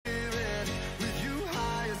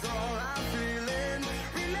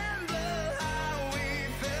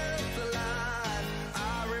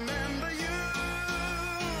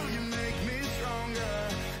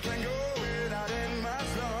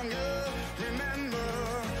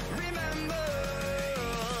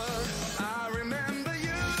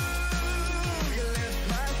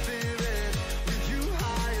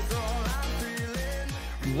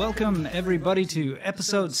welcome everybody to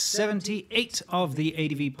episode 78 of the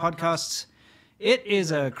ADV podcasts. It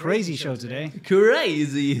is a crazy show today.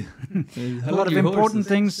 Crazy. A lot of important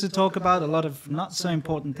things to talk about, a lot of not so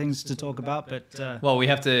important things to talk about, but... Well, we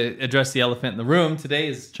have to address the elephant in the room. Today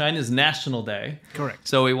is China's National Day. Correct.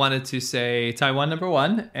 So we wanted to say Taiwan number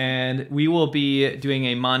one, and we will be doing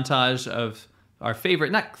a montage of our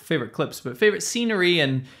favorite, not favorite clips, but favorite scenery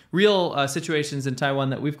and real situations in Taiwan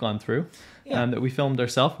that we've gone through. That we filmed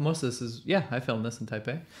ourselves. Most of this is, I filmed this in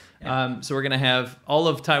Taipei. Yeah. So we're going to have all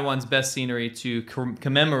of Taiwan's best scenery to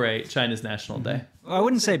commemorate China's National Day. Well, I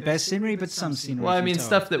wouldn't say best scenery, but some scenery. Well, I mean,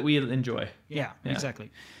 stuff that we enjoy. Yeah,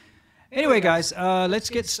 exactly. Anyway, guys, let's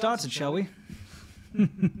get started, shall we?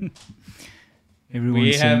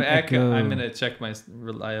 We have echo. I'm going to check my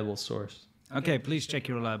reliable source. Okay, please check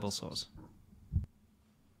your reliable source.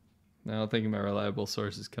 No, I don't think my reliable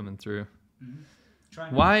source is coming through. Mm-hmm.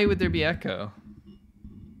 Why would there be echo?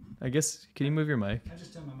 I guess, can you move your mic? I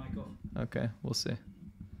just turned my mic off. Okay, we'll see.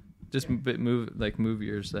 Just move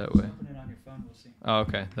yours that way. Open it on your phone, we'll see. Oh,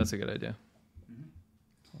 okay, that's a good idea. Mm-hmm.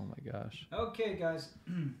 Oh my gosh. Okay, guys.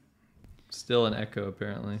 Still an echo,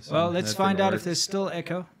 apparently. So well, let's find out if there's still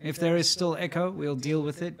echo. If there is still echo, we'll deal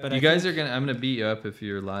with it. But I'm gonna beat you up if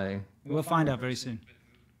you're lying. We'll find out very soon.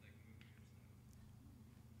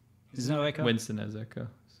 There's no echo? Winston has echo.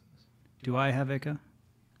 Do I have echo?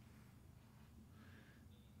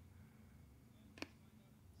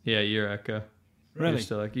 Yeah, you're echo. Really? You're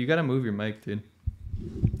still echo. You gotta move your mic, dude.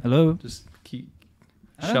 Hello? Just keep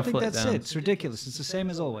I don't think that's down. It's ridiculous. It's the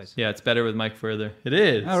same as always. Yeah, it's better with mic further. It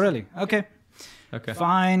is. Oh, really? Okay.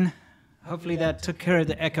 Fine. Hopefully that took care of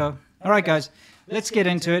the echo. All right, guys. Let's get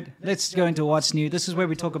into it. Let's go into what's new. This is where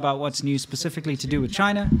we talk about what's new specifically to do with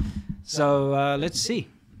China. So let's see.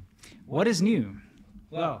 What is new?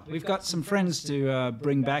 Well, we've got some friends to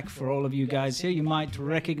bring back for all of you guys here. You might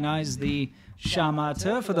recognize the Sha Ma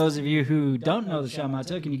Te. For those of you who don't know the Sha Ma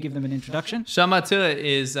Te, can you give them an introduction? Sha Ma Te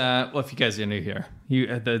is, well, if you guys are new here,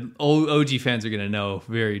 the OG fans are going to know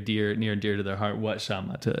very near and dear to their heart what Sha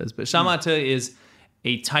Ma Te is. But Sha Ma Te is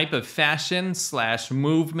a type of fashion /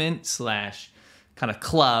 movement / kind of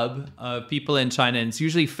club of people in China, and it's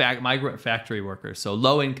usually migrant factory workers, so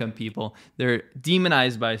low-income people. They're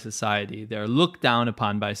demonized by society. They're looked down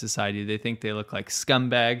upon by society. They think they look like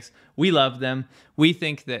scumbags. We love them. We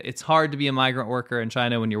think that it's hard to be a migrant worker in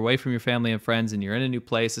China when you're away from your family and friends and you're in a new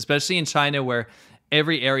place, especially in China where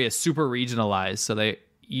every area is super regionalized. So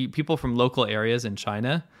people from local areas in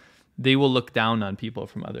China, they will look down on people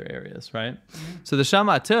from other areas, right? Mm-hmm. So the Sha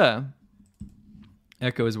Ma Te,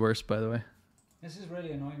 echo is worse, by the way. This is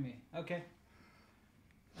really annoying me. Okay.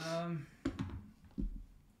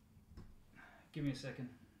 Give me a second.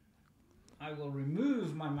 I will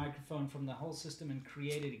remove my microphone from the whole system and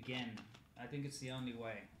create it again. I think it's the only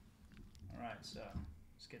way. All right, so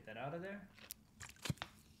let's get that out of there.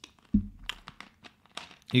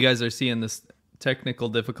 You guys are seeing this technical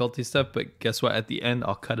difficulty stuff, but guess what? At the end,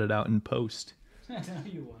 I'll cut it out in post. No,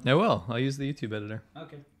 you won't. I will. I'll use the YouTube editor.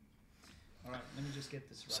 Okay. All right, let me just get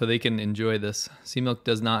this right. So they can enjoy this. C-Milk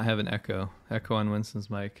does not have an echo. Echo on Winston's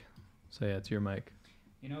mic. So yeah, it's your mic.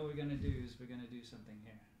 You know what we're going to do is we're going to do something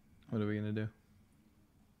here. What are we going to do?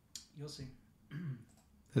 You'll see.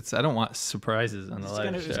 I don't want surprises on the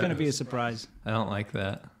live show. It's going to be a surprise. I don't like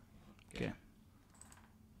that. Okay.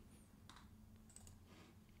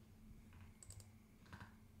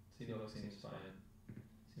 C-Milk seems fine.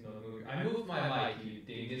 I moved my mic, you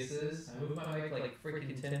dinguses. I moved my mic like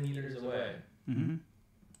freaking 10 meters away. Mm-hmm.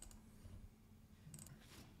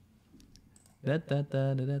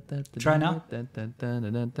 Try now.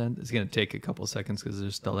 It's going to take a couple seconds because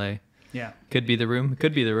there's delay. Yeah. Could be the room.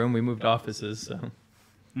 We moved offices, so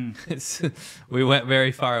we went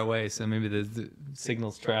very far away, so maybe the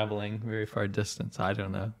signal's traveling very far distance. I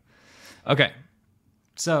don't know. Okay.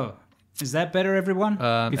 So, is that better, everyone?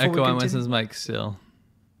 Echo on Winston's mic still.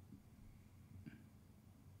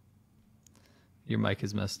 Your mic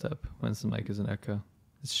is messed up. Winston's mic is an echo.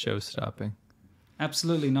 It's show stopping.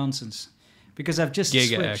 Absolutely nonsense. Because I've just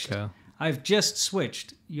switched. Echo. I've just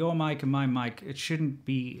switched your mic and my mic. It shouldn't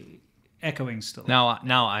be echoing still. Now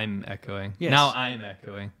I'm echoing. Yes. Now I'm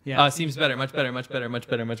echoing. Yeah. Seems better. Much better.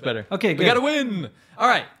 Okay, good. We gotta win. All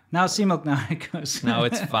right. Now C-Milk now echoes. No,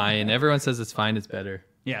 it's fine. Everyone says it's fine. It's better.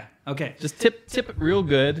 Yeah. Okay. Just tip it real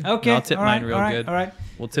good. Okay. I'll tip mine real good. All right.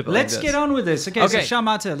 We'll tip it Let's like this. get on with this. Okay. So Sha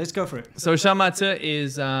Ma Te, let's go for it. So Sha Ma Te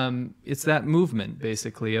is it's that movement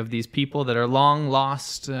basically of these people that are long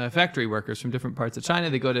lost factory workers from different parts of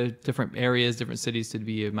China. They go to different areas, different cities to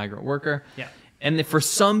be a migrant worker. Yeah. And for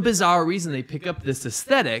some bizarre reason, they pick up this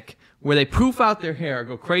aesthetic where they poof out their hair,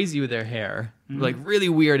 go crazy with their hair, like really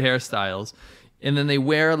weird hairstyles, and then they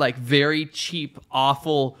wear like very cheap,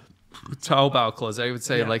 awful Taobao clothes. I would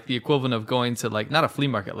say like the equivalent of going to like not a flea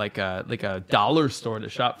market, like a dollar store to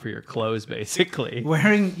shop for your clothes, basically.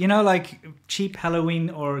 Wearing, you know, like cheap Halloween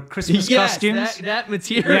or Christmas costumes. That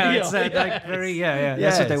material. Yeah, it's that, like very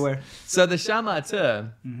That's what they wear. So the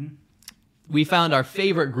Shamata, we found our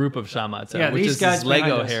favorite group of Shamata, which these is guys this Lego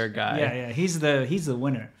behind us. hair guy. Yeah, he's the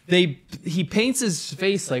winner. He paints his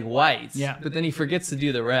face like white, but then he forgets to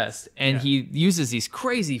do the rest, and he uses these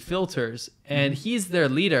crazy filters, and he's their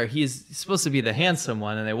leader. He's supposed to be the handsome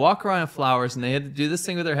one, and they walk around in flowers, and they had to do this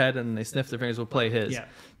thing with their head, and they sniff their fingers. We'll play his. Yeah.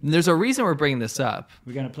 And there's a reason we're bringing this up.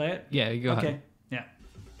 We're gonna play it. Yeah, you go ahead. Okay. Yeah.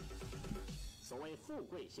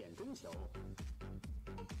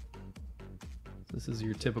 This is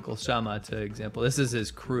your typical Shamata example. This is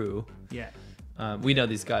his crew. Yeah. We know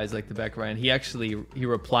these guys like the back of our hand. He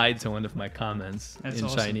replied to one of my comments in awesome.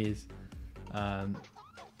 Chinese.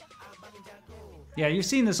 Yeah, you've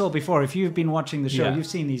seen this all before. If you've been watching the show, you've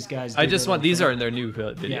seen these guys. These are in their new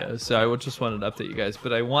videos, so I just wanted to update you guys.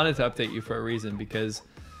 But I wanted to update you for a reason, because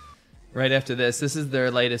right after this is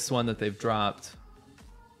their latest one that they've dropped.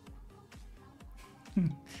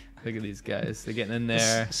 Look at these guys. They're getting in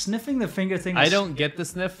there. Sniffing the finger thing. I don't get the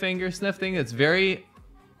sniff thing. It's very...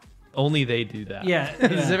 Only they do that. Yeah.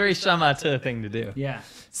 It's a very Shamata thing to do. Yeah.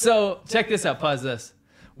 So check this out. Pause this.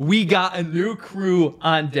 We got a new crew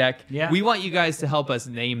on deck. Yeah. We want you guys to help us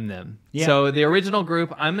name them. Yeah. So the original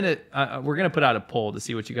group, we're gonna put out a poll to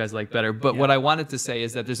see what you guys like better. But what I wanted to say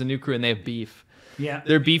is that there's a new crew and they have beef. Yeah.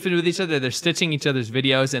 They're beefing with each other. They're stitching each other's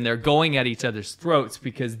videos, and they're going at each other's throats,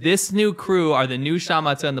 because this new crew are the new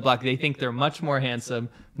Shamata on the block. They think they're much more handsome,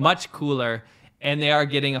 much cooler, and they are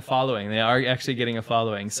getting a following. They are actually getting a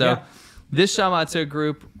following. So this Shamata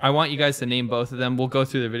group, I want you guys to name both of them. We'll go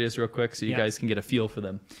through the videos real quick so you guys can get a feel for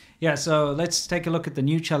them. Yeah, so let's take a look at the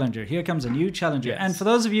new challenger. Here comes a new challenger. Yes. And for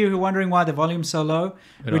those of you who are wondering why the volume's so low,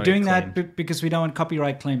 we're doing that because we don't want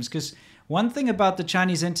copyright claims. Because one thing about the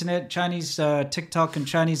Chinese internet, Chinese TikTok and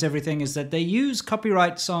Chinese everything is that they use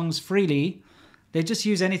copyright songs freely. They just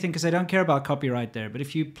use anything because they don't care about copyright there. But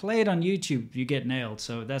if you play it on YouTube, you get nailed.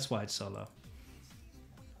 So that's why it's so low.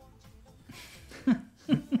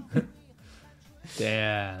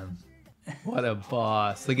 Damn. What a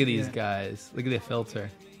boss. Look at these guys. Look at the filter.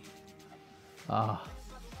 Ah.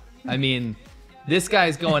 I mean, this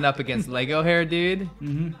guy's going up against Lego Hair Dude,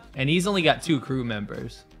 and he's only got 2 crew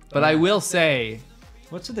members. But I will say...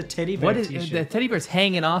 What's with the teddy bear t-shirt? The teddy bear's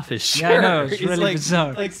hanging off his shirt. Yeah, I know. It's really like,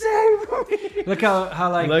 bizarre. Like, save me. Look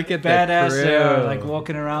how like Look at badass the they are, crew. like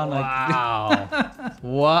walking around like... Wow.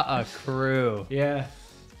 What a crew. Yeah.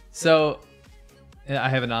 So, I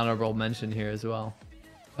have an honorable mention here as well.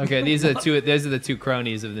 Okay, these are the two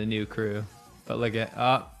cronies of the new crew. But look at,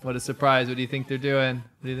 what a surprise. What do you think they're doing?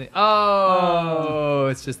 What do you think? Oh,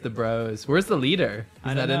 it's just the bros. Where's the leader?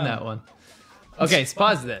 He's not in that one. Okay, so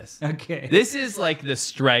pause this. Okay. This is like the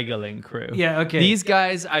straggling crew. Yeah, okay. These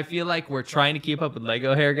guys, I feel like we're trying to keep up with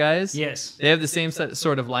Lego Hair guys. Yes. They have the same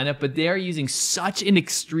sort of lineup, but they are using such an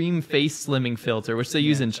extreme face slimming filter, which they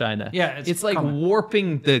use in China. Yeah, it's like common.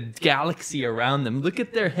 warping the galaxy around them. Look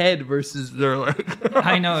at their head versus their like.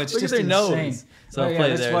 I know, it's Look just at their insane. nose. So Oh, yeah, play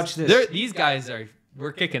let's theirs. watch this. These guys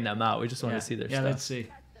we're kicking them out. We just want to see their yeah, stuff. let's see.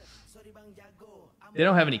 They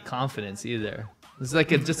don't have any confidence either. It's like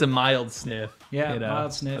just a mild sniff. Yeah, you know,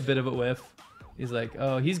 mild sniff. A bit of a whiff. He's like,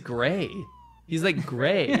 oh, he's gray. He's like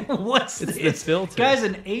gray. What's It's this? the filter. Guy's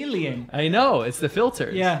an alien. I know. It's the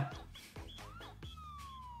filters. Yeah.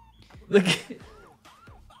 Look.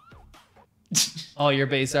 Oh, your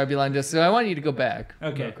base RB just. So I want you to go back.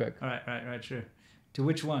 Okay. Real quick. All right, sure. To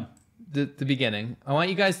which one? The beginning. I want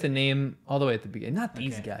you guys to name all the way at the beginning. Not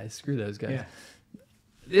these guys. Screw those guys. Yeah.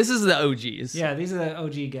 This is the OGs. Yeah, these are the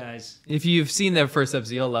OG guys. If you've seen their first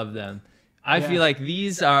episodes, you'll love them. I feel like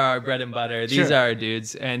these are our bread and butter. These Sure. are our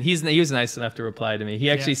dudes. And he was nice enough to reply to me. He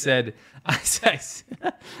actually said, I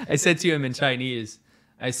said to him in Chinese,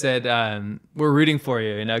 I said, we're rooting for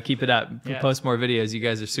you. You know, keep it up. Yeah. Post more videos. You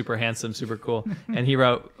guys are super handsome, super cool. And he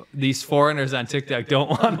wrote, these foreigners on TikTok don't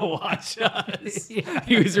want to watch us.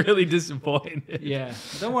 He was really disappointed. Yeah.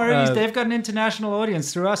 Don't worry, they've got an international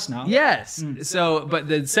audience through us now. Yes. So, but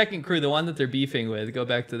the second crew, the one that they're beefing with, go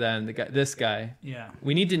back to them. This guy. Yeah.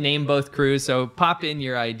 We need to name both crews. So pop in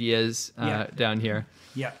your ideas down here.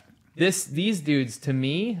 Yeah. These dudes, to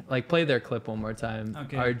me, like play their clip one more time,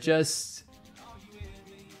 are just.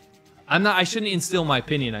 I shouldn't instill my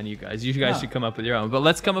opinion on you guys. You guys should come up with your own. But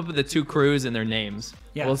let's come up with the 2 crews and their names.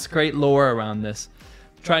 Yeah. Let's create lore around this.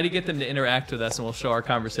 try to get them to interact with us, and we'll show our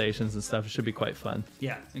conversations and stuff. It should be quite fun.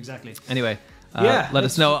 Yeah, exactly. Anyway, Yeah, let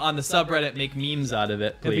us know on the subreddit. Make memes out of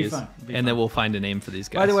it, It'll be please, fun. It'll be and then fun. we'll find a name for these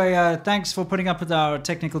guys. By the way, thanks for putting up with our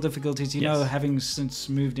technical difficulties. You Yes. know, having since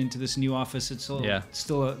moved into this new office, it's all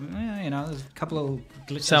still, you know, there's a couple of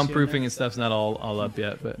glitches. here and soundproofing there. and stuff's not all up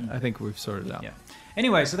yet, but I think we've sorted it out. Yeah.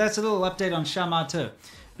 Anyway, so that's a little update on Shama2.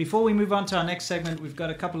 Before we move on to our next segment, we've got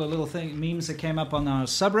a couple of little memes that came up on our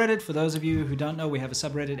subreddit. For those of you who don't know, we have a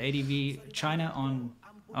subreddit, ADV China, on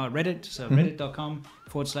Reddit, so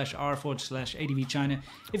reddit.com/r/ADV China.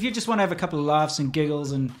 If you just want to have a couple of laughs and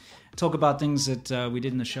giggles and talk about things that we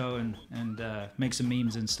did in the show and make some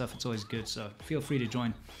memes and stuff, it's always good. So feel free to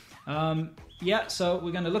join. Yeah, so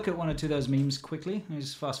we're going to look at one or two of those memes quickly. Let me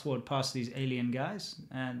just fast forward past these alien guys,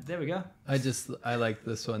 and there we go. I like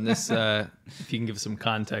this one. This if you can give some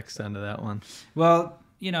context onto that one. Well,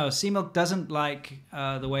 you know, Seamilk doesn't like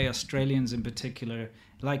the way Australians in particular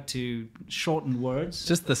like to shorten words.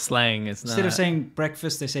 Just the slang is not. Instead of saying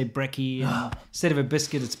breakfast, they say brekkie. And instead of a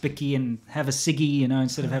biscuit, it's bicky. And have a ciggy, you know,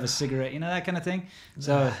 instead of have a cigarette, you know, that kind of thing.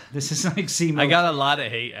 So this is like Seamilk. I got a lot of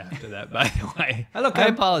hate after that, by the way. Look, I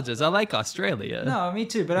apologize. I like Australia. No, me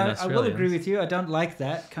too. But I will agree with you. I don't like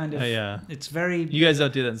that kind of. Yeah. It's very. You guys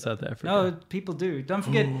don't do that in South Africa. No, people do. Don't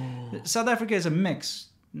forget, South Africa is a mix.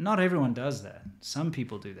 Not everyone does that. Some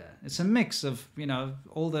people do that. It's a mix of, you know,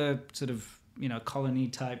 all the sort of, you know, colony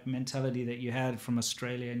type mentality that you had from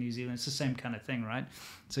Australia and New Zealand. It's the same kind of thing, right?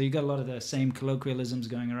 So you got a lot of the same colloquialisms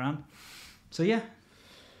going around. So yeah,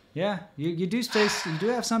 you do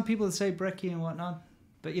have some people that say brekkie and whatnot,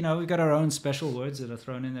 but you know, we've got our own special words that are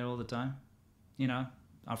thrown in there all the time. You know,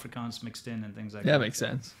 Afrikaans mixed in and things like that. Yeah, that makes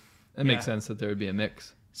sense. It makes sense that there would be a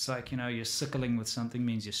mix. It's like, you know, you're sickling with something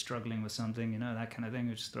means you're struggling with something, you know, that kind of thing.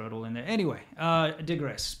 We just throw it all in there. Anyway, I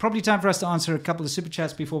digress. It's probably time for us to answer a couple of super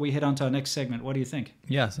chats before we head on to our next segment. What do you think?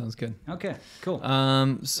 Yeah, sounds good. Okay, cool.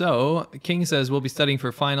 So King says we'll be studying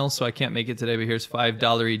for finals, so I can't make it today, but here's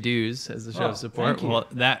 $5 dues as the show support. Thank you. Well,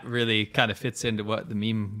 that really kind of fits into what the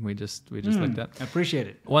meme we just looked at. I appreciate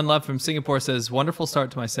it. One Love from Singapore says, wonderful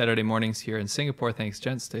start to my Saturday mornings here in Singapore. Thanks,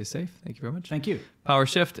 gents. Stay safe. Thank you very much. Thank you. Power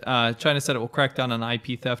Shift. China said it will crack down on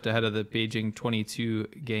IP theft ahead of the Beijing 22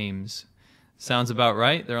 games. Sounds about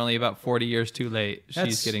right. They're only about 40 years too late.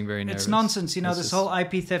 She's getting very nervous. It's nonsense, you know. This whole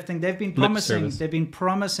IP theft thing. They've been promising. They've been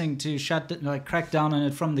promising to crack down on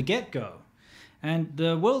it from the get-go, and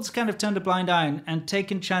the world's kind of turned a blind eye and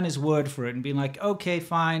taken China's word for it and been like, okay,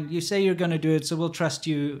 fine. You say you're going to do it, so we'll trust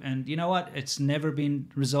you. And you know what? It's never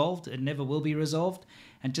been resolved. It never will be resolved.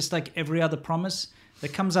 And just like every other promise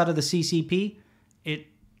that comes out of the CCP, it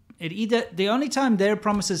either, the only time their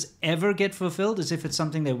promises ever get fulfilled is if it's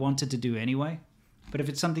something they wanted to do anyway. But if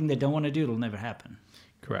it's something they don't want to do, it'll never happen.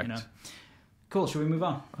 Correct. You know? Cool. Should we move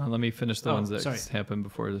on? Let me finish the ones that happened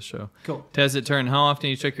before the show. Cool. Tez it turn. How often do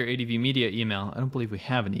you check your ADV Media email? I don't believe we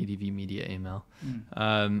have an ADV Media email.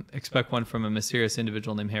 Expect one from a mysterious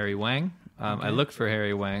individual named Harry Wang. I looked for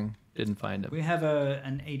Harry Wang. Didn't find him. We have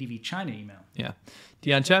an ADV China email. Yeah.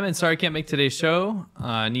 Dion Chapman, sorry I can't make today's show.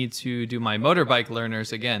 Need to do my motorbike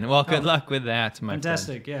learners again. Well, good luck with that, my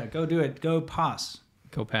Fantastic. friend. Yeah, go do it. Go pass.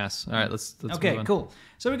 Go pass. All right, let's okay, move on. Cool.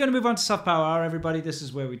 So we're going to move on to Soft Power Hour, everybody. This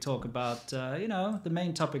is where we talk about, you know, the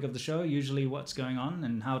main topic of the show, usually what's going on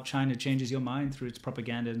and how China changes your mind through its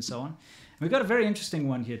propaganda and so on. And we've got a very interesting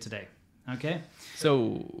one here today. Okay.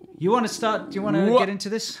 So you want to start? Do you want to get into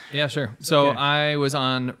this? Yeah, sure. So I was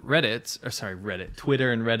on Reddit.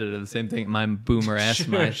 Twitter and Reddit are the same thing. My boomer ass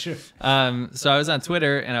mind. Sure. So I was on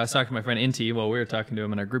Twitter and I was talking to my friend Inti while we were talking to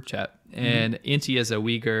him in our group chat. And Inti is a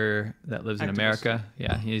Uyghur that lives in America.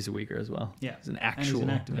 Yeah, he's a Uyghur as well. Yeah, he's an actual.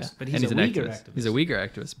 And he's an activist, yeah. but he's a Uyghur activist. He's a Uyghur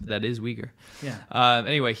activist, but that is Uyghur. Yeah.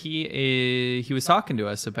 Anyway, he was talking to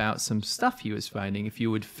us about some stuff he was finding if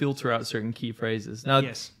you would filter out certain key phrases. Now,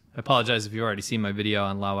 yes. I apologize if you've already seen my video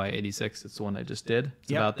on Lawai 86. It's the one I just did.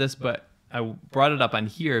 It's about this, but I brought it up on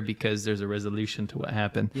here because there's a resolution to what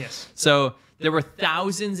happened. Yes. So there were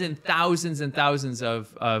thousands and thousands and thousands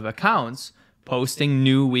of accounts posting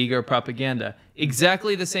new Uyghur propaganda.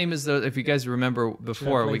 Exactly the same as those, if you guys remember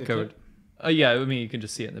before we covered. Oh, yeah. I mean, you can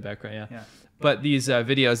just see it in the background. Yeah. But these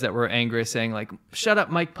videos that were angry saying like, shut up,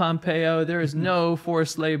 Mike Pompeo. There is no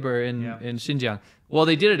forced labor in Xinjiang. Well,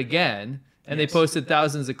 they did it again. And they posted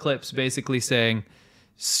thousands of clips basically saying,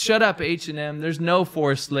 shut up, H&M. There's no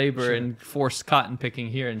forced labor and forced cotton picking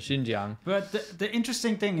here in Xinjiang. But the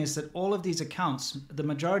interesting thing is that all of these accounts, the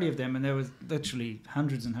majority of them, and there was literally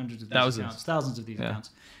hundreds and hundreds of these accounts, thousands of these accounts,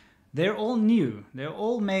 they're all new. They're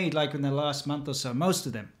all made like in the last month or so, most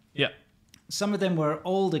of them. Yeah. Some of them were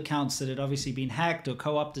old accounts that had obviously been hacked or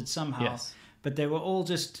co-opted somehow. Yes. But they were all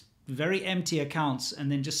just very empty accounts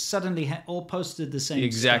and then just suddenly all posted the same The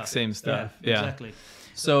exact stuff. same stuff. Yeah. Exactly.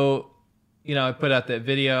 So, I put out that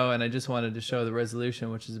video and I just wanted to show the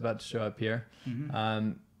resolution, which is about to show up here.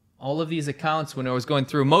 All of these accounts, when I was going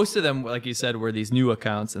through, most of them, like you said, were these new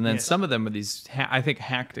accounts. And then some of them were these, I think,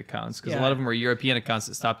 hacked accounts. Because a lot of them were European accounts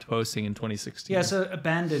that stopped posting in 2016. Yeah, so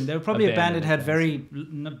abandoned. They were probably abandoned, had very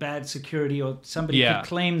bad security, or somebody could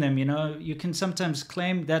claim them, You can sometimes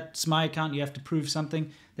claim that's my account, you have to prove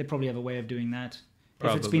something. They probably have a way of doing that.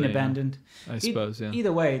 Probably, if it's been abandoned. I suppose,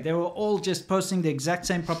 Either way, they were all just posting the exact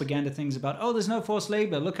same propaganda things about, there's no forced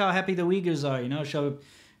labor. Look how happy the Uyghurs are,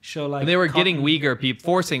 show like... And they were getting Uyghur people,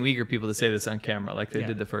 forcing Uyghur people to say this on camera like they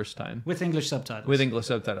did the first time. With English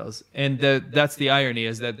subtitles. And that's the irony,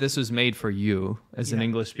 is that this was made for you as an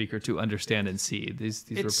English speaker to understand and see. These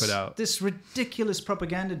were put out. This ridiculous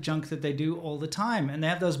propaganda junk that they do all the time. And they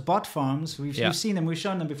have those bot farms. We've seen them. We've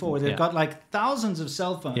shown them before. Where they've got like thousands of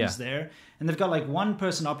cell phones there. And they've got like one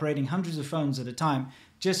person operating hundreds of phones at a time.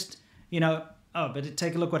 Just, but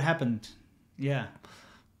take a look what happened. Yeah.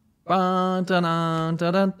 Look how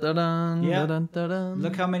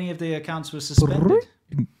many of the accounts were suspended.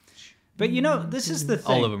 But this is the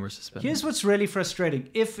thing. All of them were suspended. Here's what's really frustrating.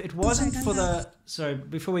 If it wasn't for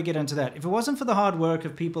before we get into that, if it wasn't for the hard work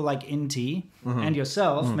of people like Inti and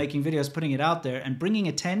yourself making videos, putting it out there and bringing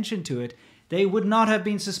attention to it, they would not have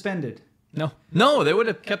been suspended. No, they would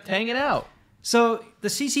have kept hanging out. So the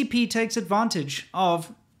CCP takes advantage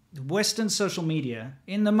of Western social media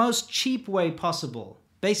in the most cheap way possible.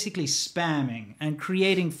 Basically spamming and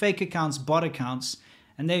creating fake accounts, bot accounts.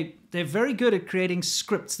 And they're very good at creating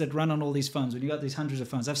scripts that run on all these phones. When you got these hundreds of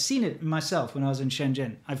phones. I've seen it myself when I was in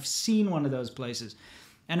Shenzhen. I've seen one of those places.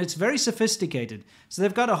 And it's very sophisticated. So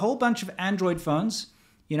they've got a whole bunch of Android phones,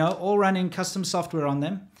 all running custom software on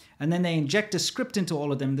them. And then they inject a script into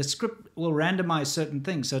all of them. The script will randomize certain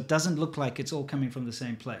things so it doesn't look like it's all coming from the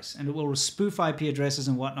same place. And it will spoof IP addresses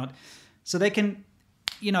and whatnot. So they can,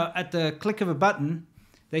 at the click of a button...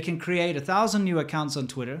 They can create 1,000 new accounts on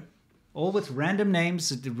Twitter, all with random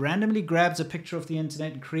names. It randomly grabs a picture of the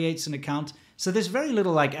internet and creates an account. So there's very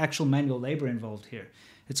little like actual manual labor involved here.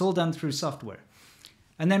 It's all done through software.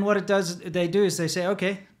 And then what they do is they say,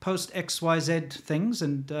 okay, post XYZ things,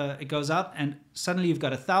 and it goes out, and suddenly you've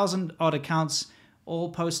got 1,000 odd accounts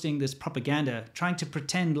all posting this propaganda, trying to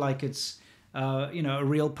pretend like it's a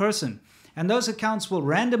real person. And those accounts will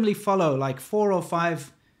randomly follow like 4 or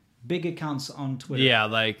 5 big accounts on Twitter. Yeah,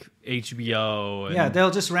 like HBO. And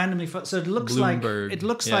they'll just randomly. So it looks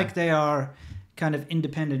Bloomberg, like they are kind of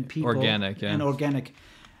independent people, organic.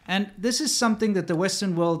 And this is something that the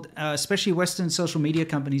Western world, especially Western social media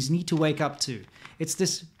companies, need to wake up to. It's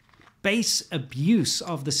this base abuse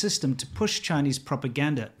of the system to push Chinese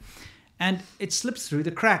propaganda, and it slips through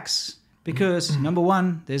the cracks because number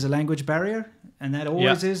one, there's a language barrier. And that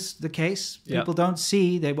always is the case. People don't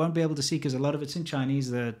see. They won't be able to see because a lot of it's in Chinese.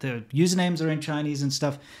 The usernames are in Chinese and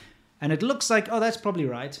stuff. And it looks like, that's probably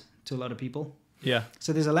right to a lot of people. Yeah.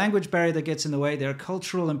 So there's a language barrier that gets in the way. There are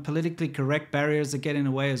cultural and politically correct barriers that get in the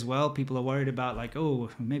way as well. People are worried about like,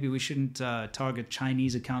 maybe we shouldn't target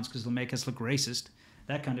Chinese accounts because they'll make us look racist.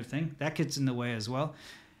 That kind of thing. That gets in the way as well.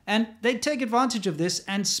 And they take advantage of this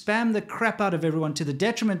and spam the crap out of everyone to the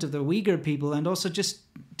detriment of the Uyghur people and also just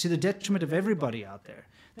to the detriment of everybody out there.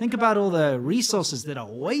 Think about all the resources that are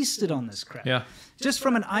wasted on this crap. Yeah. Just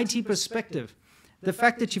from an IT perspective, the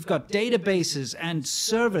fact that you've got databases and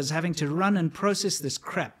servers having to run and process this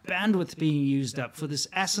crap, bandwidth being used up for this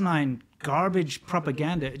asinine garbage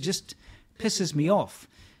propaganda, it just pisses me off.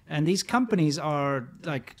 And these companies are,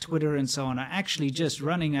 like Twitter and so on, are actually just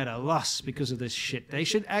running at a loss because of this shit. They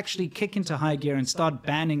should actually kick into high gear and start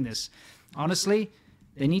banning this. Honestly,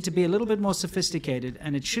 they need to be a little bit more sophisticated,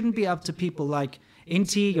 and it shouldn't be up to people like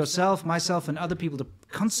Inti, yourself, myself, and other people to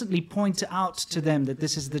constantly point out to them that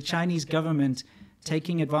this is the Chinese government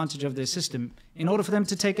taking advantage of their system in order for them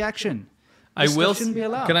to take action. This shouldn't be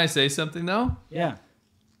allowed. Can I say something, though? Yeah.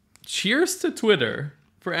 Cheers to Twitter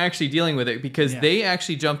for actually dealing with it, because they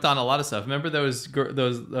actually jumped on a lot of stuff. Remember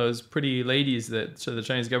those pretty ladies that the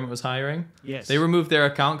Chinese government was hiring? Yes. They removed their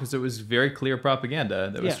account because it was very clear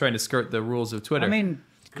propaganda that was trying to skirt the rules of Twitter. I mean,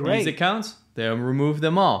 great. These accounts, they removed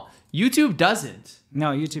them all. YouTube doesn't.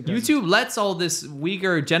 No, YouTube doesn't. YouTube lets all this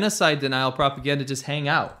Uyghur genocide denial propaganda just hang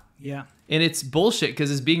out. Yeah. And it's bullshit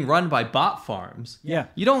because it's being run by bot farms. Yeah.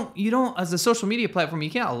 You don't, as a social media platform,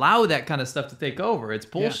 you can't allow that kind of stuff to take over. It's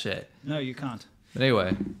bullshit. Yeah. No, you can't. But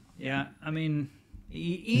anyway. Yeah, I mean,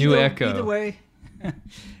 New Echo. Either way,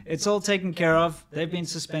 it's all taken care of. They've been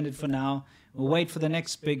suspended for now. We'll wait for the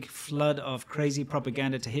next big flood of crazy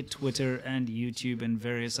propaganda to hit Twitter and YouTube and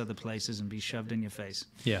various other places and be shoved in your face.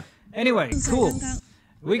 Yeah. Anyway, cool.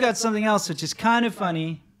 We got something else which is kind of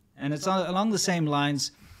funny, and it's along the same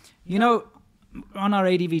lines. You know, on our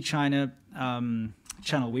ADV China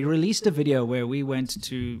channel, we released a video where we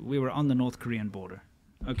were on the North Korean border.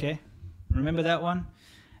 Okay? Remember that one?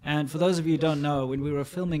 And for those of you who don't know, when we were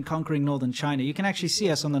filming Conquering Northern China, you can actually see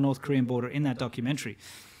us on the North Korean border in that documentary.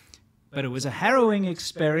 But it was a harrowing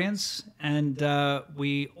experience, and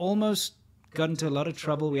we almost got into a lot of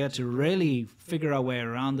trouble. We had to really figure our way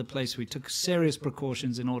around the place. We took serious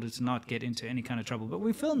precautions in order to not get into any kind of trouble, but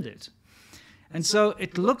we filmed it. And so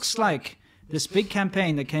it looks like this big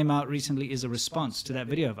campaign that came out recently is a response to that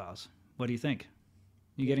video of ours. What do you think?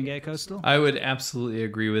 You getting echo still? I would absolutely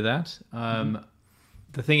agree with that.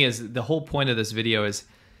 The thing is, the whole point of this video is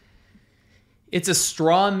it's a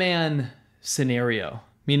straw man scenario,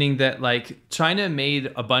 meaning that like China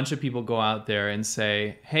made a bunch of people go out there and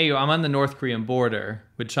say, hey, I'm on the North Korean border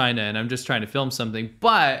with China and I'm just trying to film something.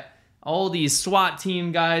 But all these SWAT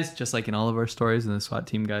team guys, just like in all of our stories, and the SWAT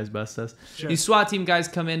team guys bust us, these SWAT team guys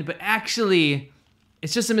come in, but actually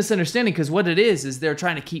it's just a misunderstanding because what it is they're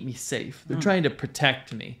trying to keep me safe. They're trying to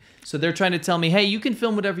protect me. So they're trying to tell me, hey, you can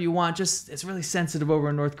film whatever you want. Just it's really sensitive over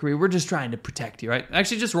in North Korea. We're just trying to protect you, right?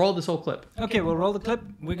 Actually, just roll this whole clip. Okay, we'll roll the clip.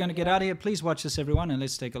 We're going to get out of here. Please watch this, everyone, and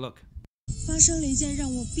let's take a look. 发生了一件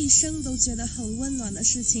让我毕生都觉得很温暖的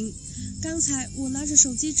事情。刚才我拿着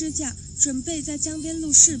手机支架，准备在江边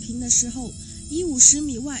录视频的时候，150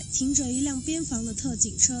米外停着一辆边防的特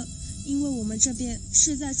警车。因为我们这边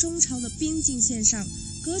是在中朝的边境线上，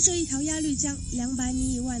隔着一条鸭绿江，200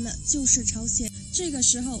米以外呢就是朝鲜。这个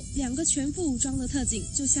时候，2个全副武装的特警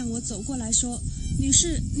就向我走过来说：“女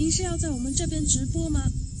士，您是要在我们这边直播吗？”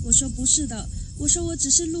我说：“不是的。”我说我只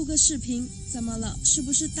是录个视频，怎么了？是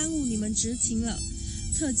不是耽误你们执勤了？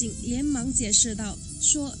特警连忙解释道，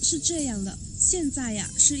说是这样的，现在呀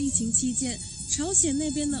是疫情期间，朝鲜那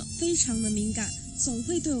边呢非常的敏感，总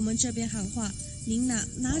会对我们这边喊话。您呐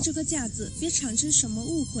拿着个架子，别产生什么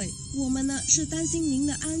误会。我们呢是担心您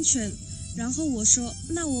的安全。然后我说，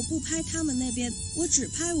那我不拍他们那边，我只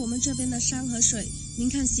拍我们这边的山和水，您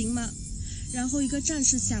看行吗？然后一个战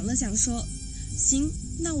士想了想说，行。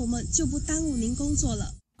那我们就不耽误您工作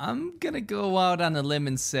了。 I'm gonna go out on a limb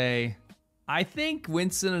and say, I think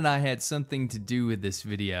Winston and I had something to do with this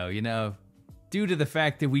video, you know, due to the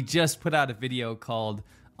fact that we just put out a video called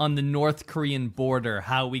On the North Korean Border,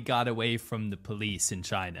 How We Got Away from the Police in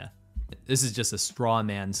China. This is just a straw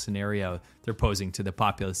man scenario they're posing to the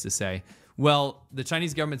populace to say, well, the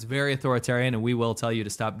Chinese government's very authoritarian and we will tell you to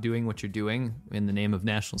stop doing what you're doing in the name of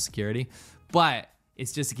national security, but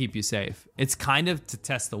it's just to keep you safe. It's kind of to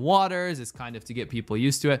test the waters. It's kind of to get people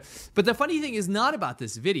used to it. But the funny thing is not about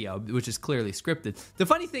this video, which is clearly scripted. The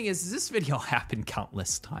funny thing is this video happened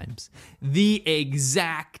countless times. The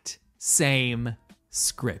exact same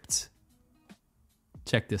script.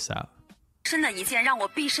 Check this out. 真的一件让我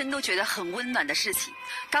毕生都觉得很温暖的事情。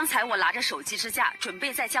刚才我拿着手机支架，准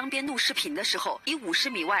备在江边录视频的时候，150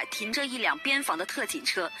米外停着一辆边防的特警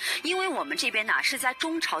车。因为我们这边呢是在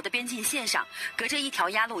中朝的边境线上，隔着一条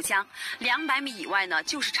鸭绿江，200米以外呢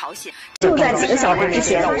就是朝鲜。就在几个小时之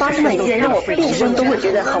前，发生了一件让我毕生都会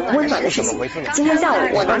觉得很温暖的事情。今天下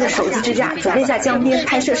午，我拿着手机支架，准备在江边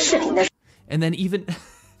拍摄视频的。And then even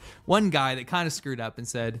one guy that kind of screwed up and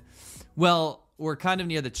said, well, we're kind of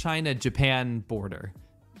near the China-Japan border,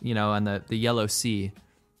 you know, on the Yellow Sea.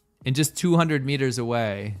 And just 200 meters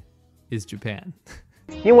away is Japan.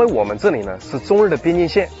 因为我们这里呢是中日的边境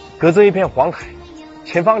线，隔着一片黄海，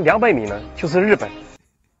前方200米呢就是日本。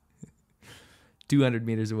200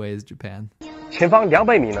 meters away is Japan. 前方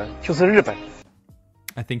200米呢就是日本。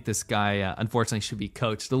I think this guy, unfortunately, should be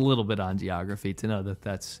coached a little bit on geography to know that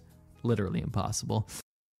that's literally impossible.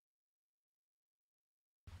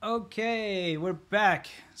 Okay, we're back.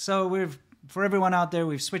 So for everyone out there,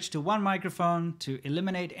 we've switched to one microphone to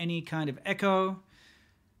eliminate any kind of echo.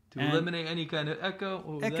 Eliminate any kind of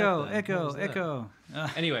echo. Echo.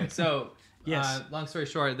 Anyway, so yes. Long story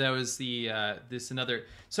short, that was another.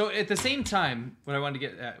 So at the same time, what I wanted to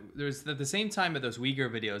get at, there's at the same time of those Uyghur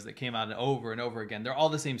videos that came out over and over again. They're all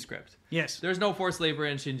the same script. Yes. There's no forced labor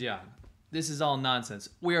in Xinjiang. This is all nonsense.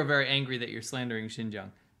 We are very angry that you're slandering Xinjiang.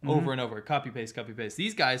 Over and over. Copy, paste, copy, paste.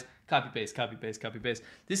 These guys, copy, paste, copy, paste, copy, paste.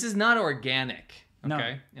 This is not organic. Okay?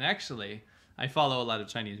 No. And actually, I follow a lot of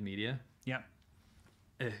Chinese media. Yeah.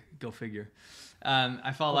 Go figure.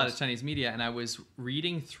 I follow a lot of Chinese media, and I was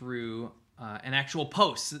reading through an actual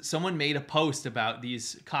post. Someone made a post about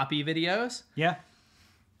these copy videos. Yeah.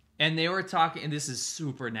 And they were talking, and this is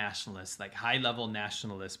super nationalist, like high-level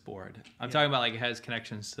nationalist board. I'm talking about like it has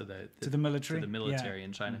connections to the military,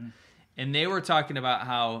 in China. And they were talking about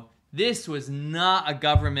how this was not a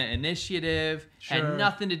government initiative, had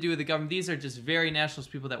nothing to do with the government. These are just very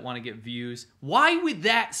nationalist people that want to get views. Why would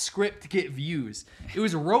that script get views? It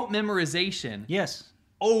was rote memorization. Yes.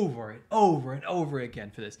 Over and over and over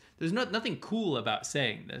again for this. There's nothing cool about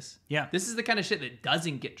saying this. Yeah. This is the kind of shit that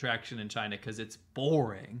doesn't get traction in China because it's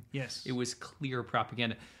boring. Yes. It was clear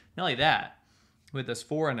propaganda. Not only that, with us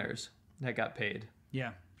foreigners that got paid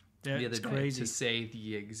Yeah. the other It's day crazy. to say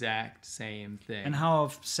the exact same thing. And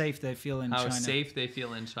how safe they feel in China. How safe they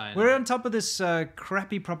feel in China. We're on top of this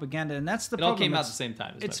crappy propaganda, and that's the it problem. all came out at the same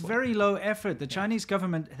time. It's very low effort. The Chinese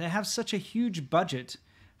government, they have such a huge budget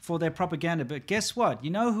for their propaganda, but guess what? You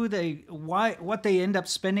know what they end up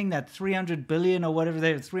spending that 300 billion or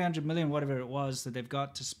whatever 300 million, whatever it was that they've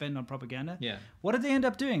got to spend on propaganda? Yeah. What did they end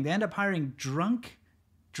up doing? They end up hiring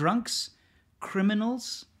drunks,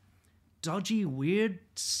 criminals, dodgy, weird,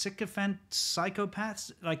 sycophant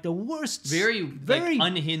psychopaths, like the worst, very like,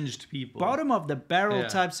 unhinged people. Bottom of the barrel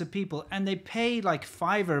types of people, and they pay like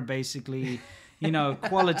Fiverr basically,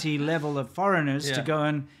 quality level of foreigners to go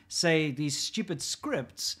and say these stupid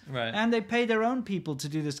scripts. Right. And they pay their own people to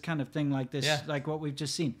do this kind of thing like this, like what we've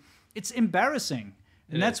just seen. It's embarrassing.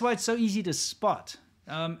 And that's why it's so easy to spot.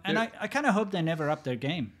 And I kind of hope they never up their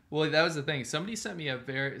game. Well, that was the thing. Somebody sent me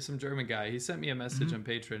some German guy. He sent me a message on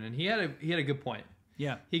Patreon, and he had a good point.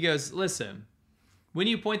 Yeah. He goes, listen, when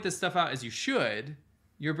you point this stuff out as you should,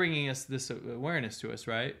 you're bringing us this awareness to us,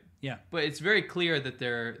 right? Yeah. But it's very clear that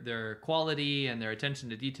their quality and their attention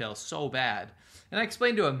to detail is so bad. And I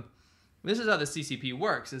explained to him, this is how the CCP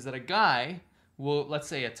works, is that a guy will, let's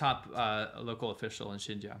say a top local official in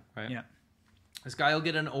Xinjiang, right? Yeah. This guy will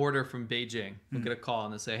get an order from Beijing. He'll get a call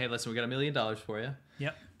and they'll say, hey, listen, we got $1 million for you.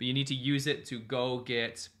 Yep. But you need to use it to go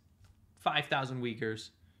get 5,000 Uyghurs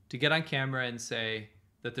to get on camera and say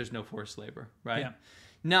that there's no forced labor, right? Yeah.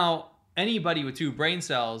 Now, anybody with 2 brain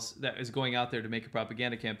cells that is going out there to make a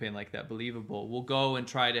propaganda campaign like that believable will go and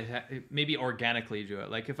try to maybe organically do it.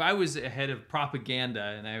 Like if I was a head of propaganda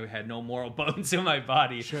and I had no moral bones in my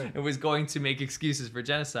body and was going to make excuses for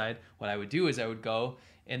genocide, what I would do is I would go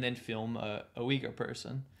and then film a Uyghur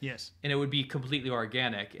person. Yes. And it would be completely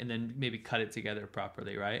organic and then maybe cut it together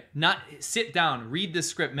properly, right? Not sit down, read the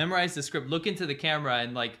script, memorize the script, look into the camera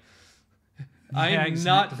and like, I'm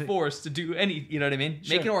not forced to do any, you know what I mean?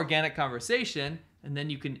 Sure. Make an organic conversation and then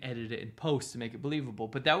you can edit it in post to make it believable.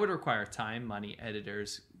 But that would require time, money,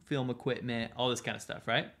 editors, film equipment, all this kind of stuff,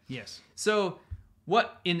 right? Yes. So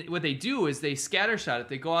what they do is they scattershot it.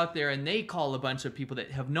 They go out there and they call a bunch of people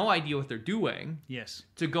that have no idea what they're doing. Yes.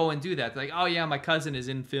 To go and do that. They're like, oh yeah, my cousin is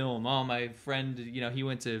in film. Oh, my friend, he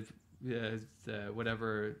went to the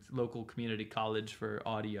whatever local community college for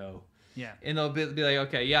audio. Yeah. And they'll be like,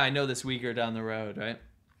 okay, yeah, I know this Uyghur down the road, right?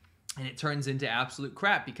 And it turns into absolute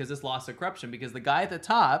crap because it's loss of corruption because the guy at the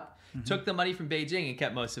top took the money from Beijing and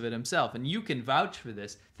kept most of it himself. And you can vouch for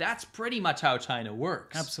this. That's pretty much how China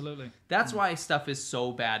works. Absolutely. That's why stuff is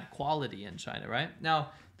so bad quality in China, right?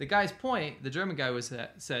 Now, the guy's point, the German guy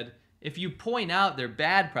said, if you point out their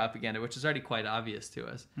bad propaganda, which is already quite obvious to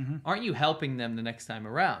us, aren't you helping them the next time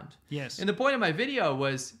around? Yes. And the point of my video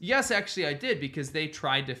was, yes, actually I did, because they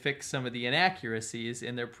tried to fix some of the inaccuracies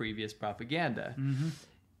in their previous propaganda.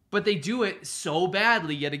 But they do it so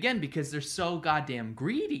badly yet again because they're so goddamn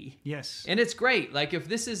greedy. Yes. And it's great. Like, if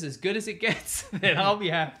this is as good as it gets, then I'll be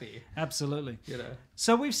happy. Absolutely. You know.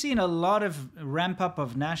 So we've seen a lot of ramp up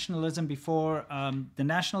of nationalism before the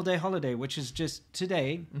National Day holiday, which is just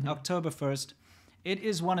today, October 1st. It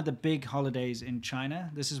is one of the big holidays in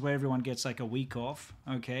China. This is where everyone gets like a week off,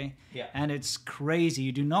 okay? Yeah. And it's crazy.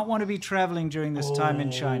 You do not want to be traveling during this time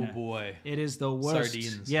in China. Oh, boy. It is the worst.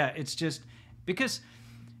 Sardines. Yeah, it's just because,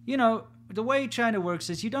 the way China works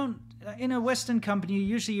is you don't, in a Western company,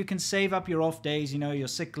 usually you can save up your off days, your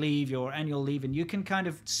sick leave, your annual leave, and you can kind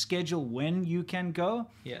of schedule when you can go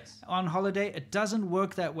on holiday. It doesn't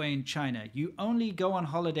work that way in China. You only go on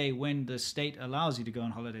holiday when the state allows you to go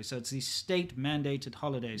on holiday. So it's these state-mandated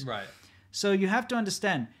holidays. Right. So you have to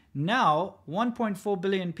understand, now 1.4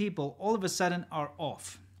 billion people all of a sudden are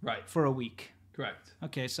off for a week. Correct.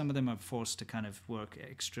 Okay, some of them are forced to kind of work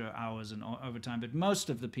extra hours and overtime, but most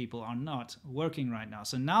of the people are not working right now.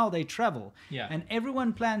 So now they travel. Yeah. And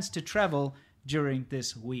everyone plans to travel during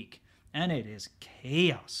this week. And it is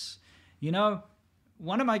chaos.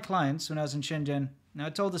 One of my clients, when I was in Shenzhen, now I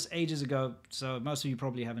told this ages ago, so most of you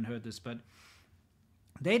probably haven't heard this, but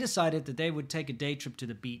they decided that they would take a day trip to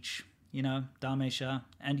the beach, Damesha.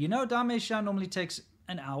 And Damesha normally takes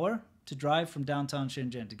an hour to drive from downtown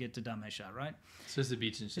Shenzhen to get to Dameisha, right? It's just a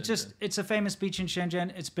beach in Shenzhen. It's a famous beach in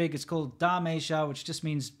Shenzhen. It's big. It's called Dameisha, which just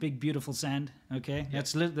means big, beautiful sand. Okay,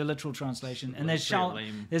 that's the literal translation. And there's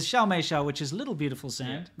Xiaomeisha, which is little beautiful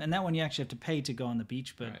sand, and that one you actually have to pay to go on the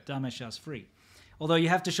beach, but Dameisha is free. Although you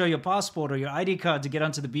have to show your passport or your ID card to get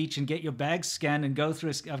onto the beach and get your bags scanned and go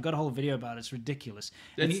through. I've got a whole video about it. It's ridiculous.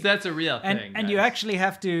 That's a real thing. And you actually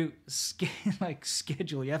have to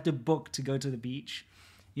schedule. You have to book to go to the beach,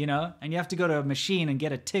 you know. And you have to go to a machine and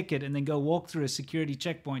get a ticket and then go walk through a security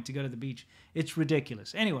checkpoint to go to the beach. It's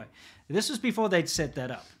ridiculous. Anyway, this was before they'd set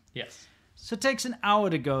that up. Yes. So it takes an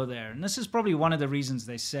hour to go there, and this is probably one of the reasons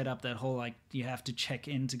they set up that whole you have to check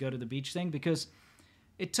in to go to the beach thing, because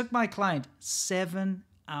it took my client 7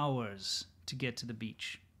 hours to get to the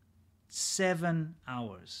beach. 7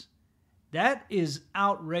 hours. That is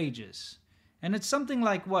outrageous. And it's something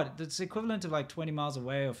like what? It's equivalent of 20 miles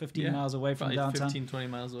away or 15 miles away from downtown. 15, 20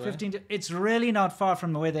 miles away. It's really not far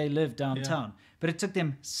from the way they live downtown. Yeah. But it took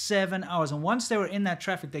them 7 hours. And once they were in that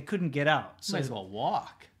traffic, they couldn't get out. So might as well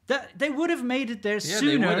walk. They would have made it there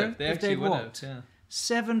sooner they if they walked. Yeah.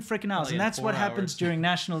 7 freaking hours. And that's what happens during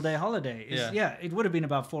National Day holiday. It would have been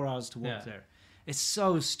about 4 hours to walk there. It's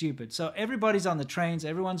so stupid. So everybody's on the trains.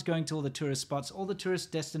 Everyone's going to all the tourist spots. All the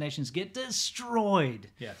tourist destinations get destroyed.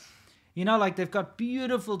 Yes. You know, they've got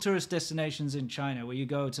beautiful tourist destinations in China where you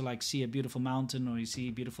go to see a beautiful mountain or you see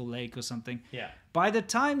a beautiful lake or something. Yeah. By the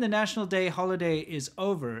time the National Day holiday is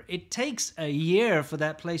over, it takes a year for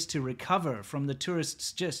that place to recover from the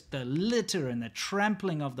tourists, just the litter and the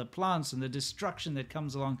trampling of the plants and the destruction that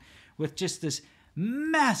comes along with just this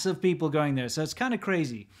mass of people going there. So it's kind of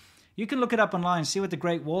crazy. You can look it up online, see what the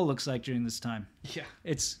Great Wall looks like during this time. Yeah.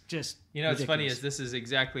 It's just ridiculous. What's funny is this is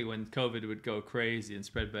exactly when COVID would go crazy and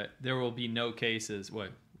spread, but there will be no cases.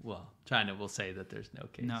 Well, China will say that there's no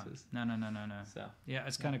cases. No. So yeah,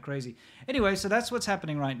 it's kind of crazy. Anyway, so that's what's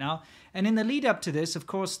happening right now. And in the lead up to this, of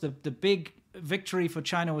course, the big victory for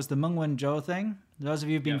China was the Meng Wanzhou thing. Those of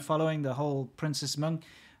you who've been following the whole Princess Meng,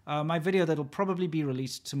 my video that'll probably be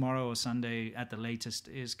released tomorrow or Sunday at the latest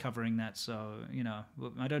is covering that. So, you know,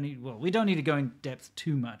 we don't need to go in depth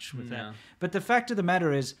too much with that. But the fact of the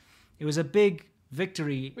matter is, it was a big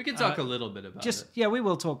victory. We can talk a little bit about it. Yeah, we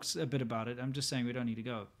will talk a bit about it. I'm just saying we don't need to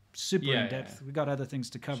go super in depth. Yeah. We've got other things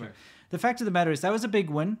to cover. Sure. The fact of the matter is that was a big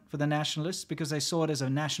win for the nationalists because they saw it as a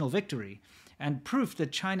national victory and proof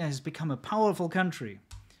that China has become a powerful country.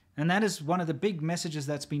 And that is one of the big messages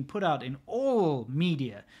that's been put out in all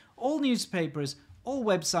media. All newspapers, all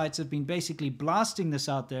websites have been basically blasting this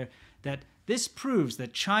out there, that this proves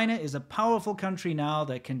that China is a powerful country now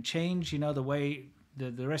that can change, the way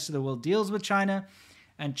the rest of the world deals with China.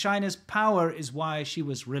 And China's power is why she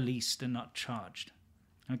was released and not charged.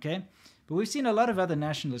 Okay? But we've seen a lot of other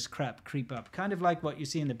nationalist crap creep up, kind of like what you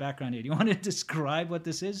see in the background here. Do you want to describe what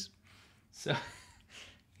this is? So,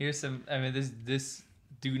 here's some, this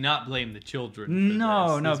do not blame the children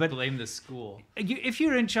for this. But blame the school. If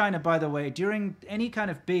you're in China, by the way, during any kind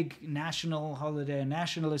of big national holiday,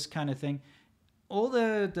 nationalist kind of thing, all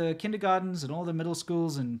the kindergartens and all the middle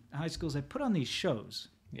schools and high schools, they put on these shows.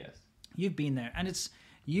 Yes. You've been there. And it's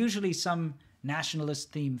usually some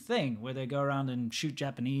nationalist themed thing where they go around and shoot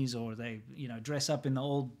Japanese or they, dress up in the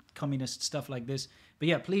old communist stuff like this. But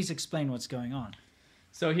yeah, please explain what's going on.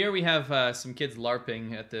 So here we have some kids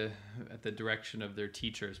LARPing at the direction of their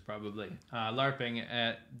teachers, probably LARPing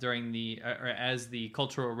as the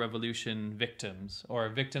Cultural Revolution victims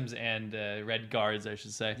and Red Guards, I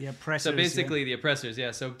should say. The oppressors. So basically, the oppressors.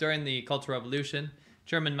 Yeah. So during the Cultural Revolution,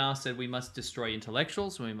 Chairman Mao said we must destroy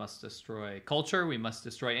intellectuals, we must destroy culture, we must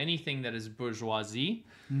destroy anything that is bourgeoisie,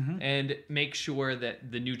 and make sure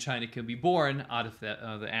that the new China can be born out of that,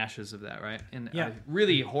 the ashes of that, right? And a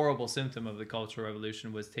really horrible symptom of the Cultural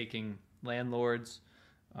Revolution was taking landlords,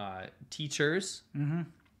 teachers,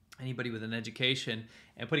 anybody with an education,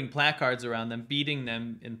 and putting placards around them, beating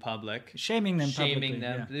them in public, shaming them.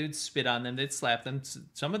 Yeah. They'd spit on them, they'd slap them.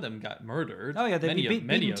 Some of them got murdered. Oh yeah, they'd be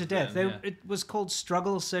beaten to death. It was called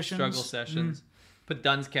struggle sessions. Put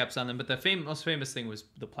dunce caps on them, but the most famous thing was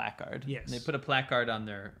the placard. Yes, and they put a placard on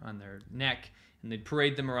their neck, and they'd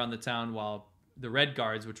parade them around the town while the Red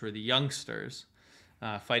Guards, which were the youngsters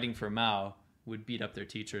fighting for Mao, would beat up their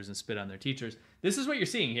teachers and spit on their teachers. This is what you're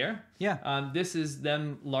seeing here. Yeah. This is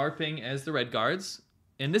them LARPing as the Red Guards.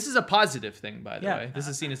 And this is a positive thing, by the way. This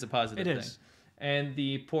is seen as a positive thing. It is. And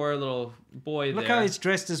the poor little boy Look how he's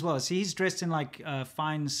dressed as well. See, he's dressed in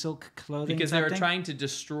fine silk clothing. Because they were trying to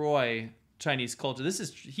destroy Chinese culture.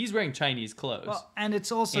 He's wearing Chinese clothes. Well, and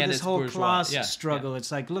it's also this whole class struggle. Yeah.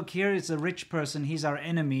 It's like, look, here is a rich person. He's our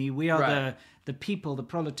enemy. We are the people, the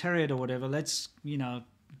proletariat or whatever. Let's,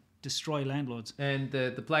 destroy landlords, And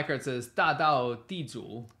the placard says 大道地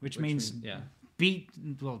主, which means yeah.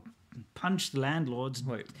 punch the landlords,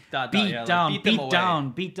 Wait, 大道, beat yeah, like down, beat them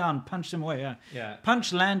away. beat down, punch them away. Yeah, Yeah.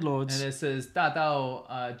 punch landlords. And it says 大道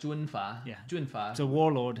军阀. Yeah. 军阀. It's a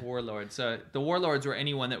warlord. Warlord. So the warlords were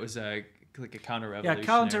anyone that was like a counter-revolutionary. Yeah,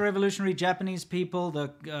 counter-revolutionary Japanese people, the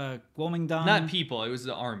Kuomintang. Not people, it was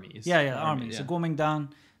the armies. Yeah, The armies. yeah. The Kuomintang,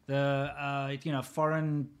 the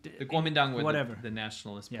foreign. The Kuomintang were whatever. the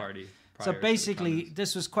nationalist party. So prior to the basically, communists.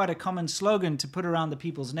 this was quite a common slogan to put around the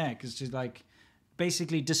people's neck. It's just like,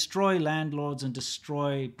 basically destroy landlords and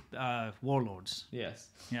destroy warlords. Yes.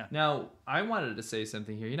 Yeah. Now, I wanted to say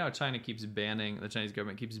something here. You know how the Chinese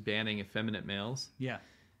government keeps banning effeminate males? Yeah.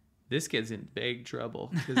 This kid's in big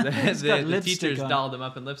trouble because got the lipstick teachers on. dolled him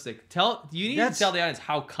up in lipstick. You need That's to tell the audience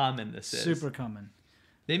how common this is. Super common.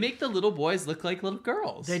 They make the little boys look like little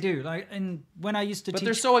girls. They do. Like, and when I used to But teach,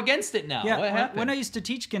 they're so against it now. yeah, What happened? when I used to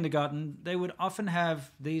teach kindergarten, they would often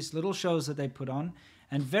have these little shows that they put on,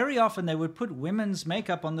 and very often they would put women's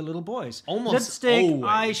makeup on the little boys. Almost lipstick,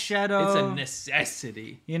 always. eyeshadow. It's a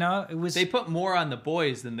necessity. You know, it was. They put more on the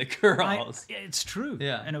boys than the girls. It's true.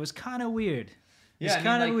 Yeah. And it was kind of weird. Yeah, It's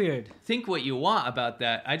kind of weird. Think what you want about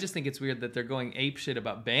that. I just think it's weird that they're going ape shit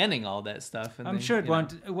about banning all that stuff. And I'm sure it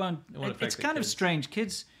won't. It won't. affect It's the kind of kids. strange.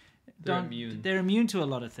 Kids don't. immune. They're immune to a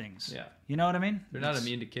lot of things. Yeah. You know what I mean? They're not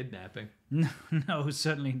immune to kidnapping. No,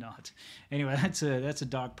 certainly not. Anyway, that's a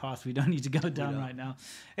dark path we don't need to go down right now.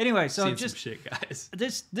 Anyway, so Seen just some shit, guys.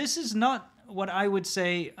 this is not what I would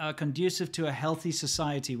say conducive to a healthy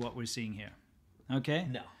society. What we're seeing here, okay?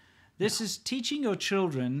 No. This is teaching your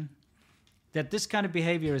children that this kind of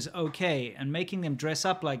behavior is okay and making them dress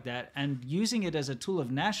up like that and using it as a tool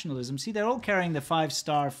of nationalism. See, they're all carrying the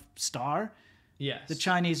 5-star star, Yes. the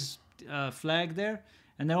Chinese flag there,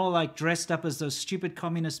 and they're all like dressed up as those stupid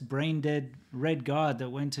communist brain-dead Red Guard that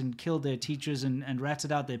went and killed their teachers and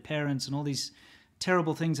ratted out their parents and all these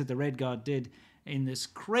terrible things that the Red Guard did in this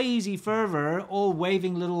crazy fervor, all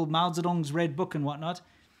waving little Mao Zedong's red book and whatnot.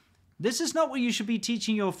 This is not what you should be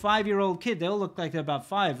teaching your 5-year-old kid. They all look like they're about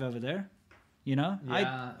 5 over there. You know,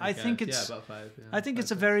 Yeah, I think guess. it's about 5. Yeah, I think 5,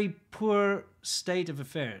 it's a 6. very poor state of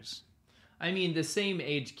affairs. I mean, the same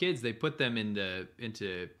age kids, they put them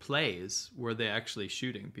into plays where they're actually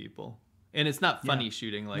shooting people, and it's not funny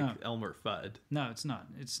shooting like No. Elmer Fudd. No, it's not.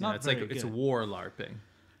 It's You know, not. it's very like it's good. war LARPing.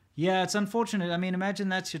 Yeah, it's unfortunate. I mean, imagine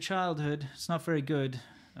that's your childhood. It's not very good.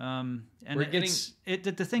 And We're getting-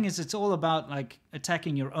 the thing is, it's all about like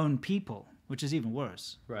attacking your own people, which is even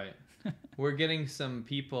worse. Right. We're getting some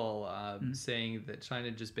people saying that China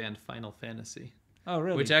just banned Final Fantasy, Oh,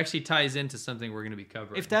 really? which actually ties into something we're going to be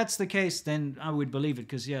covering. If that's the case, then I would believe it.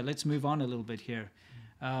 Because let's move on a little bit here.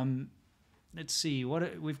 Let's see.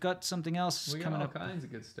 We've got something else we got coming all up. kinds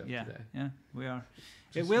of good stuff Yeah, today. yeah, we are.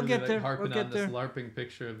 Just We'll really, get like, there. Harping We'll get on there. this LARPing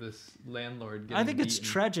picture of this landlord. I think getting it's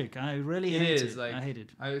beaten. tragic. I really It hate is it. like I hate it.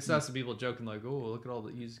 I saw some people joking like, "Oh, look at all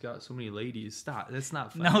that he's got so many ladies." Stop. That's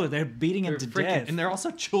not fun. No, they're beating him They're to freaking- death. and they're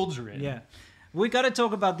also children. Yeah, we got to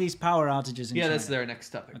talk about these power outages in Yeah, China. that's their next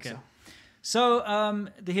topic. Okay. So. So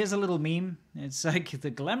here's a little meme. It's like the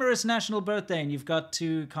glamorous national birthday, and you've got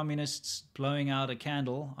 2 communists blowing out a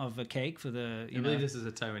candle of a cake for the. I believe this is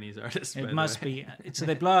a Taiwanese artist. by It the must way. be. So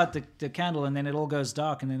they blow out the candle, and then it all goes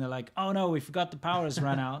dark, and then they're like, "Oh no, we forgot the power has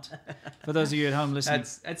run out." For those of you at home listening,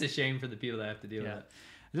 That's a shame for the people that have to deal with it.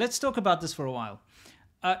 let's talk about this for a while.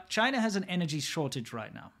 China has an energy shortage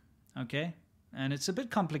right now. Okay. And it's a bit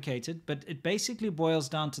complicated, but it basically boils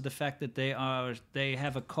down to the fact that they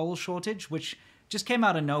have a coal shortage, which just came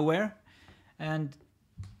out of nowhere, and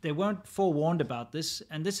they weren't forewarned about this.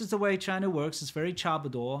 And this is the way China works. It's very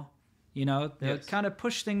Chabador. You know, they Yes. kind of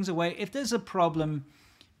push things away. If there's a problem,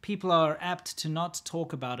 people are apt to not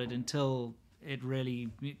talk about it until it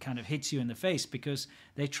really kind of hits you in the face, because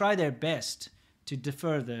they try their best to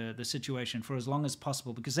defer the situation for as long as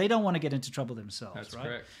possible, because they don't want to get into trouble themselves. That's right?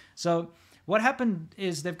 correct. So what happened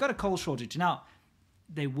is they've got a coal shortage. Now,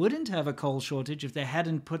 they wouldn't have a coal shortage if they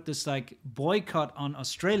hadn't put this like boycott on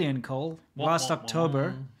Australian coal last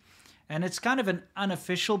October. And it's kind of an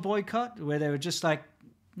unofficial boycott where they were just like,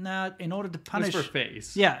 nah, in order to punish... It was for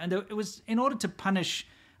face. Yeah, and it was in order to punish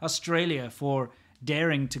Australia for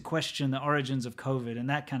daring to question the origins of COVID and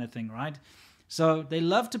that kind of thing, right? So they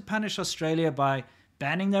love to punish Australia by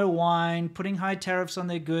banning their wine, putting high tariffs on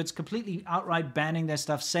their goods, completely outright banning their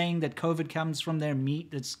stuff, saying that COVID comes from their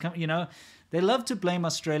meat. They love to blame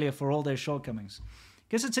Australia for all their shortcomings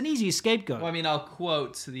because it's an easy scapegoat. Well, I mean, I'll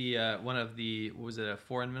quote the one of the, was it a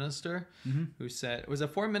foreign minister who said, was it a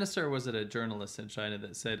foreign minister or was it a journalist in China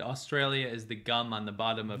that said, Australia is the gum on the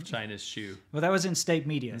bottom of China's shoe? Well, that was in state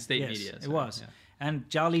media. In state Yes, media, it sorry, was. yeah. And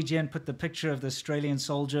Zhao Lijian put the picture of the Australian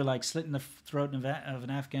soldier like slitting the throat of an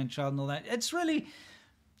Afghan child and all that. It's really,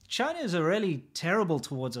 China are really terrible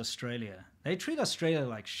towards Australia. They treat Australia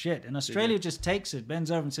like shit, and Australia just takes it,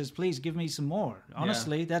 bends over and says, please give me some more.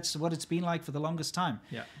 Honestly, that's what it's been like for the longest time.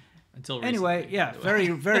 Yeah. Until anyway, recently, very,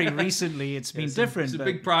 very recently it's been different. It's a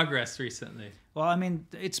big progress recently. Well, I mean,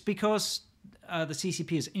 it's because the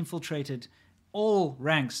CCP has infiltrated all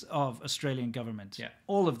ranks of Australian government,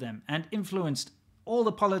 all of them, and influenced all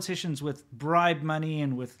the politicians with bribe money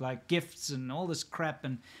and with like gifts and all this crap,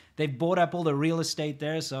 and they've bought up all the real estate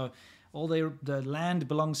there, so all the land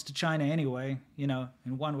belongs to China anyway, you know,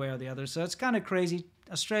 in one way or the other. So it's kind of crazy.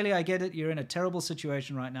 Australia, I get it. You're in a terrible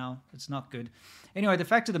situation right now. It's not good. Anyway, the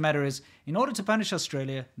fact of the matter is, in order to punish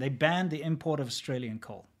Australia, they banned the import of Australian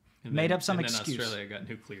coal. Made up some excuse. And then Australia got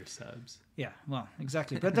nuclear subs. Yeah, well,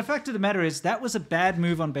 exactly. But the fact of the matter is, that was a bad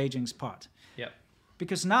move on Beijing's part. Yep.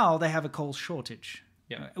 Because now they have a coal shortage,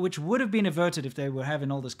 which would have been averted if they were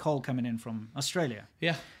having all this coal coming in from Australia.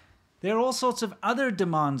 Yeah. There are all sorts of other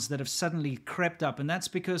demands that have suddenly crept up, and that's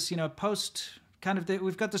because, you know,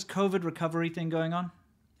 we've got this COVID recovery thing going on,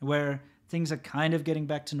 where things are kind of getting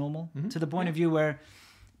back to normal, to the point of view where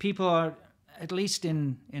people are, at least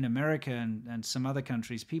in America and some other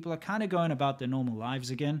countries, people are kind of going about their normal lives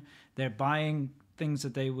again. They're buying things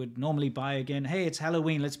that they would normally buy again. Hey, it's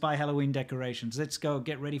Halloween, let's buy Halloween decorations. Let's go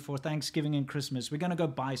get ready for Thanksgiving and Christmas. We're going to go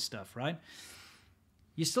buy stuff, right?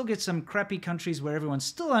 You still get some crappy countries where everyone's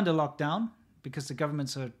still under lockdown because the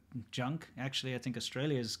governments are junk. Actually, I think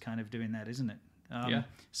Australia is kind of doing that, isn't it?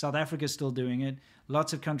 South Africa is still doing it.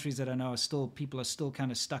 Lots of countries that I know people are still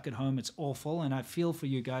kind of stuck at home. It's awful, and I feel for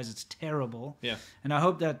you guys. It's terrible. Yeah. And I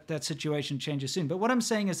hope that situation changes soon. But what I'm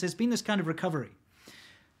saying is there's been this kind of recovery.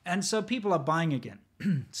 And so people are buying again.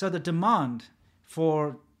 So the demand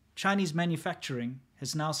for Chinese manufacturing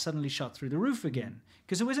has now suddenly shot through the roof again,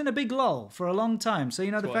 because it was in a big lull for a long time. So,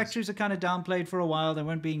 you know, the factories are kind of downplayed for a while. They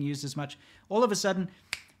weren't being used as much. All of a sudden,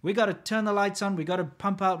 we got to turn the lights on. We got to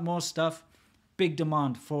pump out more stuff. Big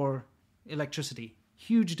demand for electricity.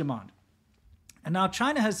 Huge demand. And now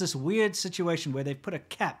China has this weird situation where they've put a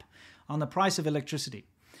cap on the price of electricity.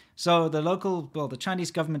 So the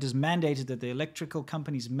Chinese government has mandated that the electrical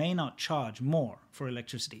companies may not charge more for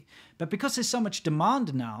electricity. But because there's so much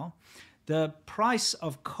demand now, the price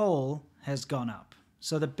of coal has gone up.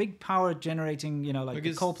 So the big power generating, you know, like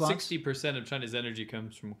the coal plants. 60% of China's energy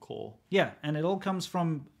comes from coal. Yeah, and it all comes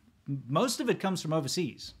from, most of it comes from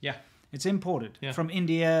overseas. Yeah. It's imported from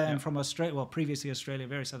India and from Australia, well, previously Australia,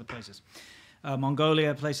 various other places.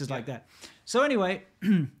 Mongolia, places like that. So anyway,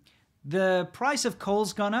 the price of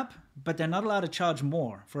coal's gone up, but they're not allowed to charge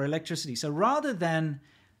more for electricity. So rather than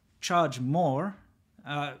charge more,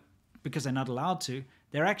 because they're not allowed to,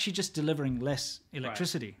 they're actually just delivering less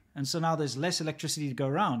electricity. Right. And so now there's less electricity to go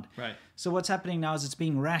around. Right. So what's happening now is it's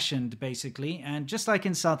being rationed, basically. And just like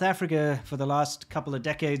in South Africa for the last couple of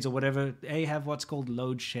decades or whatever, they have what's called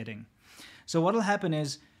load shedding. So what will happen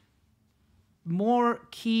is more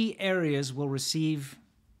key areas will receive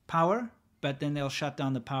power, but then they'll shut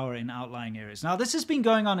down the power in outlying areas. Now, this has been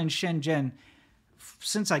going on in Shenzhen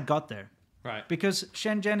since I got there. Right. Because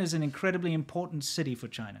Shenzhen is an incredibly important city for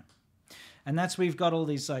China. And that's where we've got all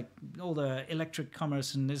these, like, all the electric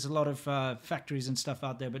commerce, and there's a lot of factories and stuff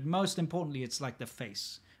out there. But most importantly, it's like the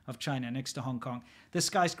face of China next to Hong Kong. The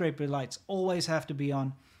skyscraper lights always have to be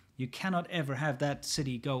on. You cannot ever have that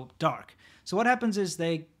city go dark. So what happens is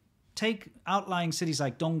they take outlying cities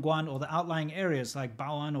like Dongguan or the outlying areas like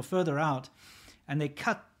Bao'an or further out, and they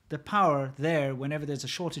cut the power there whenever there's a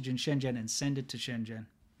shortage in Shenzhen and send it to Shenzhen.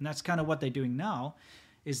 And that's kind of what they're doing now,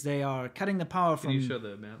 is they are cutting the power from... Can you show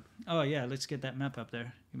the map? Oh, yeah, let's get that map up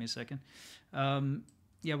there. Give me a second.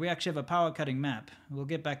 Yeah, we actually have a power cutting map. We'll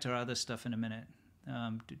get back to our other stuff in a minute.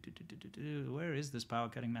 Where is this power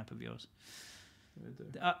cutting map of yours?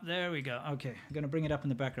 Right there. There we go. Okay, I'm going to bring it up in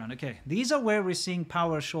the background. Okay, these are where we're seeing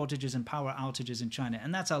power shortages and power outages in China,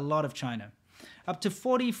 and that's a lot of China. Up to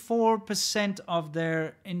 44% of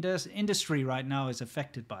their industry right now is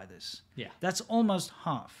affected by this. Yeah. That's almost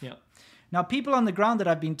half. Yeah. Now, people on the ground that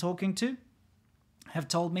I've been talking to have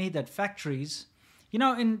told me that factories, you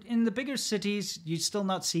know, in the bigger cities, you're still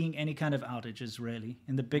not seeing any kind of outages, really,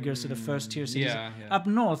 in the bigger sort of first-tier cities. Yeah. Up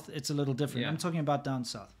north, it's a little different. Yeah. I'm talking about down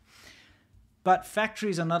south. But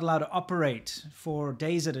factories are not allowed to operate for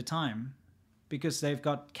days at a time because they've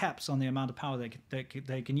got caps on the amount of power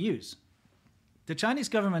they can use. The Chinese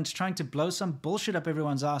government's trying to blow some bullshit up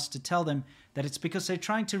everyone's ass to tell them that it's because they're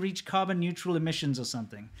trying to reach carbon neutral emissions or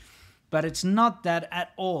something. But it's not that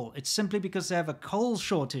at all. It's simply because they have a coal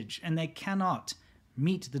shortage and they cannot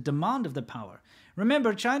meet the demand of the power.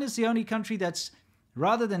 Remember, China's the only country that's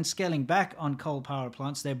rather than scaling back on coal power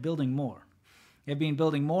plants, they're building more. They've been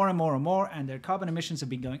building more and more and more, and their carbon emissions have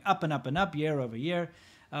been going up and up and up year over year.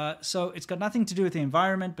 So it's got nothing to do with the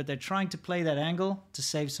environment, but they're trying to play that angle to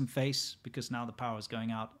save some face because now the power is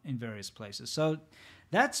going out in various places. So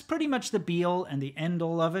that's pretty much the be-all and the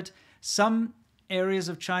end-all of it. Some areas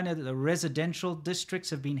of China, the residential districts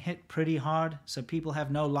have been hit pretty hard, so people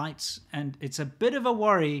have no lights, and it's a bit of a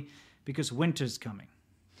worry because winter's coming.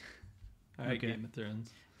 All right, Game of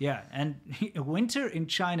Thrones. Yeah, and winter in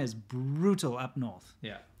China is brutal up north.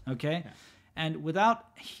 Yeah. Okay? Yeah. And without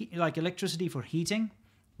electricity for heating,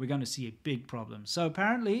 we're going to see a big problem. So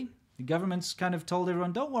apparently, the government's kind of told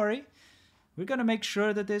everyone, don't worry, we're going to make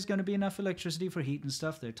sure that there's going to be enough electricity for heat and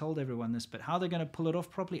stuff. They told everyone this, but how they're going to pull it off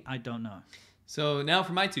properly, I don't know. So now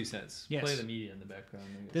for my 2 cents. Yes. Play the media in the background.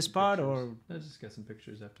 This part pictures. or? I just got some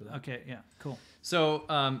pictures after that. Okay, yeah, cool.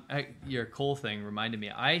 So your coal thing reminded me.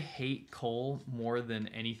 I hate coal more than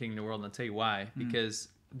anything in the world, and I'll tell you why. Because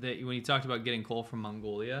when you talked about getting coal from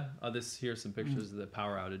Mongolia, here's some pictures of the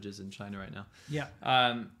power outages in China right now. Yeah.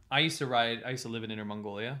 I used to live in Inner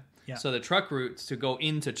Mongolia. Yeah. So the truck routes to go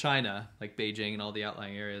into China, like Beijing and all the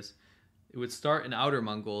outlying areas, it would start in Outer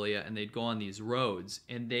Mongolia, and they'd go on these roads,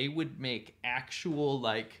 and they would make actual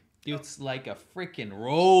it's like a freaking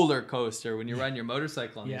roller coaster when you run your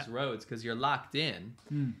motorcycle on these roads because you're locked in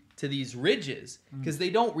to these ridges because they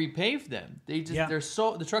don't repave them.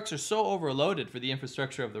 The trucks are so overloaded for the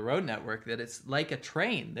infrastructure of the road network that it's like a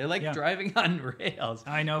train. They're like driving on rails.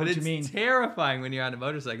 I know what you mean. It's terrifying when you're on a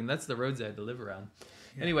motorcycle, and that's the roads I had to live around.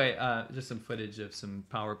 Yeah. Anyway, just some footage of some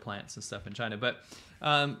power plants and stuff in China. But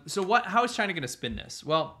how is China going to spin this?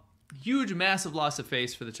 Well, huge, massive loss of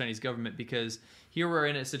face for the Chinese government because here we're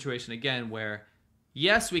in a situation again where,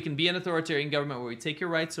 yes, we can be an authoritarian government where we take your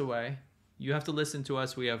rights away. You have to listen to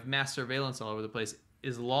us. We have mass surveillance all over the place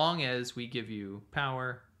as long as we give you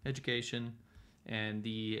power, education, and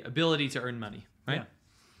the ability to earn money, right? Yeah.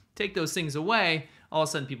 Take those things away, all of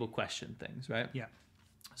a sudden people question things, right? Yeah.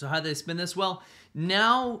 So how do they spin this? Well,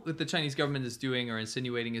 now what the Chinese government is doing or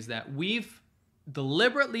insinuating is that we've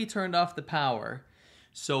deliberately turned off the power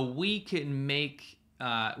so we can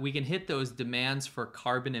hit those demands for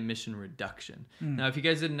carbon emission reduction. Now, if you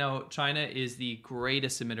guys didn't know, China is the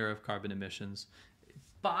greatest emitter of carbon emissions.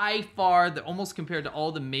 By far, almost compared to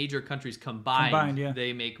all the major countries combined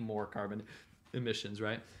they make more carbon emissions,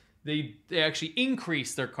 right? They actually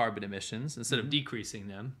increase their carbon emissions instead of decreasing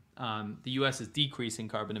them. The U.S. is decreasing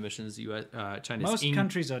carbon emissions. Most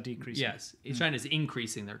countries are decreasing. Yes, China is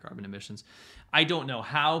increasing their carbon emissions. I don't know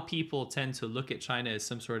how people tend to look at China as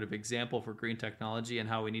some sort of example for green technology and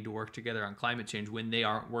how we need to work together on climate change when they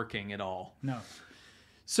aren't working at all. No.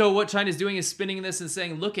 So what China is doing is spinning this and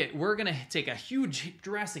saying, look, we're going to take a huge,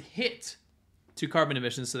 drastic hit to carbon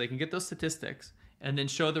emissions so they can get those statistics and then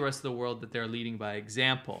show the rest of the world that they're leading by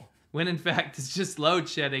example. When in fact it's just load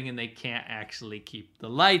shedding and they can't actually keep the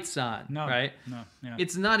lights on, right? No.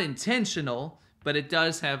 It's not intentional, but it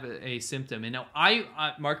does have a symptom. And now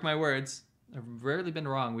I mark my words, I've rarely been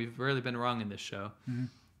wrong. We've rarely been wrong in this show.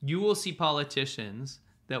 You will see politicians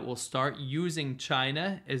that will start using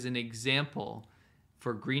China as an example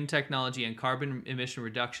for green technology and carbon emission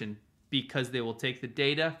reduction because they will take the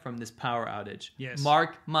data from this power outage. Yes.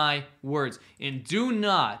 Mark my words. And do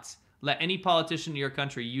not let any politician in your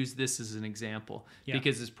country use this as an example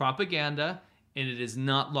because it's propaganda and it's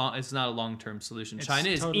not a long-term solution. China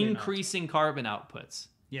is totally increasing carbon outputs.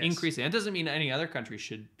 Yes. Increasing. That doesn't mean any other country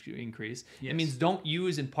should increase. Yes. It means don't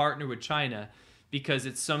use and partner with China because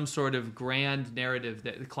it's some sort of grand narrative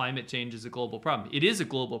that climate change is a global problem. It is a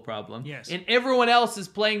global problem. Yes. And everyone else is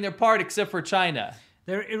playing their part except for China.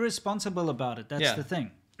 They're irresponsible about it. That's the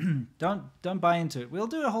thing. Don't buy into it. We'll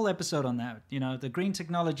do a whole episode on that. The green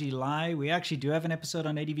technology lie. We actually do have an episode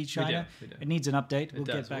on ADV China. We do. It needs an update. We'll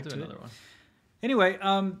get back to another it. one. Anyway,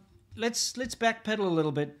 let's backpedal a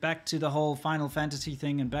little bit back to the whole Final Fantasy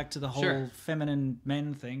thing and back to the whole feminine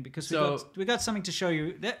men thing because we got something to show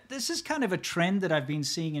you. This is kind of a trend that I've been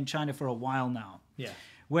seeing in China for a while now. Yeah.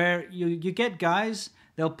 Where you get guys,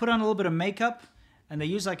 they'll put on a little bit of makeup and they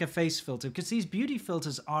use like a face filter because these beauty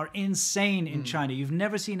filters are insane in China. You've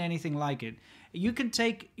never seen anything like it. You can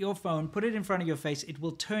take your phone, put it in front of your face. It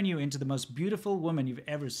will turn you into the most beautiful woman you've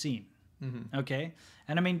ever seen. Okay?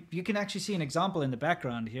 And I mean, you can actually see an example in the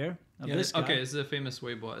background here of this guy. Okay, this is a famous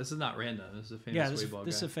Weibo. This is not random. This is a famous Weibo guy.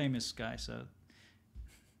 This is a famous guy, so...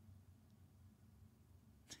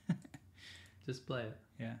 Just play it.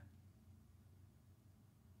 Yeah.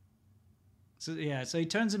 So he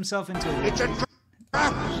turns himself into a... It's a trap!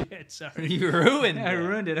 shit. Sorry. You ruined it. I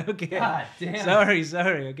ruined it. Okay. God damn.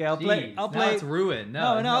 Sorry. Okay, I'll play. Now it's ruined. No,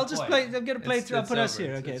 I'll just play. I'm gonna play through. I'll put us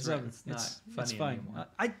here. Okay, it's over. It's not funny it's fine. anymore.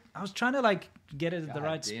 I was trying to like get it at the God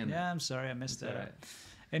right. damn it. Yeah, I'm sorry, I missed that. Alright.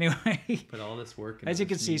 Anyway, Put all this work. as you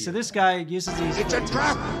can see, so media. this guy uses these. It's a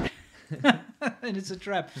trap. And it's a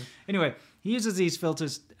trap. Anyway, he uses these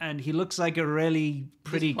filters, and he looks like a really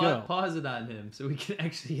pretty Just girl. Pause it on him so we can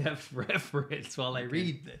actually have reference while I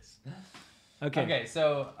read this. Okay. Okay,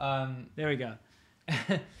 so There we go.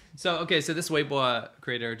 so this Weibo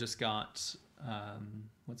creator just got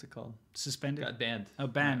what's it called? Suspended. Got banned. Oh,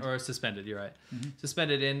 banned. Or suspended, you're right.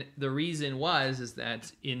 Suspended, and the reason is that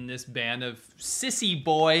in this ban of sissy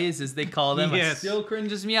boys, as they call them, it Yes. still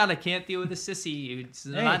cringes me out. I can't deal with the sissy. It's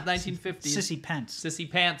not 1950s. Sissy pants. Sissy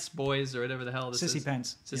pants boys, or whatever the hell this is. Sissy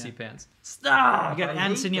pants. Sissy Yeah. pants. Stop! You got I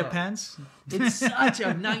ants hate in your that. pants? It's such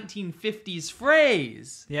a 1950s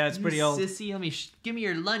phrase. Yeah, it's You pretty old. Sissy, let me give me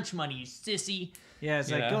your lunch money, you sissy. Yeah,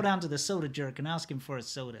 it's You like, know? go down to the soda jerk and ask him for a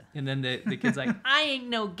soda. And then the kid's like, I ain't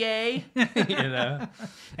no gay. You know?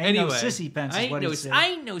 Ain't no sissy pants is what he said. I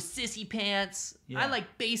ain't no sissy pants. Yeah. I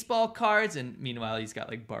like baseball cards. And meanwhile, he's got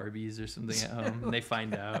like Barbies or something at home. And they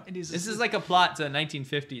find out. And he's This a is like a plot to a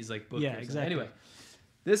 1950s like book. Yeah, or something. exactly. Anyway,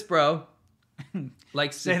 this bro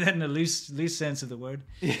likes Say that in a loose sense of the word.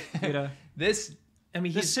 You know, this. I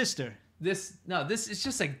mean, his he's sister. this is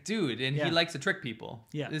just like dude, and Yeah. he likes to trick people.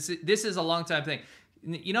 Yeah. This is a long time thing.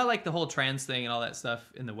 You know, like the whole trans thing and all that stuff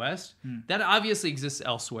in the West, that obviously exists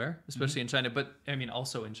elsewhere, especially in China. But I mean,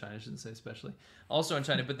 also in China, I shouldn't say especially, also in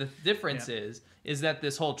China. But the difference is that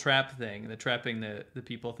this whole trap thing, the trapping the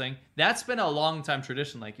people thing, that's been a long time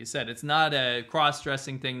tradition. Like you said, it's not a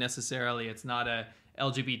cross-dressing thing necessarily. It's not a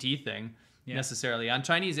LGBT thing necessarily. On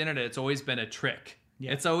Chinese internet, it's always been a trick.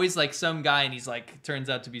 Yeah. It's always like some guy and he's like turns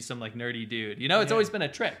out to be some like nerdy dude. You know, it's always been a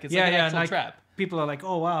trick. It's like an actual like, trap. People are like,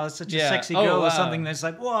 oh wow, that's such a Yeah. sexy Oh, girl wow. or something. That's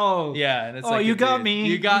like, whoa. Yeah, and it's oh, like you a got dude. me.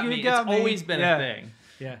 You got me. got It's always been Yeah. a thing.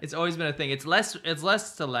 Yeah. It's always been a thing. It's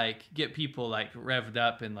less to like get people like revved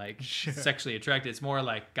up and like sexually attracted. It's more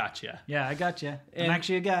like gotcha. Yeah, I got you. I'm And-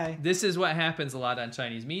 actually a guy. This is what happens a lot on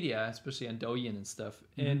Chinese media, especially on Douyin and stuff.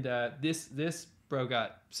 Mm-hmm. And this bro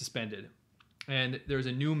got suspended, and there was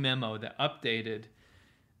a new memo that updated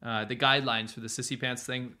the guidelines for the sissy pants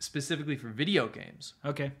thing specifically for video games.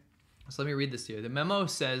 Okay. So let me read this to you. The memo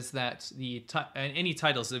says that any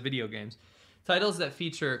titles of video games, titles that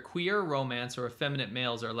feature queer, romance, or effeminate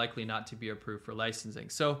males are likely not to be approved for licensing.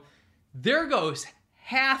 So there goes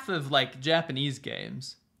half of like Japanese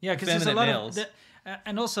games. Yeah, because there's a Effeminate lot males. of,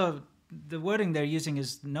 and also the wording they're using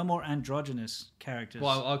is no more androgynous characters.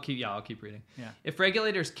 Well, I'll keep reading. Yeah. If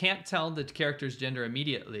regulators can't tell the character's gender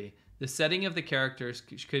immediately, the setting of the characters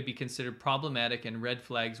could be considered problematic and red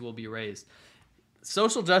flags will be raised.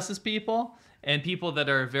 Social justice people and people that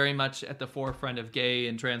are very much at the forefront of gay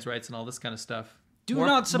and trans rights and all this kind of stuff. Do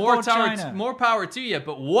not support China. More power to you,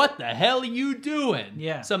 but what the hell are you doing?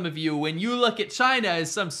 Yeah. Some of you, when you look at China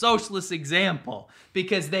as some socialist example,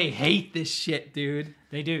 because they hate this shit, dude.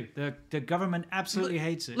 They do. The government absolutely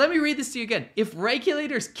hates it. Let me read this to you again. If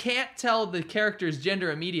regulators can't tell the character's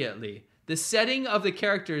gender immediately, the setting of the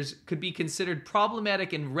characters could be considered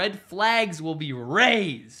problematic and red flags will be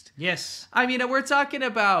raised. Yes. I mean, we're talking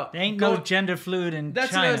about... There ain't no gender fluid in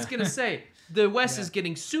That's China. what I was going to say. The West is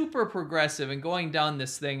getting super progressive and going down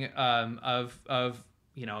this thing of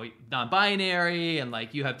you know, non-binary and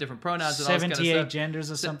like you have different pronouns and all this kind of 78 stuff.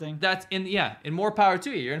 genders or something. That's and more power to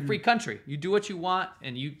you. You're in a free country. You do what you want,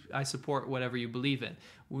 and I support whatever you believe in.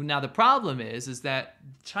 Now the problem is that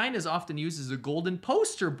China is often used as a golden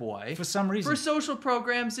poster boy For some reason. for social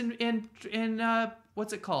programs and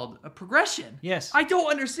what's it called? A progression. Yes. I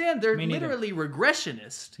don't understand. They're Me neither. literally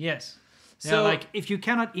regressionist. Yes. So- So, like, if you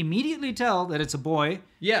cannot immediately tell that it's a boy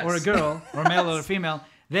Yes. or a girl or a male or a female,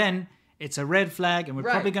 then it's a red flag, and we're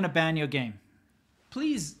Right. probably going to ban your game.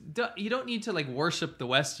 Please, you don't need to like worship the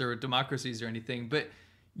West or democracies or anything, but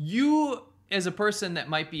you as a person that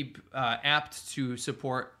might be apt to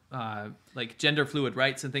support like gender fluid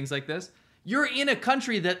rights and things like this, you're in a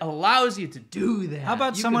country that allows you to do that. How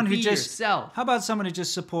about You someone can who be just yourself? How about someone who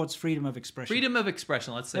just supports freedom of expression? Freedom of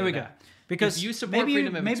expression. Let's say There we go. that. Because if you support maybe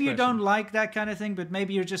freedom of maybe you expression- don't like that kind of thing, but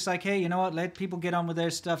maybe you're just like, hey, you know what? Let people get on with their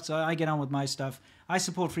stuff, so I get on with my stuff. I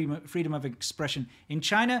support freedom of expression. In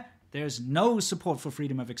China, there's no support for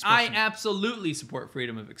freedom of I expression. absolutely support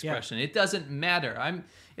freedom of expression. It doesn't matter.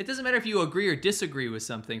 It doesn't matter if you agree or disagree with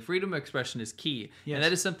something. Freedom of expression is key, Yes. and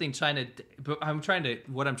that is something China. But what I'm trying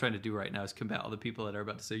to do right now is combat all the people that are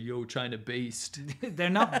about to say, "Yo, China based." They're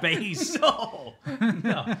not base. no,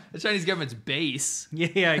 no, the Chinese government's base.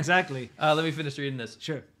 Yeah, exactly. Let me finish reading this.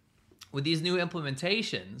 Sure. with these new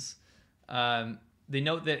implementations, they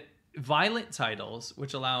note that violent titles,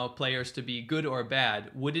 which allow players to be good or bad,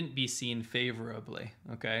 wouldn't be seen favorably.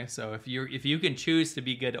 Okay, so if you can choose to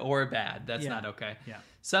be good or bad, that's not okay. Yeah.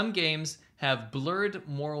 Some games have blurred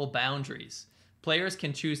moral boundaries. Players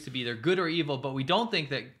can choose to be either good or evil, but we don't think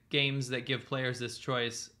that games that give players this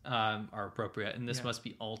choice are appropriate, and this must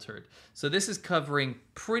be altered. So this is covering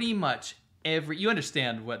pretty much you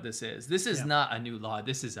understand what this is. This is not a new law.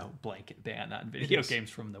 This is a blanket ban on video games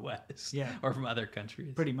from the West or from other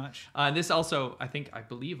countries. Pretty much. This also, I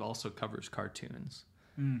believe also covers cartoons.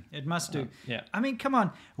 It must do. Yeah. I mean, come on.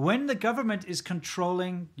 When the government is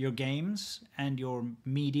controlling your games and your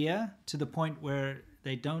media to the point where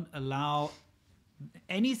they don't allow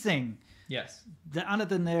anything Yes. other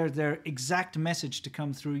than their exact message to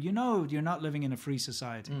come through, you're not living in a free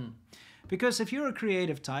society. Because if you're a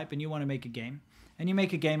creative type and you want to make a game, and you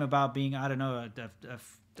make a game about being, I don't know,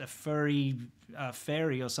 a furry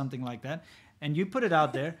fairy or something like that, and you put it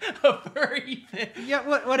out there. A furry fairy? Yeah,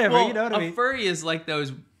 whatever, well, you know what I mean? A furry is like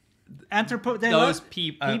those nice people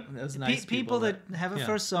that have a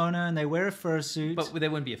fursona and they wear a fursuit. But they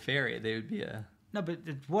wouldn't be a fairy. They would be a... No, but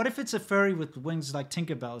what if it's a furry with wings like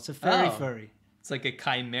Tinkerbell? It's a furry. It's like a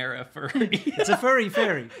chimera furry. It's a furry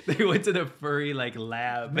fairy. They went to the furry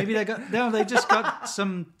lab. Maybe they just got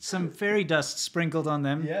some fairy dust sprinkled on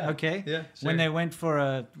them. Yeah. Okay. Yeah. Sure. When they went for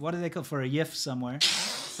a yiff somewhere.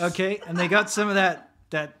 Okay, and they got some of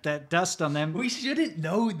that dust on them. We shouldn't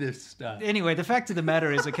know this stuff. Anyway, the fact of the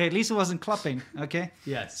matter is, okay, at least it wasn't clupping. Okay.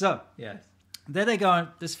 Yes. So yes. There they go.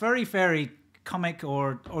 This furry fairy comic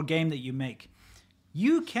or game that you make,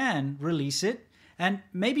 you can release it. And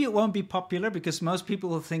maybe it won't be popular because most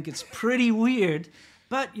people will think it's pretty weird,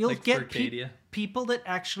 but you'll get people that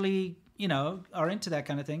actually, are into that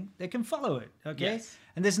kind of thing. They can follow it, okay? Yes.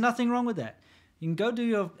 And there's nothing wrong with that. You can go do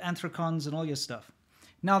your anthrocons and all your stuff.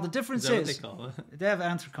 Now, the difference is... Is that what they call it? They have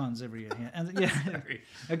anthrocons every year. Yeah.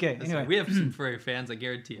 Okay, anyway. We have some furry fans, I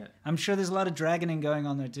guarantee it. I'm sure there's a lot of dragoning going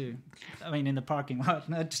on there, too. I mean, in the parking lot.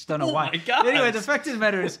 I just don't know why. Oh, my God. Anyway, the fact of the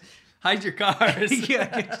matter is... Hide your cars.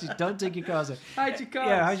 Don't take your cars out. Hide your cars.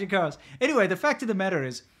 Yeah, hide your cars. Anyway, the fact of the matter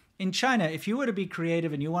is, in China, if you were to be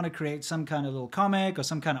creative and you want to create some kind of little comic or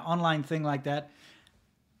some kind of online thing like that,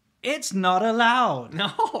 it's not allowed.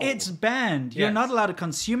 No. It's banned. You're not allowed to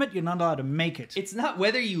consume it. You're not allowed to make it. It's not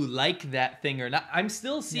whether you like that thing or not. I'm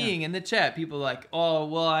still seeing in the chat people like, oh,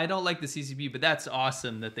 well, I don't like the CCP, but that's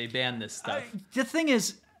awesome that they banned this stuff. The thing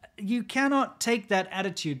is, you cannot take that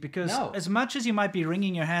attitude because as much as you might be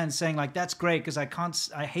wringing your hands saying like, that's great because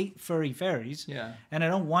I hate furry fairies and I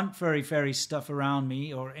don't want furry fairy stuff around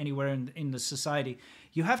me or anywhere in the society,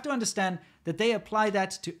 you have to understand that they apply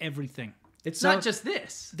that to everything. It's not just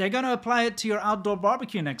this. They're going to apply it to your outdoor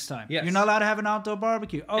barbecue next time. Yes. You're not allowed to have an outdoor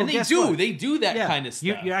barbecue. Oh, and they guess do. what? They do that kind of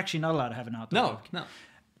stuff. You're actually not allowed to have an outdoor barbecue. No.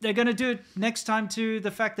 They're going to do it next time to the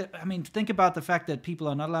fact that, I mean, think about the fact that people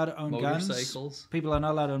are not allowed to own motorcycles. Guns. People are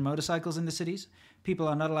not allowed to own motorcycles in the cities. People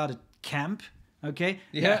are not allowed to camp. Okay?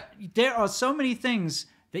 Yeah. There are so many things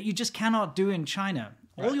that you just cannot do in China.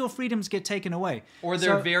 Right. All your freedoms get taken away. Or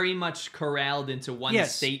they're very much corralled into one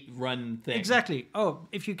state-run thing. Exactly. Oh,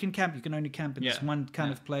 if you can camp, you can only camp in this one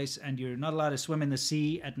kind of place, and you're not allowed to swim in the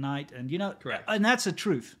sea at night. And correct. And that's the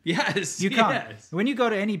truth. Yes. You can't. Yes. When you go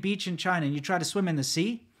to any beach in China and you try to swim in the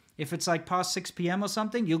sea, if it's like past 6 p.m. or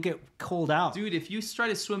something, you'll get called out. Dude, if you try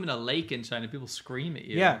to swim in a lake in China, people scream at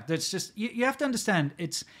you. Yeah, that's just, you have to understand,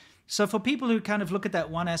 so for people who kind of look at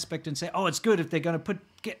that one aspect and say, oh, it's good if they're going to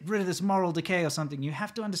get rid of this moral decay or something, you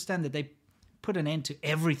have to understand that they put an end to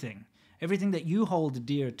everything that you hold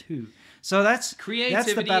dear to. So that's creativity,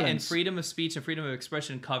 that's the balance. And freedom of speech and freedom of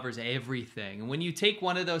expression covers everything. And when you take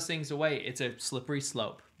one of those things away, it's a slippery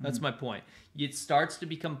slope. That's my point. It starts to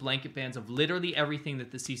become blanket bans of literally everything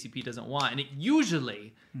that the CCP doesn't want. And it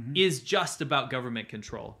usually is just about government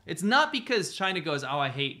control. It's not because China goes, oh, I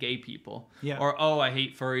hate gay people. Yeah. Or, oh, I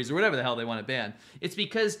hate furries, or whatever the hell they want to ban. It's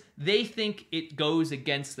because they think it goes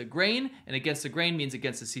against the grain, and against the grain means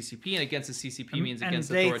against the CCP, and against the CCP means against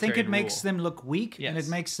authoritarian rule. And they think it makes rule. them look weak, and it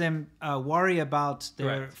makes them worry about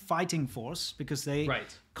their fighting force, because they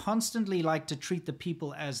constantly like to treat the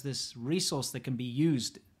people as this resource that can be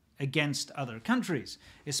used against other countries,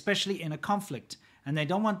 especially in a conflict. And they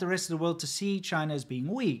don't want the rest of the world to see China as being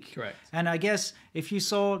weak. Correct. And I guess if you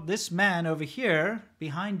saw this man over here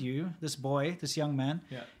behind you, this boy, this young man,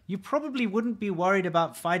 you probably wouldn't be worried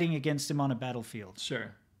about fighting against him on a battlefield.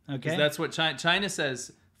 Sure. Okay. That's what China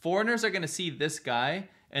says. Foreigners are going to see this guy,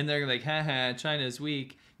 and they're like, haha, China's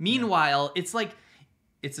weak. Meanwhile, it's like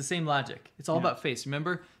It's the same logic. It's all Yeah. about face.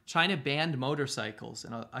 Remember, China banned motorcycles,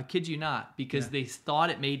 and I kid you not, because they thought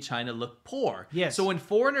it made China look poor. Yes. So when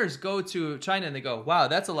foreigners go to China and they go, wow,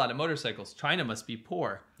 that's a lot of motorcycles. China must be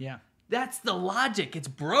poor. Yeah. That's the logic. It's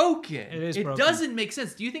broken. It is It broken. doesn't make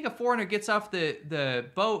sense. Do you think a foreigner gets off the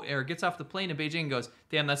boat or gets off the plane in Beijing and goes,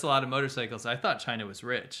 damn, that's a lot of motorcycles. I thought China was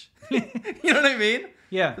rich. You know what I mean?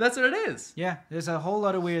 Yeah. That's what it is. Yeah, there's a whole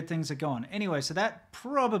lot of weird things that go on. Anyway, so that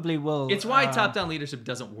probably will... It's why top-down leadership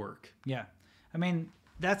doesn't work. Yeah. I mean,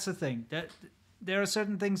 that's the thing. That there are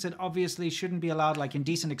certain things that obviously shouldn't be allowed, like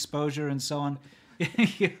indecent exposure and so on.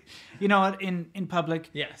 You know, in public.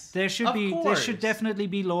 Yes. There should Of be there course. should definitely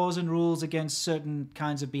be laws and rules against certain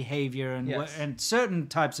kinds of behavior and Yes. and certain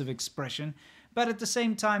types of expression. But at the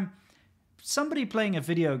same time, somebody playing a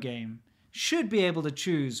video game should be able to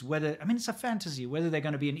choose whether, I mean, it's a fantasy, whether they're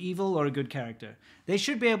going to be an evil or a good character. They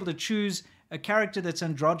should be able to choose a character that's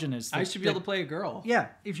androgynous. I should be able to play a girl. Yeah,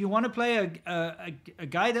 if you want to play a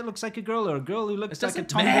guy that looks like a girl or a girl who looks It like a doesn't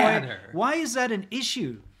tomboy, matter. why is that an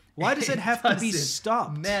issue? Why does it have to be doesn't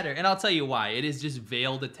stopped? matter. And I'll tell you why. It is just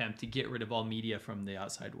veiled attempt to get rid of all media from the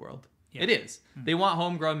outside world. Yeah. It is. They want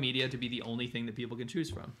homegrown media to be the only thing that people can choose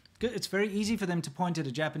from. Good. It's very easy for them to point at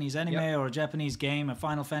a Japanese anime Yep. or a Japanese game, a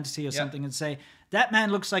Final Fantasy or something, and say, that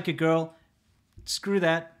man looks like a girl. Screw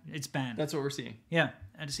that. It's banned. That's what we're seeing. Yeah,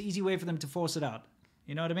 and it's an easy way for them to force it out.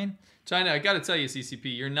 You know what I mean? China, I got to tell you,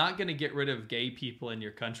 CCP, you're not going to get rid of gay people in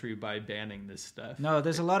your country by banning this stuff. No,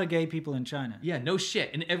 there's a lot of gay people in China. Yeah, no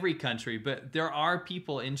shit, in every country, but there are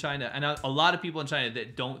people in China, and a lot of people in China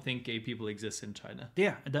that don't think gay people exist in China.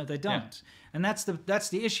 Yeah, they don't. And that's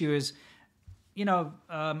the issue is, you know,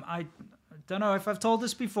 I don't know if I've told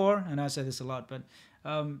this before, and I say this a lot, but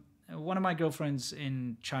one of my girlfriends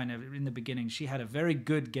in China in the beginning, she had a very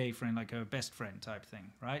good gay friend, like her best friend type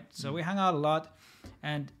thing, right? So we hung out a lot,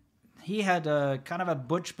 and he had a kind of a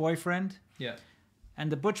butch boyfriend. Yeah.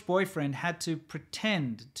 And the butch boyfriend had to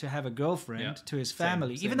pretend to have a girlfriend Yeah. to his Same-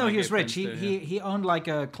 family, same even though my he was gay rich. friends He, do, he owned like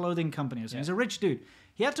a clothing company or something. He's a rich dude.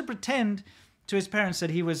 He had to pretend to his parents that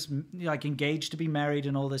he was like engaged to be married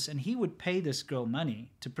and all this, and he would pay this girl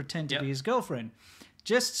money to pretend to Yep. be his girlfriend,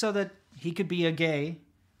 just so that he could be a gay.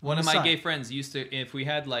 One on of the my side. gay friends used to, if we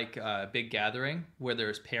had like a big gathering where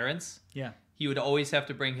there's parents, Yeah. he would always have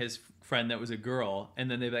to bring his friend that was a girl, and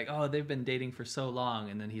then they'd be like, oh, they've been dating for so long,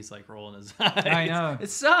 and then he's like rolling his eyes. I know. It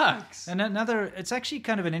sucks. And another, it's actually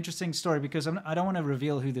kind of an interesting story because I don't want to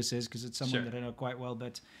reveal who this is because it's someone Sure. that I know quite well.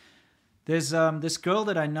 But there's this girl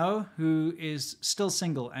that I know who is still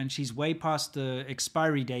single, and she's way past the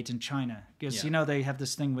expiry date in China. Because Yeah. you know they have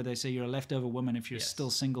this thing where they say you're a leftover woman if you're Yes.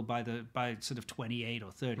 still single by sort of 28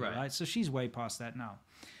 or 30, Right. right? So she's way past that now,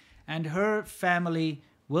 and her family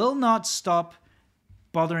will not stop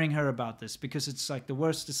bothering her about this because it's like the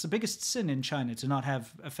worst, it's the biggest sin in China to not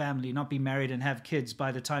have a family, not be married and have kids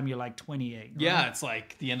by the time you're like 28. right? Yeah, it's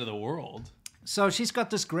like the end of the world. So she's got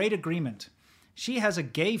this great agreement. She has a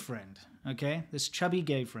gay friend, okay? This chubby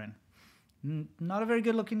gay friend. Not a very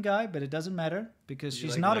good looking guy, but it doesn't matter because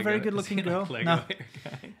she's not a very good looking girl. No.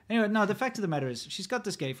 Anyway, no, the fact of the matter is she's got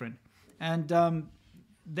this gay friend. And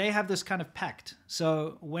they have this kind of pact.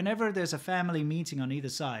 So whenever there's a family meeting on either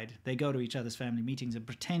side, they go to each other's family meetings and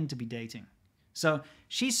pretend to be dating. So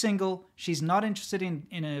she's single. She's not interested in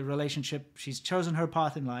a relationship. She's chosen her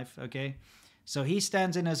path in life, okay? So he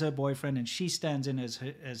stands in as her boyfriend and she stands in as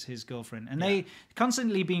his girlfriend. And they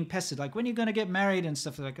constantly being pestered, like, when are you going to get married and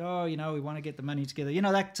stuff. They're like, oh, you know, we want to get the money together. You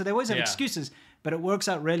know, that. So they always have Yeah. excuses, but it works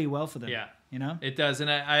out really well for them. Yeah. You know? It does. And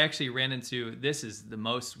I actually ran into, this is the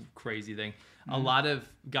most crazy thing. A lot of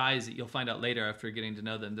guys that you'll find out later after getting to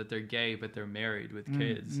know them that they're gay, but they're married with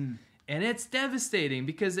kids. And it's devastating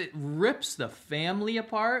because it rips the family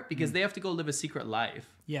apart because they have to go live a secret life.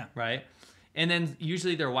 Yeah. Right? And then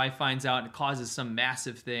usually their wife finds out and it causes some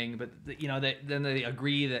massive thing, but you know, then they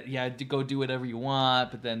agree that go do whatever you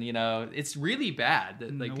want, but then, you know, it's really bad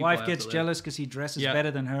that like The people wife have gets to live. jealous because he dresses Yeah.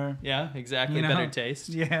 better than her. Yeah, exactly. You know? Better taste.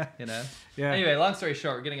 Yeah. You know. Yeah. Anyway, long story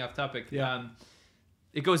short, we're getting off topic. Yeah.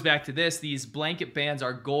 It goes back to this. These blanket bans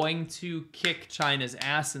are going to kick China's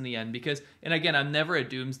ass in the end because, and again, I'm never a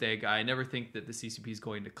doomsday guy. I never think that the CCP is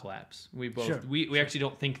going to collapse. We both, Sure. we actually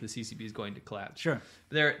don't think the CCP is going to collapse. Sure.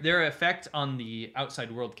 Their effect on the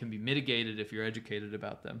outside world can be mitigated if you're educated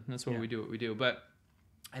about them. And that's why Yeah. we do what we do. But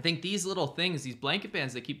I think these little things, these blanket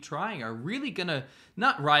bans they keep trying are really going to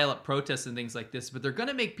not rile up protests and things like this, but they're going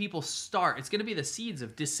to make people start. It's going to be the seeds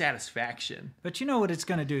of dissatisfaction. But you know what it's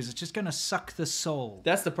going to do is it's just going to suck the soul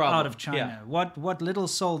That's the problem. out of China. Yeah. What little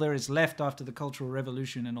soul there is left after the Cultural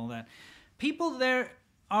Revolution and all that. People there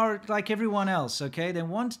are like everyone else, okay? They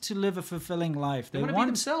want to live a fulfilling life. They want to be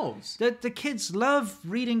themselves. The kids love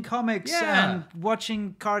reading comics and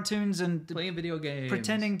watching cartoons and playing video games.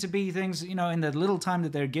 Pretending to be things, in the little time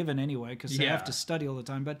that they're given anyway, because they have to study all the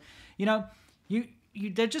time. But,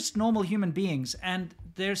 they're just normal human beings, and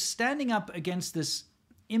they're standing up against this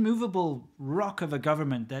immovable rock of a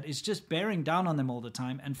government that is just bearing down on them all the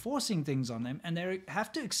time and forcing things on them, and they have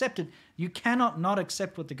to accept it. You cannot not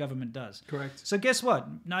accept what the government does. Correct. So guess what?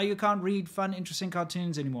 Now you can't read fun, interesting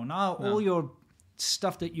cartoons anymore. Now all your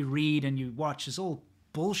stuff that you read and you watch is all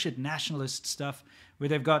bullshit nationalist stuff where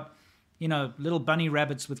they've got, little bunny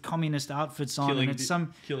rabbits with communist outfits on, and it's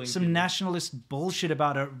some nationalist bullshit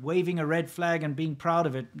about waving a red flag and being proud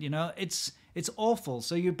of it. It's awful.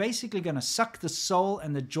 So you're basically going to suck the soul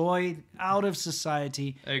and the joy out of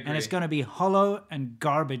society, and it's going to be hollow and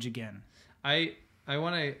garbage again. I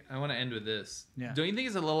want to end with this. Yeah. Don't you think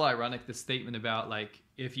it's a little ironic, the statement about like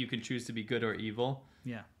if you can choose to be good or evil?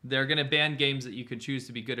 Yeah. They're going to ban games that you can choose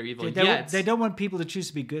to be good or evil. They don't want people to choose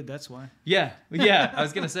to be good. That's why. Yeah. I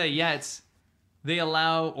was going to say, they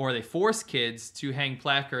allow or they force kids to hang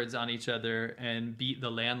placards on each other and beat the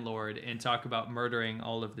landlord and talk about murdering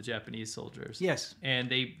all of the Japanese soldiers. Yes. And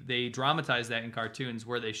they dramatize that in cartoons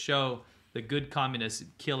where they show the good communists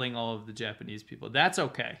killing all of the Japanese people. That's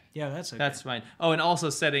okay. Yeah, that's okay. That's fine. Oh, and also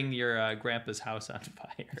setting your grandpa's house on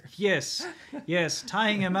fire. Yes.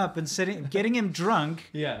 Tying him up and getting him drunk.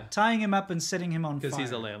 Yeah. Tying him up and setting him on fire. Because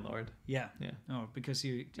he's a landlord. Yeah. Yeah. Oh, because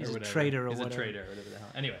he's a whatever. traitor or he's whatever. He's a traitor or whatever the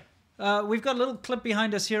hell. Anyway. We've got a little clip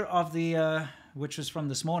behind us here of the, which was from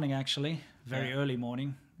this morning, actually. Very early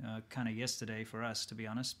morning. Kind of yesterday for us, to be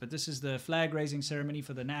honest. But this is the flag-raising ceremony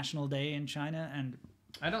for the National Day in China. And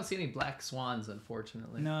I don't see any black swans,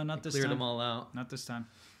 unfortunately. No, not this time. Cleared time. them all out. Not this time.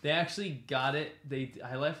 They actually got it.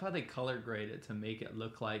 I love how they color grade it to make it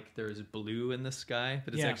look like there's blue in the sky,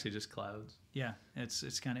 but it's actually just clouds. Yeah,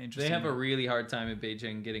 it's kind of interesting. They have a really hard time in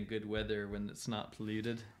Beijing getting good weather when it's not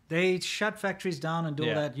polluted. They shut factories down and do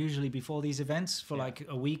all that usually before these events for like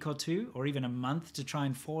a week or two or even a month to try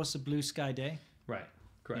and force a blue sky day. Right.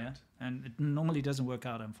 Correct. Yeah. And it normally doesn't work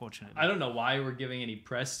out, unfortunately. I don't know why we're giving any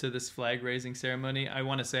press to this flag raising ceremony. I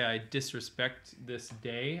want to say I disrespect this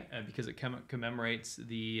day because it commemorates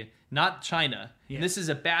not China. Yeah. And this is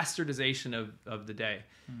a bastardization of the day.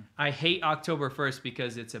 I hate October 1st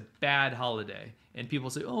because it's a bad holiday. And people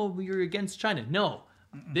say, oh, you're against China. No.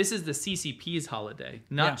 This is the CCP's holiday,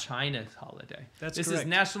 not China's holiday. This correct. Is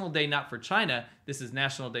National Day not for China. This is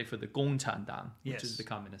National Day for the Gongchandang, which is the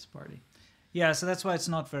Communist Party. Yeah, so that's why it's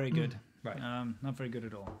not very good. Right. Not very good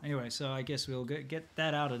at all. Anyway, so I guess we'll get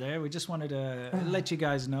that out of there. We just wanted to let you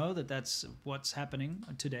guys know that that's what's happening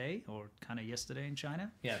today or kind of yesterday in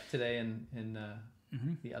China. Yeah, today and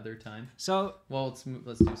the other time. So, well,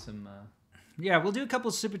 let's do some... yeah, we'll do a couple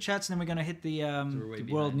of super chats and then we're going to hit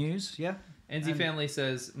the world news. Yeah. NZ Family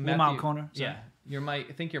says, Matthew, corner. Sorry. Yeah, I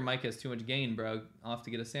think your mic has too much gain, bro. I'll have to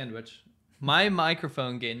get a sandwich. My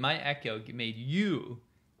microphone gain, my echo made you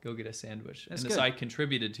go get a sandwich. That's and good. So I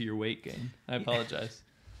contributed to your weight gain. I apologize.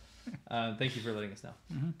 Thank you for letting us know.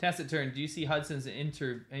 Tacit Turn, do you see Hudson's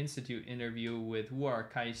Institute interview with Wu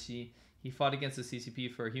Kaixi? He fought against the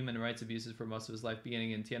CCP for human rights abuses for most of his life,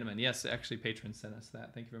 beginning in Tiananmen. Yes, actually, patrons sent us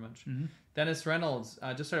that. Thank you very much. Dennis Reynolds,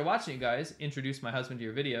 just started watching you guys. Introduced my husband to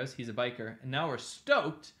your videos. He's a biker. And now we're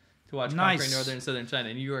stoked to watch Conquering Northern and Southern China.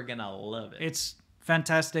 And you are going to love it. It's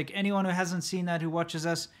fantastic. Anyone who hasn't seen that, who watches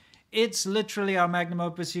us, it's literally our magnum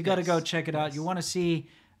opus. You got to go check it out. You want to see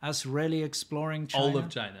us really exploring China. All of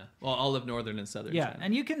China. Well, all of Northern and Southern China.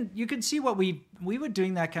 And you can see what we were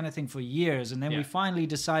doing that kind of thing for years, and then we finally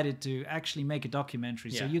decided to actually make a documentary.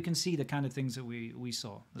 So you can see the kind of things that we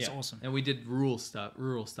saw. That's awesome. And we did rural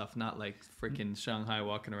stuff, not like freaking Shanghai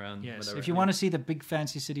walking around. Yes. Whatever. If you want to see the big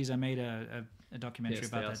fancy cities, I made a documentary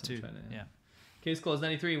about that too. China, Case closed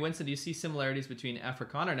 93. Winston, do you see similarities between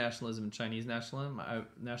Afrikaner nationalism and Chinese nationalism?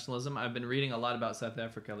 I've been reading a lot about South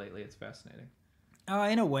Africa lately. It's fascinating.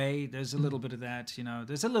 In a way, there's a little bit of that.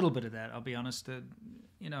 There's a little bit of that. I'll be honest.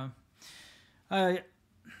 I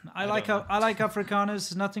like Afrikaners.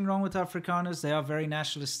 There's nothing wrong with Afrikaners. They are very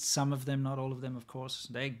nationalist. Some of them, not all of them, of course.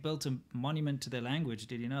 They built a monument to their language.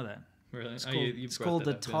 Did you know that? Really? It's called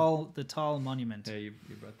the Taal Monument. Yeah, you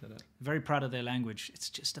brought that up. Very proud of their language. It's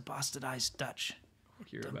just a bastardized Dutch.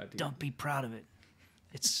 Don't be proud of it.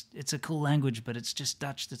 It's a cool language, but it's just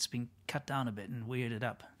Dutch that's been cut down a bit and weirded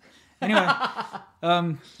up. Anyway,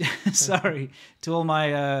 sorry to all my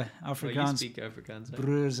Afrikaans you speak Afrikaans,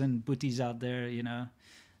 broers and booties out there.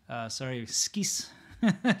 Sorry, skis.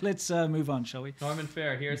 let's move on, shall we? Norman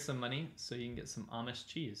Fair, here's some money so you can get some Amish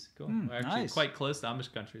cheese. Cool. We're actually nice. quite close to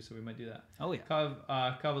Amish country, so we might do that. Oh, yeah.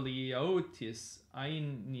 Kavaliotis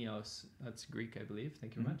Ainios. That's Greek, I believe.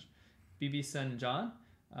 Thank you very much. BB Sun John.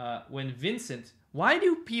 When Vincent... Why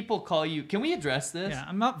do people call you... Can we address this? Yeah,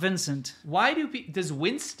 I'm not Vincent. Why do does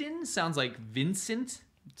Winston sounds like Vincent?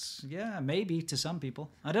 Yeah, maybe to some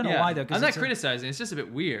people. I don't know why though. 'Cause I'm not criticizing. It's just a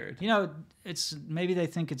bit weird. You know, it's maybe they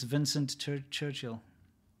think it's Vincent Churchill.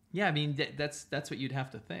 Yeah, I mean that's what you'd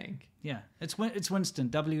have to think. Yeah, it's Winston, Winston.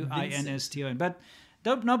 But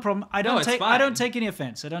no problem. I No, don't it's take fine. I don't take any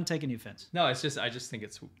offense. No, it's just I just think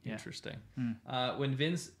it's interesting. When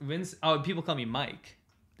Vince people call me Mike.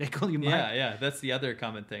 They call you Mike. Yeah, that's the other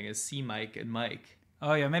common thing is C Mike and Mike.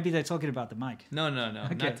 Oh yeah, maybe they're talking about the mic. No,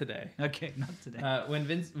 not today. Okay, not today.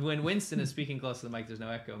 When Winston is speaking close to the mic, there's no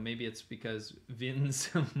echo. Maybe it's because Vin's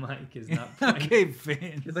mic is not Okay,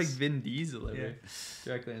 Vince. It's like Vin Diesel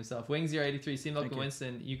directly himself. Wing083, Seem Local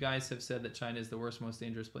Winston, you guys have said that China is the worst, most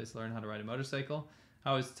dangerous place to learn how to ride a motorcycle.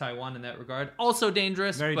 How is Taiwan in that regard? Also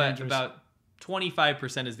dangerous, Very but dangerous. about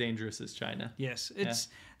 25% as dangerous as China. Yes, it's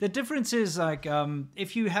the difference is like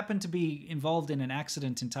if you happen to be involved in an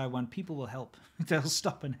accident in Taiwan, people will help. They'll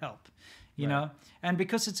stop and help, you know. And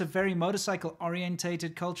because it's a very motorcycle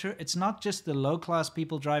orientated culture, it's not just the low class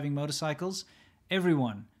people driving motorcycles.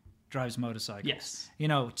 Everyone drives motorcycles. Yes. You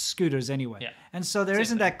know, scooters anyway. Yeah. And so there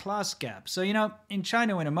isn't that class gap. So, you know, in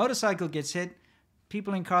China, when a motorcycle gets hit,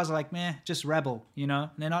 people in cars are like, meh, just rebel, you know.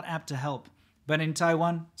 They're not apt to help. But in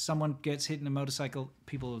Taiwan, someone gets hit in a motorcycle,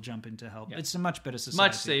 people will jump in to help. Yeah. It's a much better society.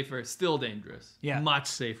 Much safer, still dangerous. Yeah. Much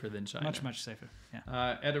safer than China. Much safer.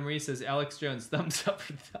 Yeah. Adam Marie says, Alex Jones, thumbs up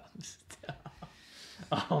or thumbs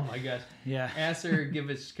down. Oh my gosh. Yeah. Answer, give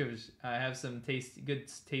us. I have some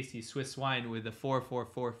tasty Swiss wine with a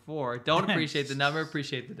 4444. Don't appreciate the number,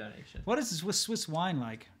 appreciate the donation. What is Swiss wine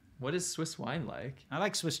like? What is Swiss wine like? I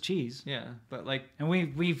like Swiss cheese. Yeah, but like... And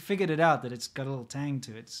we figured it out that it's got a little tang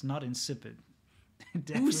to it. It's not insipid.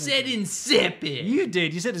 Who said insipid? You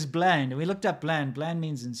did. You said it's bland. And we looked up bland. Bland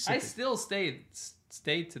means insipid. I still stay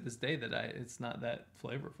to this day that it's not that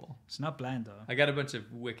flavorful. It's not bland, though. I got a bunch of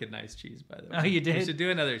wicked nice cheese, by the way. Oh, you did? We should do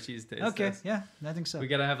another cheese taste. Okay, yeah, I think so. We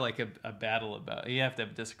got to have like a battle about... You have to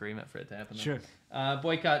have a disagreement for it to happen. Sure.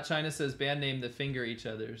 Boycott China says band name the finger each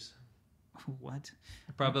other's. What?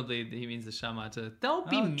 Probably he means the Shamata. Don't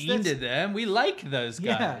be mean to them. We like those guys.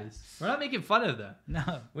 Yeah. We're not making fun of them.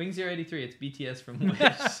 No. Wing083, it's BTS from Wish.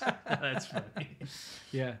 That's funny.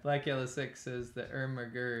 Yeah. Black Yellow 6 says the Irma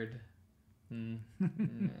Gerd. Oh,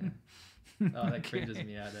 that cringes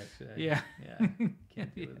me out, actually. Yeah.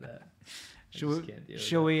 Can't deal with that.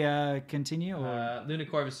 Shall we continue? Or? Luna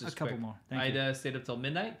Corvus is a couple quick. more. Thank Ida you. Stayed up till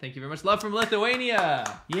midnight. Thank you very much. Love from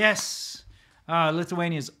Lithuania. Yes.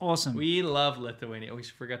 Lithuania is awesome. We love Lithuania. We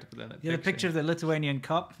forgot to put that in that picture. The picture of the Lithuanian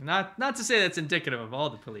cop. Not to say that's indicative of all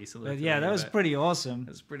the police in Lithuania. Yeah, that was pretty awesome.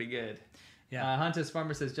 That's pretty good. Yeah. Hunter's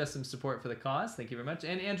Farmer says just some support for the cause. Thank you very much.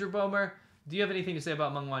 And Andrew Bomer, do you have anything to say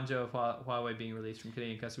about Meng Wanzhou of Huawei being released from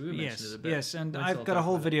Canadian custody? We mentioned it a bit. Yes, and I've got a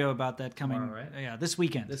whole video about that coming. Tomorrow, right? Yeah, this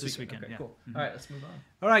weekend. This weekend. Okay, yeah. cool. All right, let's move on.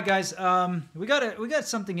 All right, guys. We got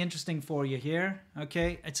something interesting for you here.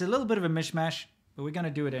 Okay, it's a little bit of a mishmash, but we're gonna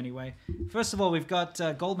do it anyway. First of all, we've got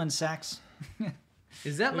Goldman Sachs.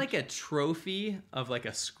 Is that like a trophy of like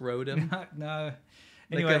a scrotum? No.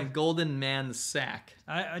 Anyway, like a golden man's sack.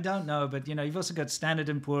 I don't know, but you know, you've also got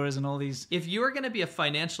Standard & Poor's and all these. If you were going to be a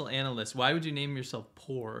financial analyst, why would you name yourself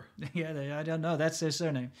Poor? Yeah, I don't know. That's their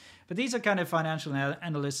surname. But these are kind of financial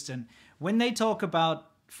analysts, and when they talk about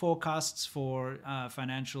forecasts for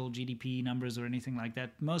financial GDP numbers or anything like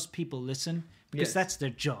that, most people listen because that's their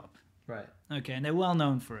job. Right. Okay, and they're well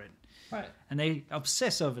known for it. Right. And they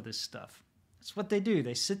obsess over this stuff. That's what they do.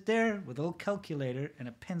 They sit there with a little calculator and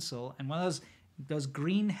a pencil and one of those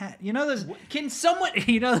green hat. You know those? Can someone?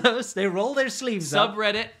 You know those? They roll their sleeves up.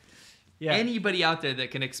 Subreddit. Yeah. Anybody out there that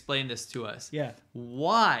can explain this to us? Yeah.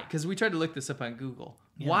 Why? Because we tried to look this up on Google.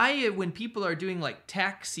 Yeah. Why, when people are doing like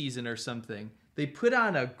tax season or something, they put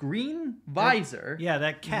on a green visor?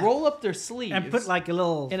 That cap. Roll up their sleeves and put like a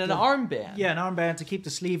little in an armband. Yeah, an armband to keep the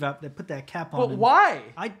sleeve up. They put that cap on. But why?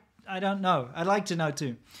 I don't know. I'd like to know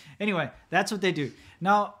too. Anyway, that's what they do.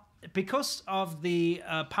 Now, because of the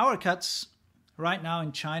power cuts right now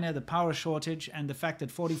in China, the power shortage, and the fact that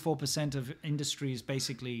 44% of industry is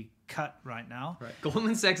basically cut right now. Right.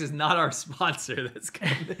 Goldman Sachs is not our sponsor. That's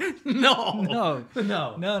kind of... No.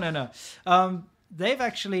 They've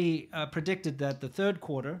actually predicted that the third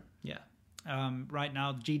quarter. Yeah. Right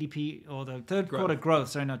now, GDP or the third quarter growth.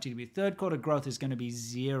 Sorry, not GDP. Third quarter growth is going to be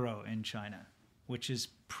 0 in China, which is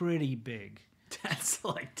pretty big. That's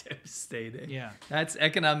like devastating. Yeah. That's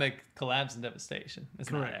economic collapse and devastation. It's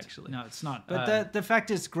Correct. not actually. No, it's not. But the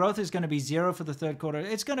fact is, growth is going to be 0 for the third quarter.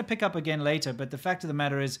 It's going to pick up again later. But the fact of the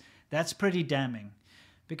matter is, that's pretty damning.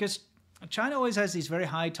 Because China always has these very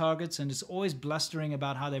high targets and is always blustering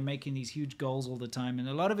about how they're making these huge goals all the time. And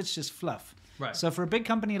a lot of it's just fluff. Right. So for a big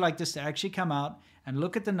company like this to actually come out and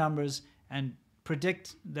look at the numbers and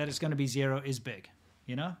predict that it's going to be 0 is big.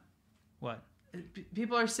 You know? What?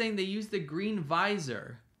 People are saying they use the green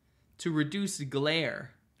visor to reduce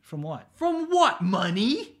glare. From what? From what?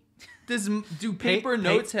 Money? Do paper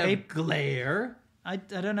notes have glare? I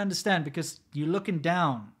don't understand because you're looking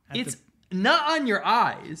down. It's not on your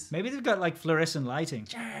eyes. Maybe they've got like fluorescent lighting.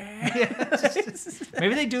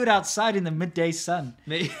 Maybe they do it outside in the midday sun.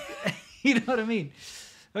 Maybe. You know what I mean?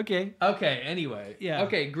 Okay. Okay, anyway. Yeah.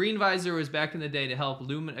 Okay, green visor was back in the day to help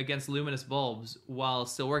against luminous bulbs while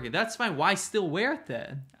still working. That's fine. Why still wear it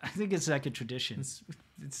then? I think it's like a tradition. It's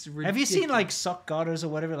ridiculous. Have you seen like sock garters or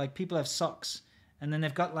whatever? Like people have socks and then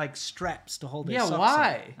they've got like straps to hold their socks. Yeah,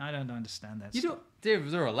 why? on. I don't understand that. You don't.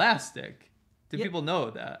 They're elastic. Do people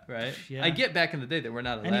know that, right? Yeah. I get back in the day that we're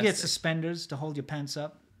not elastic. And you get suspenders to hold your pants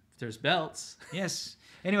up. There's belts. Yes.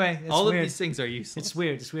 Anyway, it's All weird. of these things are useless. It's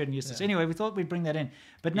weird. It's weird and useless. Anyway, we thought we'd bring that in.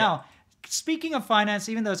 But now, speaking of finance,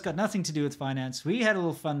 even though it's got nothing to do with finance, we had a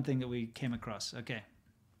little fun thing that we came across. Okay.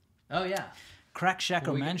 Oh, yeah. Crack Shack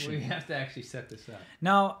or Mansion. We have to actually set this up.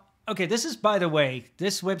 Now, okay, this is, by the way,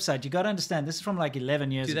 this website, you got to understand, this is from like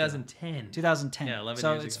 11 years 2010. ago. 2010. Yeah, 11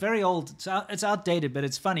 so years it's ago. very old. It's outdated, but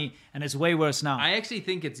it's funny, and it's way worse now. I actually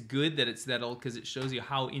think it's good that it's that old because it shows you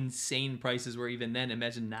how insane prices were even then.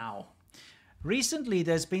 Imagine now. Recently,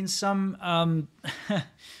 there's been some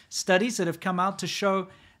studies that have come out to show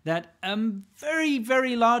that a very,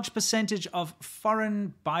 very large percentage of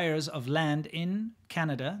foreign buyers of land in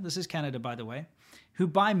Canada, this is Canada, by the way, who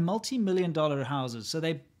buy multi-million-dollar houses. So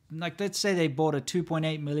they, like, let's say they bought a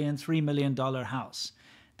 $2.8 million, $3 million house.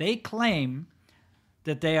 They claim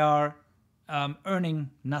that they are earning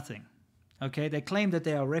nothing. Okay, they claim that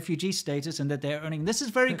they are refugee status and that they're earning. This is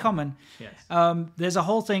very common. Yes. There's a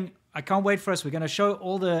whole thing. I can't wait for us. We're going to show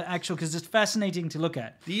all the actual, because it's fascinating to look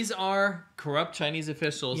at. These are corrupt Chinese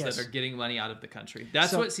officials Yes. that are getting money out of the country.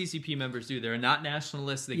 That's what CCP members do. They're not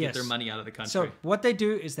nationalists. They get their money out of the country. So what they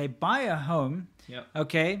do is they buy a home, Yep.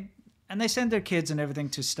 okay, and they send their kids and everything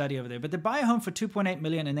to study over there. But they buy a home for $2.8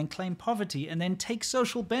 million and then claim poverty and then take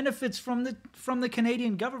social benefits from the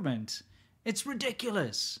Canadian government. It's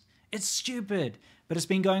ridiculous. It's stupid, but it's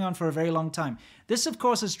been going on for a very long time. This, of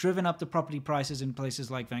course, has driven up the property prices in places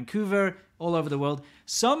like Vancouver, all over the world.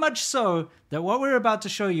 So much so that what we're about to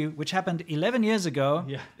show you, which happened 11 years ago,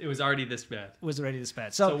 Yeah, it was already this bad. was already this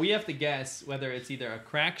bad. So we have to guess whether it's either a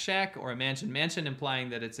crack shack or a mansion. Mansion implying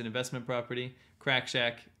that it's an investment property. Crack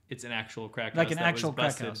shack, it's an actual crack Like house an that actual was crack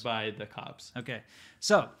busted house. by the cops. Okay.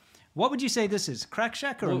 So what would you say this is? Crack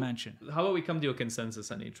shack or a mansion? How about we come to a consensus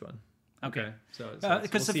on each one? Okay. So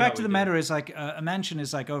Because the fact of the matter is, like, a mansion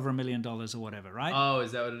is like over $1 million or whatever, right? Oh,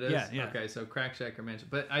 is that what it is? Yeah. Okay, so crack shack or mansion.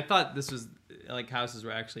 But I thought this was like houses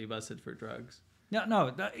were actually busted for drugs.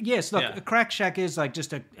 No. Yes, look, Yeah. a crack shack is like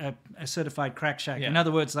just a certified crack shack. Yeah. In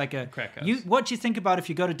other words, like a Crack house. What do you think about if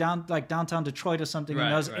you go to downtown Detroit or something in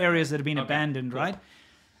Right, those right, areas right. that have been Okay, abandoned, cool. right?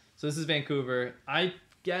 So this is Vancouver. I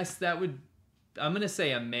guess that would. I'm gonna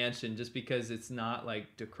say a mansion just because it's not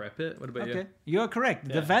like decrepit. What about Okay, you? you're correct.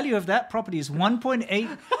 Yeah. The value of that property is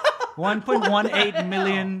 $1.18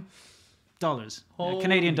 million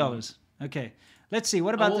Canadian dollars. Okay, let's see.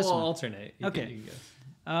 What about this We'll one? alternate. You Okay. can- you can guess.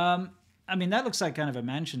 I mean, that looks like kind of a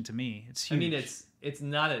mansion to me. It's I huge. mean, it's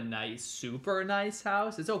not a nice, super nice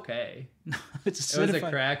house. It's okay. it's a It was a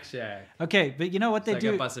certified. crack shack. Okay, but you know what they They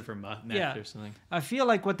do? got busted for meth Yeah. or something. I feel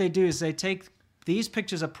like what they do is they take these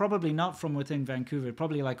pictures are probably not from within Vancouver,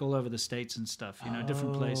 probably like all over the states and stuff,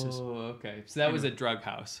 different places. Oh, okay. So that was a drug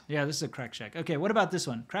house. Yeah, this is a crack shack. Okay, what about this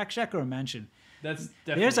one? Crack shack or a mansion? That's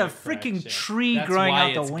definitely There's a crack freaking shack. tree That's growing why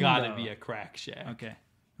out the it's window. gotta be a crack shack. Okay.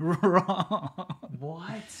 Wrong.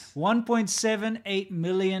 What? $1.78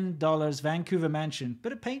 million Vancouver mansion.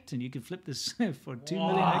 Bit of paint and you can flip this for $2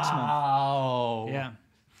 million next month. Wow. Yeah.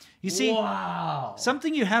 You see, Wow.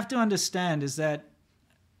 something you have to understand is that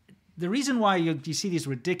the reason why you see these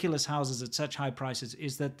ridiculous houses at such high prices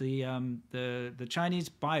is that the Chinese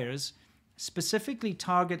buyers specifically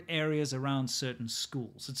target areas around certain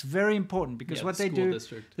schools. It's very important because Yeah, what the they school do,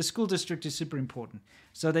 district. the school district is super important.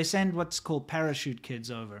 So they send what's called parachute kids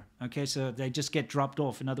over. Okay, so they just get dropped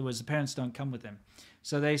off. In other words, the parents don't come with them.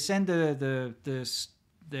 So they send the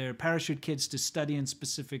their parachute kids to study in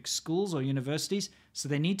specific schools or universities. So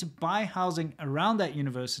they need to buy housing around that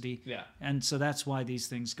university. Yeah. And so that's why these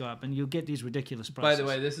things go up. And you'll get these ridiculous By prices. the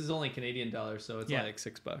way, this is only Canadian dollars, so it's Yeah. like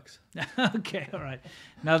 $6. Okay, all right.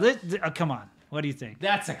 Now, come on. What do you think?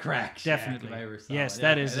 That's a crack shack Definitely. if I ever saw Yes, one.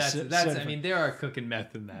 that Yeah, is a That's, certified- I mean, they are cooking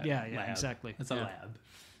meth in that Yeah, lab. exactly. It's a Yeah.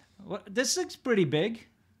 lab. This looks pretty big.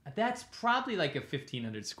 That's probably like a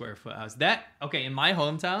 1,500 square foot house. Okay, in my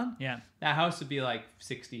hometown, Yeah. that house would be like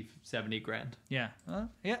 60, 70 grand. Yeah.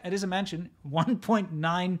 Yeah, it is a mansion.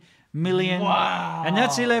 1.9 million. Wow. And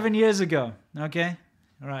that's 11 years ago. Okay.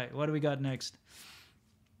 All right. What do we got next?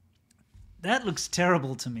 That looks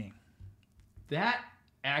terrible to me. That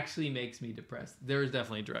actually makes me depressed. There's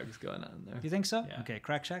definitely drugs going on there. You think so? Yeah. Okay.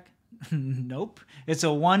 Crack Shack? Nope. It's a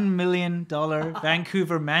 $1 million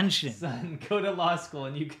Vancouver mansion. Son, go to law school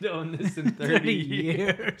and you could own this in 30 30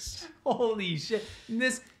 years. years. Holy shit. And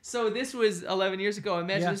this was 11 years ago. I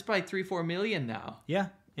imagine Yeah. it's probably 3-4 million now. Yeah.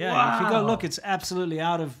 Yeah. If you go Wow. look, it's absolutely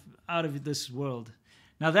out of this world.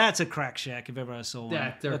 Now that's a Crack Shack if ever I saw one.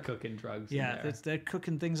 That they're Look, cooking drugs yeah, in there. they're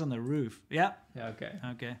cooking things on the roof. Yeah. Yeah, okay.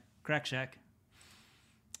 Okay. Crack Shack.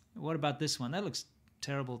 What about this one? That looks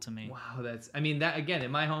terrible to me. Wow, that again,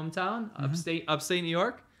 in my hometown, Mm-hmm. upstate New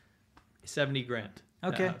York, 70 grand.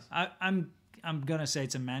 that Okay. house. I'm gonna say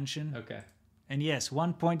it's a mansion. Okay. And yes,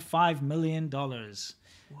 $1.5 million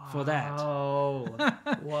for that. Oh.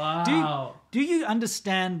 Wow. Do you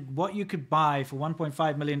understand what you could buy for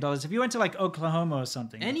 $1.5 million if you went to like Oklahoma or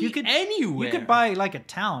something? Anywhere. You could buy like a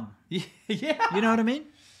town. Yeah. You know what I mean?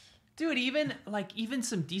 Dude, even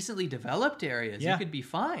some decently developed areas, Yeah. you could be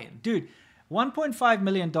fine. Dude, $1.5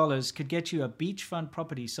 million could get you a beachfront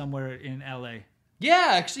property somewhere in LA. Yeah,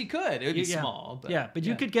 actually could. It would be Yeah. small. But yeah, but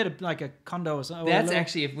you could get a condo or something. That's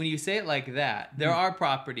actually, when you say it like that, there are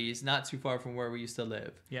properties not too far from where we used to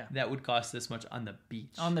live Yeah. that would cost this much on the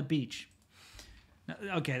beach. on the beach. Now,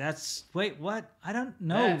 okay, wait, what? I don't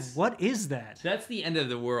know. That's- What is that? That's the end of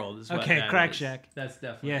the world. Is what Okay, that Crack is. Shack. That's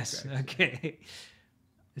definitely Yes, Crack Shack. okay.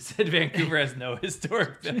 It said Vancouver has no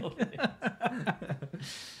historic building.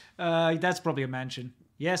 That's probably a mansion.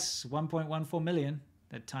 Yes, 1.14 million.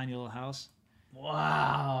 That tiny little house.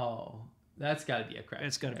 Wow. That's got to be a Crack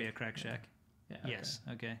It's got to Shack. be a Crack Shack. Yeah, okay. Yes,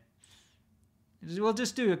 okay. We'll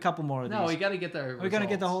just do a couple more of these. No, we got to get the We're going to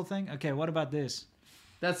get the results. whole thing? Okay, what about this?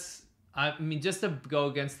 I mean, just to go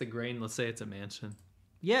against the grain, let's say it's a mansion.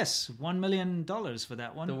 Yes, $1 million for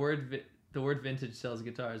that one. The word vintage sells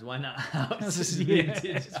guitars. Why not house? This is vintage.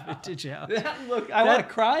 it's vintage house. I want to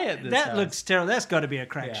cry at this. That house. looks terrible. That's got to be a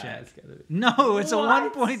Crack Yeah, Shack. it's gotta be. No, it's What? a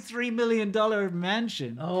 $1.3 million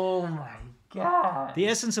mansion. Oh my god. The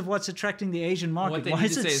essence of what's attracting the Asian market. What they Why need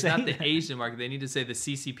does to it say is say not the that? Asian market. They need to say the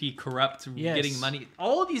CCP corrupt Yes. getting money.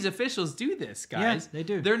 All these officials do this, guys. Yeah, they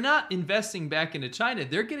do. They're not investing back into China.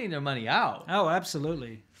 They're getting their money out. Oh,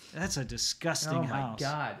 absolutely. That's a disgusting Oh my house.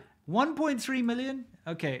 god. 1.3 million?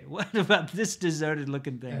 Okay, what about this deserted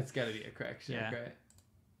looking thing? That's got to be a Crack Shack, Yeah. right?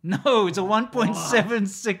 No, it's a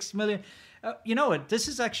 1.76 million. You know what? This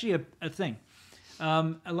is actually a thing.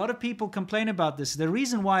 A lot of people complain about this. The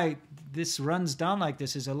reason why this runs down like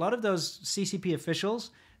this is a lot of those CCP officials,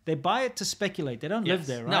 they buy it to speculate. They don't live Yes.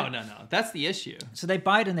 there, right? No. That's the issue. So they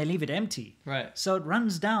buy it and they leave it empty. Right. So it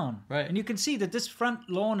runs down. Right. And you can see that this front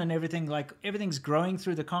lawn and everything, like everything's growing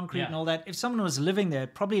through the concrete Yeah. and all that. If someone was living there,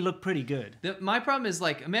 it probably looked pretty good. My problem is,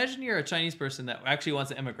 like, imagine you're a Chinese person that actually wants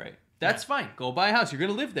to immigrate. That's fine. Go buy a house. You're going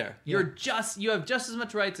to live there. Yeah. You have just as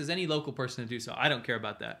much rights as any local person to do so. I don't care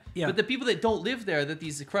about that. Yeah. But the people that don't live there, that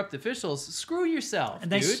these corrupt officials, screw yourself, And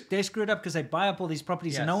dude. they screw it up because they buy up all these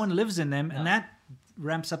properties and Yes. no one lives in them, and that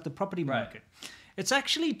ramps up the property Right. market. It's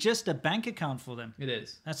actually just a bank account for them. It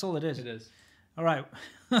is. That's all it is. It is. All right.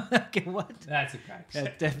 Okay, what? That's a Crack Shack.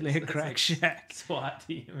 That's definitely a That's Crack like Shack. SWAT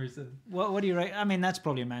team or something. What do you rate? I mean, that's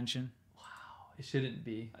probably a mansion. It shouldn't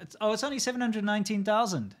be. It's only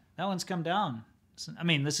 719,000. That one's come down. I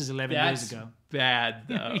mean, this is 11 That's years ago. bad,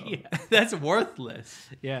 though. Yeah. That's worthless.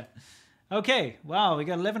 Yeah. Okay. Wow. We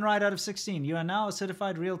got 11 right out of 16. You are now a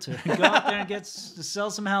certified realtor. Go out there and to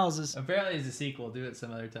sell some houses. Apparently, it's a sequel. Do it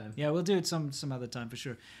some other time. Yeah, we'll do it some other time for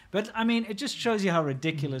sure. But I mean, it just shows you how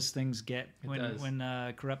ridiculous things get does. when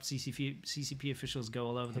corrupt CCP officials go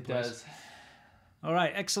all over the It place. does. All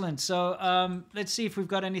right, excellent. So let's see if we've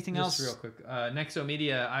got anything Just else. real quick. Nexo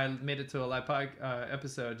Media, I made it to a live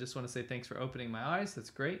episode. Just want to say thanks for opening my eyes. That's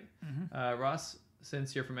great. Ross,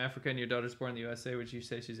 since you're from Africa and your daughter's born in the USA, would you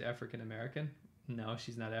say she's African American? No,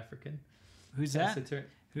 she's not African. Who's That's that? the ter-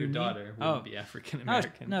 Who, Your me? daughter Oh. wouldn't be African Oh,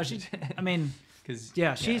 American. no, she's. I mean, because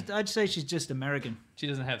yeah, I'd say she's just American. she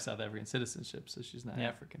doesn't have South African citizenship, so she's not Yeah.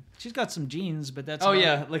 African. She's got some genes, but that's. Oh about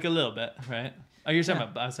yeah, it. like a little bit, right? Oh, you're talking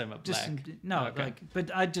about. I was talking about Just black. no, Okay. like,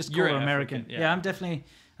 but I just You're call her an American. African, Yeah, yeah.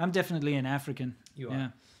 I'm definitely an African. You are. Yeah.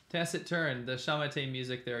 Tacit Turn, the Shamate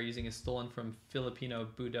music they are using is stolen from Filipino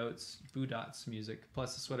Budots music.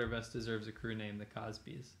 Plus, the sweater vest deserves a crew name, the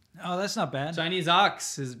Cosbys. Oh, that's not bad. Chinese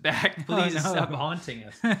Ox is back. Please no. stop haunting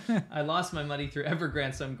us. I lost my money through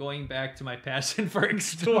Evergrande, so I'm going back to my passion for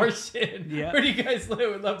extortion. Yeah. Where do you guys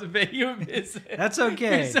live? Would love to pay you a visit. That's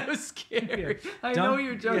okay. You're so scary. I Don't- know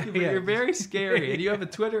you're joking, but yeah. you're very scary. And you have a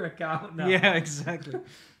Twitter account now. Yeah, exactly.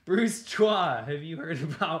 Bruce Chua, have you heard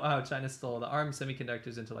about how China stole the ARM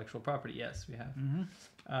Semiconductors intellectual property? Yes, we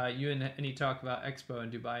have. You and any talk about Expo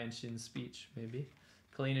in Dubai and Shin's speech, maybe.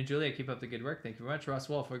 Colleen and Julia, keep up the good work. Thank you very much. Ross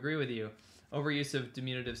Wolf, I agree with you. Overuse of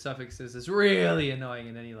diminutive suffixes is really annoying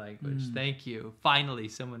in any language. Thank you. Finally,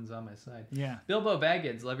 someone's on my side. Yeah. Bilbo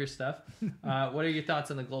Baggins, love your stuff. What are your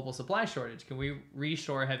thoughts on the global supply shortage? Can we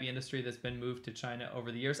reshore heavy industry that's been moved to China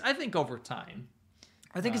over the years? I think over time.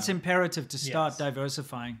 I think it's imperative to start yes.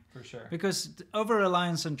 diversifying. For sure. Because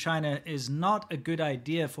over-reliance on China is not a good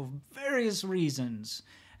idea for various reasons.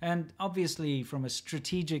 And obviously, from a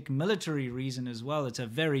strategic military reason as well, it's a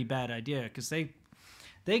very bad idea because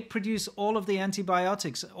they produce all of the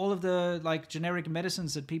antibiotics, all of the like generic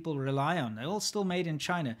medicines that people rely on. They're all still made in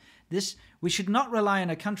China. We should not rely on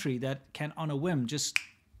a country that can, on a whim, just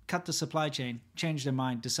cut the supply chain, change their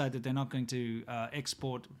mind, decide that they're not going to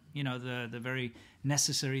export, the very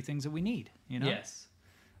necessary things that we need. Yes.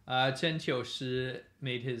 Chen Qiushi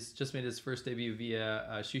just made his first debut via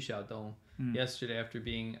Xu Xiaodong yesterday after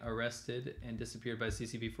being arrested and disappeared by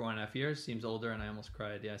CCP for 1.5 years. Seems older, and I almost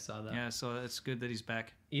cried. Yeah, I saw that. Yeah, so it's good that he's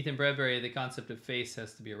back. Ethan Bradbury, the concept of face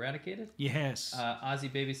has to be eradicated. Yes.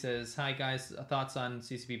 Ozzy Baby says, "Hi guys, thoughts on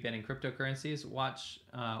CCP banning cryptocurrencies? Watch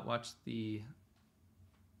the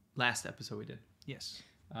last episode we did. Yes.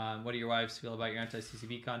 What do your wives feel about your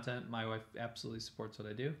anti-CCP content? My wife absolutely supports what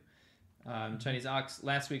I do. Chinese Ox,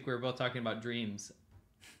 last week we were both talking about dreams.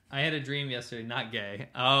 I had a dream yesterday, not gay.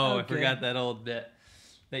 Oh, Okay. I forgot that old bit.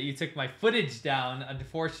 That you took my footage down,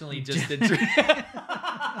 unfortunately just a dream.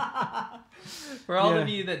 For all of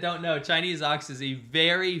you that don't know, Chinese Ox is a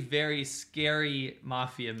very, very scary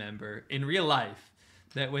mafia member in real life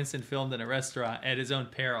that Winston filmed in a restaurant at his own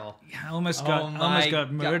peril. Yeah, almost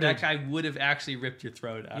got murdered. That guy would have actually ripped your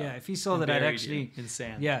throat out. Yeah, if he saw that, I'd actually in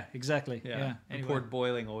sand. Yeah, exactly. Yeah. Yeah. And poured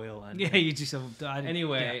boiling oil on. Yeah, you just have died.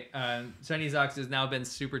 Anyway, Chinese Ox has now been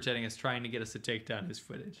super chatting us, trying to get us to take down his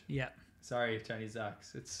footage. Yeah. Sorry, Chinese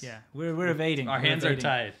Ox. It's we're evading. Our hands are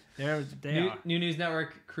tied. They are. New News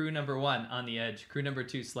Network, crew number 1 on the edge. Crew number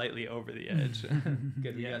 2 slightly over the edge.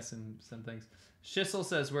 Good guess and some things. Schissel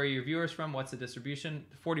says, where are your viewers from? What's the distribution?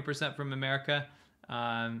 40% from America.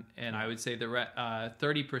 And I would say the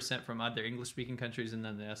 30% from other English-speaking countries, and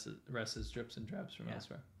then the rest is drips and drabs from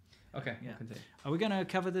elsewhere. Okay, we'll continue. Are we going to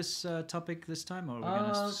cover this topic this time, or are we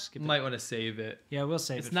going to skip it? Might want to save it. Yeah, we'll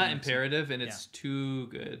save it. It's not imperative, and it's too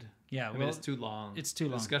good. Yeah, I mean, it's too long. It's too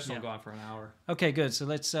long. The discussion will go on for an hour. Okay, good. So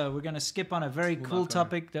let's. We're going to skip on a very cool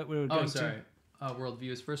topic that we were going to. Worldview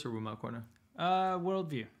is first, or Wumao Corner?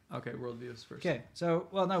 Worldview. Okay, worldview is first. Okay, so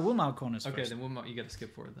Wumao Corner is first. Okay, then Wumao, you got to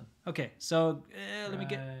skip forward then. Okay, so let me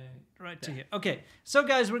get right to here. Okay, so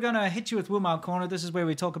guys, we're going to hit you with Wumao Corner. This is where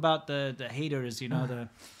we talk about the haters,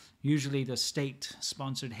 usually the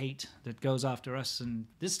state-sponsored hate that goes after us, and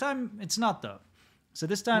this time it's not though. So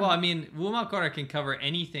this time, well, I mean, Wumao Corner can cover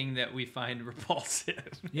anything that we find repulsive.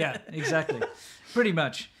 Yeah, exactly, pretty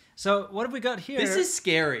much. So what have we got here? This is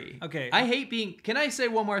scary. Okay, I hate being. Can I say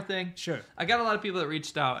one more thing? Sure. I got a lot of people that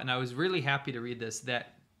reached out, and I was really happy to read this.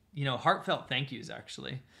 That heartfelt thank yous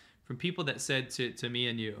actually from people that said to me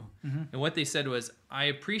and you. Mm-hmm. And what they said was, I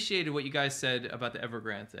appreciated what you guys said about the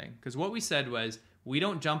Evergrande thing, because what we said was, we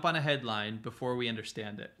don't jump on a headline before we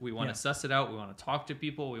understand it. We want to suss it out. We want to talk to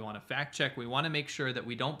people. We want to fact check. We want to make sure that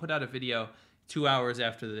we don't put out a video 2 hours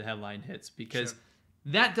after the headline hits, because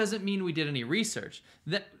that doesn't mean we did any research.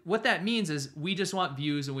 What that means is we just want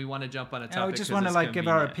views and we want to jump on a topic. We just want to give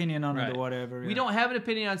our opinion on it or whatever. We don't have an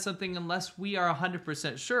opinion on something unless we are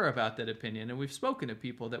 100% sure about that opinion, and we've spoken to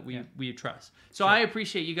people that we trust. So I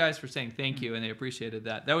appreciate you guys for saying thank you, and they appreciated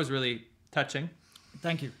that. That was really touching.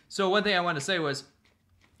 Thank you. So one thing I want to say was,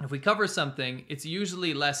 if we cover something, it's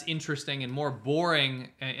usually less interesting and more boring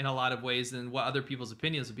in a lot of ways than what other people's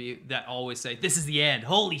opinions would be, that always say, this is the end.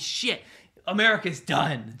 Holy shit. America's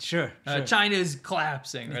done. Sure. China's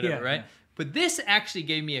collapsing, or whatever, right? Yeah. But this actually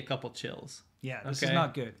gave me a couple chills. Yeah, this is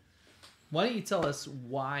not good. Why don't you tell us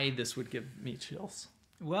why this would give me chills?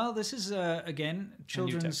 Well, this is, again,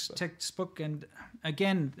 children's textbook. And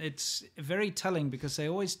again, it's very telling because they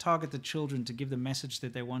always target the children to give the message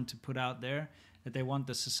that they want to put out there. that they want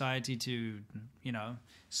the society to,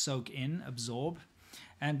 soak in, absorb.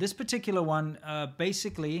 And this particular one,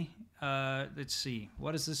 basically, let's see,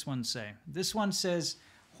 what does this one say? This one says,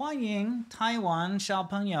 欢迎台湾小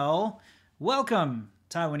朋友, welcome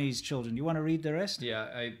Taiwanese children. You want to read the rest? Yeah,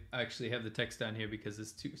 I actually have the text down here because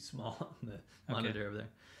it's too small on the monitor over there.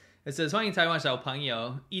 It says, 欢迎台湾小朋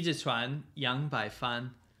友一直船扬百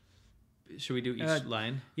帆. Should we do each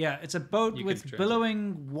line? Yeah, it's a boat with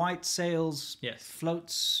billowing white sails, Yes.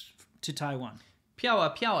 floats to Taiwan. 飘啊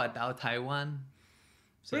飘啊到台湾.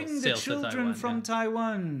 Bring the children from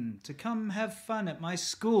Taiwan to come have fun at my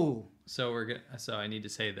school. So I need to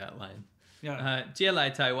say that line. Yeah. 接来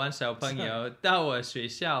台湾小朋友到我学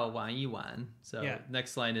校玩一玩. So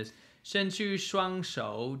next line is 伸出双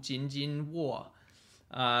手紧紧握.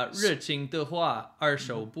 热情的话二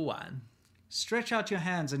手不完. Stretch out your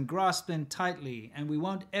hands and grasp them tightly, and we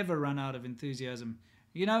won't ever run out of enthusiasm.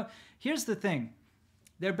 Here's the thing.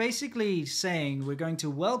 They're basically saying we're going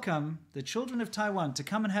to welcome the children of Taiwan to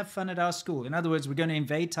come and have fun at our school. In other words, we're going to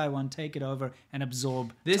invade Taiwan, take it over, and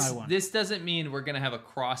absorb Taiwan. This doesn't mean we're going to have a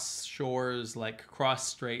cross shores, like cross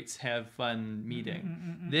straits, have fun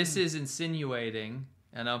meeting. This is insinuating,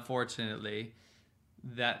 and unfortunately,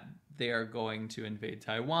 that they are going to invade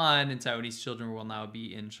Taiwan, and Taiwanese children will now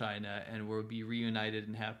be in China and will be reunited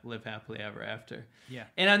and live happily ever after. Yeah.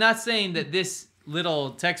 And I'm not saying that this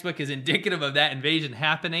little textbook is indicative of that invasion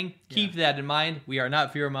happening. Keep that in mind. We are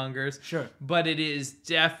not fearmongers. Sure. But it is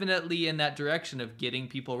definitely in that direction of getting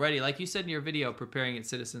people ready. Like you said in your video, preparing its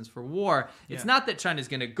citizens for war. It's not that China's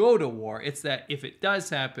going to go to war. It's that if it does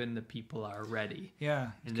happen, the people are ready.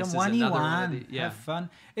 Yeah. And Come this is one another one, one of the, have fun.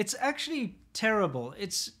 It's actually terrible.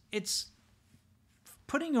 It's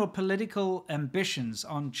putting your political ambitions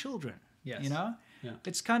on children. Yes. Yeah.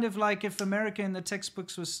 It's kind of like if America in the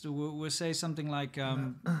textbooks would say something like,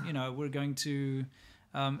 we're going to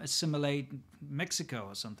assimilate Mexico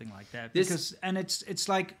or something like that. It's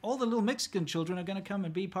like all the little Mexican children are going to come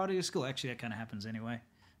and be part of your school. Actually, that kind of happens anyway,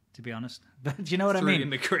 to be honest. But you know what I mean?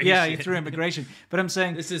 Immigration. Yeah, through immigration. But I'm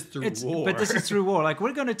saying this is through war. But this is through war. Like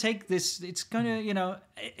we're going to take this. It's going to,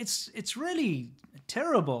 it's really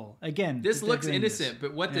terrible. Again, this looks innocent,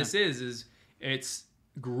 but what this is it's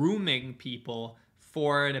grooming people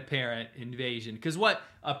for an apparent invasion. Because what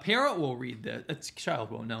a parent will read this, a child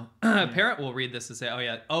won't know. A parent will read this and say,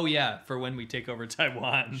 oh yeah, for when we take over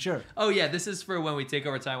Taiwan. Sure. Oh yeah, this is for when we take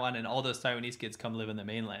over Taiwan and all those Taiwanese kids come live in the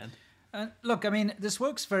mainland. Look, I mean, this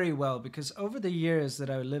works very well because over the years that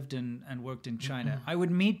I lived in and worked in China, I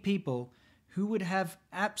would meet people who would have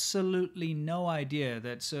absolutely no idea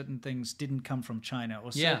that certain things didn't come from China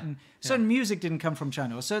or certain music didn't come from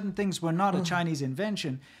China or certain things were not a Chinese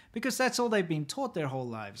invention because that's all they've been taught their whole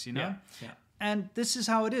lives, Yeah. And this is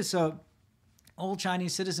how it is. So all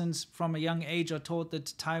Chinese citizens from a young age are taught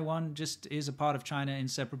that Taiwan just is a part of China,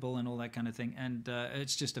 inseparable and all that kind of thing. And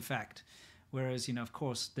it's just a fact. Whereas, of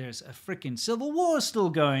course, there's a freaking civil war still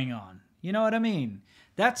going on. You know what I mean?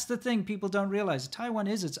 That's the thing people don't realize. Taiwan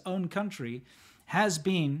is its own country, has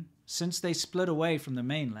been since they split away from the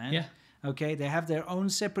mainland. Yeah. Okay, they have their own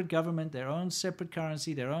separate government, their own separate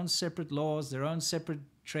currency, their own separate laws, their own separate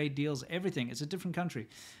trade deals, everything. It's a different country.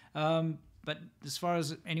 But as far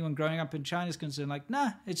as anyone growing up in China is concerned,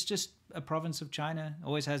 it's just a province of China.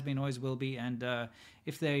 Always has been, always will be. And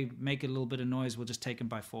if they make a little bit of noise, we'll just take them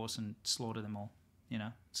by force and slaughter them all.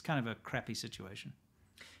 It's kind of a crappy situation.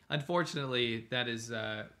 Unfortunately, that is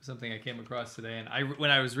something I came across today, and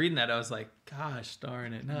when I was reading that, I was like, "Gosh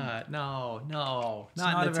darn it! Not in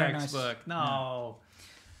the textbook. Nice. No."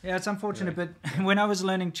 Yeah, it's unfortunate, but when I was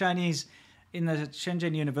learning Chinese in the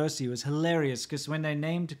Shenzhen University, it was hilarious because when they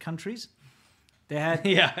named countries, they had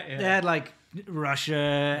they had like Russia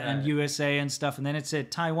and USA and stuff, and then it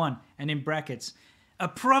said Taiwan, and in brackets, a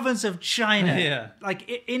province of China, like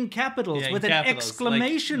in capitals with an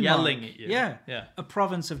exclamation like yelling mark. At you. Yeah, a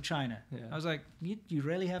province of China. Yeah. I was like, you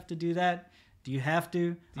really have to do that? Do you have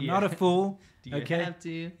to? I'm not a fool. Do you have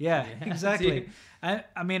to? Yeah, exactly.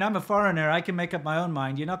 I mean, I'm a foreigner. I can make up my own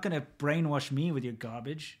mind. You're not going to brainwash me with your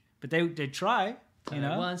garbage. But they try.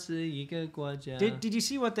 Did you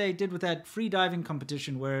see what they did with that free diving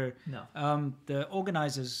competition where the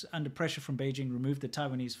organizers, under pressure from Beijing, removed the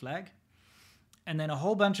Taiwanese flag? And then a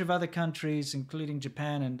whole bunch of other countries, including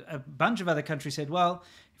Japan and a bunch of other countries, said, well,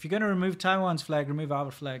 if you're going to remove Taiwan's flag, remove our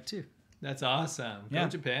flag too. That's awesome. Go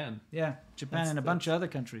Japan. Yeah, Japan and a bunch of other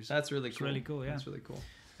countries. That's really cool. It's really cool, yeah. That's really cool.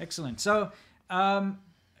 Excellent. So, are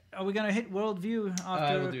we going to hit worldview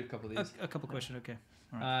after? We'll do a couple of these. A couple questions, okay.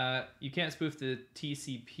 All right. You can't spoof the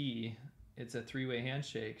TCP. It's a three-way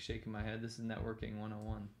handshake. Shaking my head. This is networking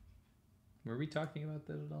 101. Were we talking about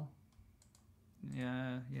that at all?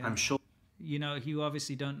 Yeah. I'm sure. You know, you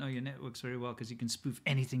obviously don't know your networks very well because you can spoof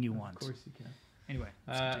anything you want. Of course you can. Anyway.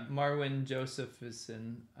 let's continue. Marwin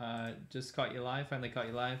Josephson, just caught you live. Finally caught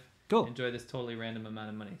you live. Cool. Enjoy this totally random amount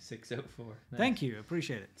of money. 604. Nice. Thank you.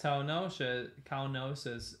 Appreciate it. Cao No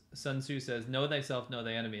says, Sun Tzu says, know thyself, know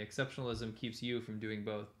thy enemy. Exceptionalism keeps you from doing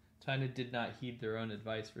both. China did not heed their own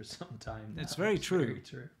advice for some time now. It's very true. Very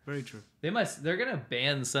true. Very true. They're going to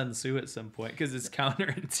ban Sun Tzu at some point because it's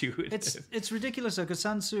counterintuitive. It's ridiculous though, because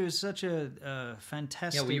Sun Tzu is such a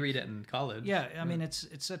fantastic. Yeah, we read it in college. Yeah, I mean,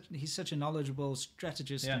 he's such a knowledgeable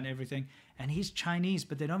strategist and everything, and he's Chinese,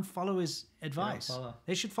 but they don't follow his advice.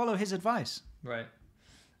 They should follow his advice. Right.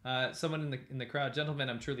 Someone in the crowd,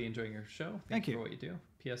 gentlemen, I'm truly enjoying your show. Thank you for what you do.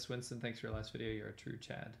 P.S. Winston, thanks for your last video. You're a true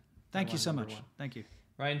Chad. Thank you so much. Thank you.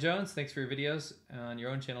 Ryan Jones, thanks for your videos on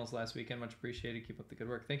your own channels last weekend. Much appreciated. Keep up the good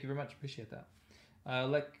work. Thank you very much. Appreciate that.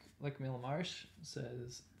 Lek Milamarsh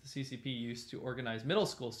says the CCP used to organize middle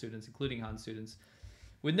school students, including Han students,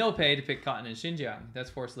 with no pay to pick cotton in Xinjiang.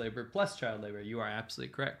 That's forced labor plus child labor. You are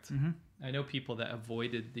absolutely correct. Mm-hmm. I know people that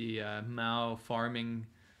avoided the Mao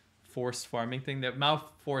forced farming thing. That Mao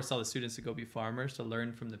forced all the students to go be farmers to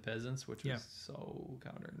learn from the peasants, which was so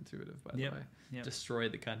counterintuitive, by the way. Yep.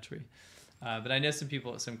 Destroyed the country. But I know some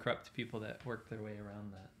corrupt people that worked their way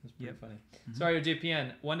around that. It's pretty funny. Mm-hmm. Sorry,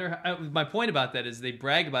 JPN. My point about that is they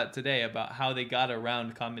brag about today about how they got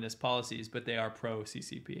around communist policies, but they are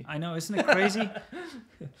pro-CCP. I know, isn't it crazy?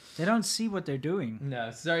 They don't see what they're doing. No,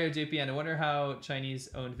 sorry, JPN. I wonder how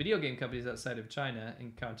Chinese-owned video game companies outside of China,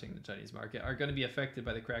 and counting the Chinese market, are going to be affected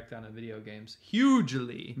by the crackdown on video games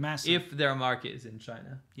hugely. Massive. If their market is in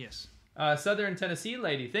China. Yes. Southern Tennessee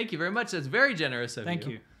lady, thank you very much. That's very generous of you. Thank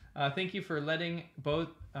you. Thank you for letting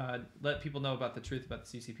let people know about the truth about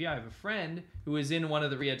the CCP. I have a friend who was in one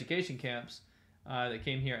of the re-education camps that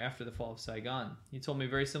came here after the fall of Saigon. He told me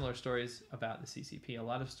very similar stories about the CCP. A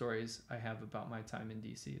lot of stories I have about my time in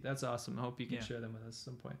DC. That's awesome. I hope you can share them with us at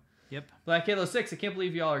some point. Yep. Black Halo 6, I can't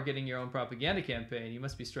believe y'all are getting your own propaganda campaign. You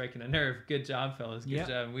must be striking a nerve. Good job, fellas. Good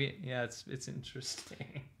job. It's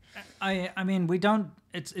interesting. I mean, we don't.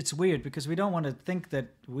 It's weird because we don't want to think that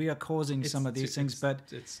we are causing some of these things, but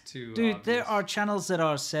it's too. Dude, obvious. there are channels that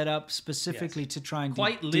are set up specifically to try and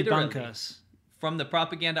quite debunk literally us from the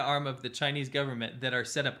propaganda arm of the Chinese government that are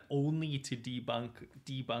set up only to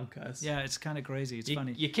debunk us. Yeah, it's kind of crazy. It's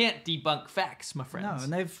funny. You can't debunk facts, my friends. No,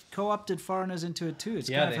 and they've co-opted foreigners into it too. It's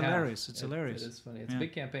kind of hilarious. It's hilarious. It is funny. It's a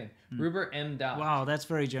big campaign. Ruber M. Dowd. Wow, that's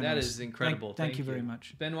very generous. That is incredible. Thank you very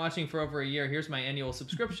much. Been watching for over a year. Here's my annual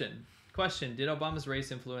subscription. Question: did Obama's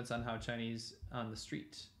race influence on how Chinese on the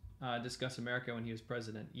street discuss America when he was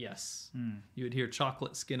president? Yes. You would hear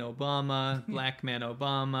chocolate skin Obama, black man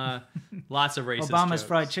Obama, lots of racist Obama's jokes.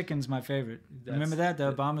 fried chicken's my favorite. Remember that?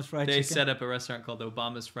 The Obama's fried chicken? They set up a restaurant called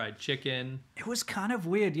Obama's Fried Chicken. It was kind of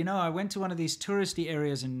weird. You know, I went to one of these touristy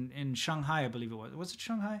areas in Shanghai, I believe it was. Was it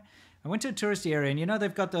Shanghai? I went to a touristy area, and you know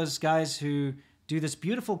they've got those guys who do this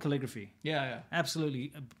beautiful calligraphy. Yeah.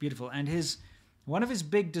 Absolutely beautiful. And one of his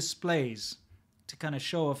big displays to kind of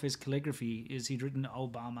show off his calligraphy is he'd written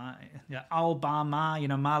Obama, you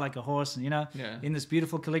know, ma like a horse, and in this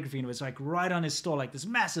beautiful calligraphy, and it was like right on his store, like this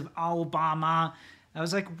massive Obama. I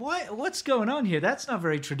was like, what's going on here? That's not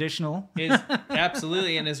very traditional.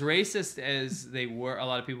 Absolutely, and as racist as a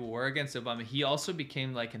lot of people were against Obama, he also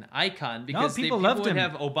became like an icon because people loved would him.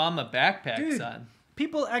 have Obama backpacks on.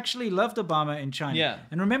 People actually loved Obama in China. Yeah.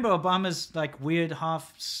 And remember Obama's like weird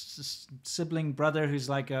half sibling brother who's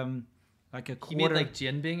like a quarter. He made like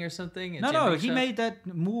Jianbing or something? No, he made that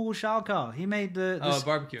Mu Shaokao. He made this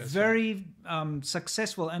barbecue. Very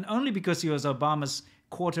successful, and only because he was Obama's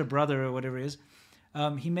quarter brother or whatever it is,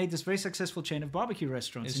 he made this very successful chain of barbecue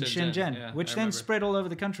restaurants in Shenzhen, which then spread all over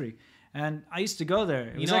the country. And I used to go there.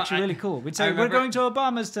 It was actually really cool. We'd say, we're going to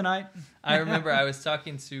Obama's tonight. I remember I was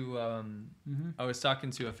talking to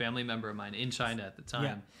a family member of mine in China at the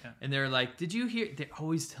time. Yeah. And they're like, did you hear? They're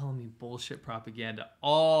always telling me bullshit propaganda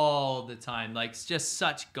all the time. Like, it's just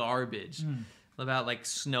such garbage. About like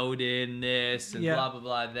Snowden this and blah, blah,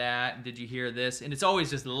 blah, that. And did you hear this? And it's always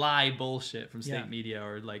just lie bullshit from state media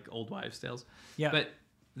or like old wives' tales. Yeah. But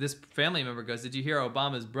this family member goes, did you hear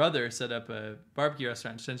Obama's brother set up a barbecue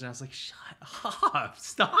restaurant in Shenzhen? I was like, shut up,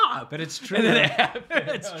 stop. But it's true.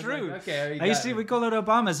 It's true. Like, okay, we call it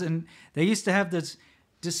Obama's, and they used to have this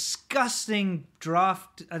disgusting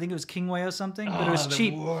draft, I think it was King Wei or something, but it was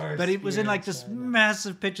cheap. But it was in like this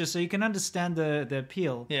massive pitcher, so you can understand the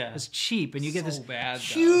appeal. Yeah. It's cheap, and you get this bad,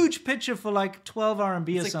 huge pitcher for like 12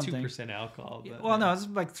 RMB or something. It's like 2% alcohol. But well, no, it's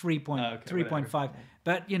like 3.5.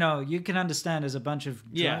 But, you know, you can understand as a bunch of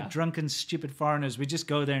drunken, stupid foreigners, we just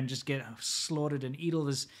go there and just get slaughtered and eat all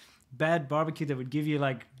this bad barbecue that would give you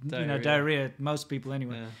like diarrhea. Most people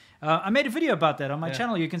anyway. Yeah. I made a video about that on my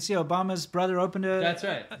channel. You can see Obama's brother opened a. That's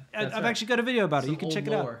right. I've actually got a video about it. You can check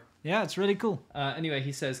it out. Yeah, it's really cool. Anyway,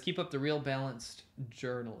 he says, keep up the real balanced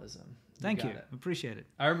journalism. Thank you. Appreciate it.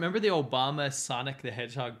 I remember the Obama Sonic the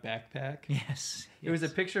Hedgehog backpack. Yes. It was a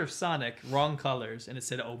picture of Sonic, wrong colors, and it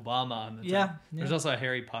said Obama on the top. There's also a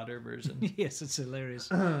Harry Potter version. Yes, it's hilarious.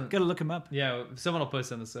 Gotta look him up. Yeah, someone will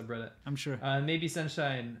post on the subreddit. I'm sure. Maybe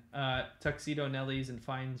Sunshine, Tuxedo Nellies, and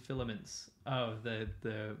Fine Filaments. Oh,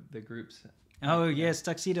 the groups. Oh, yes,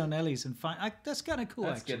 Tuxedo Nellies and Fine. That's kind of cool,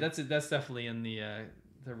 That's actually. good. That's definitely in the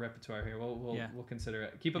repertoire here. We'll consider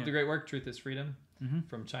it. Keep up the great work. Truth is freedom.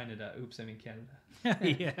 From China to Canada.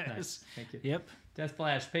 Yes. Nice. Thank you. Yep. Death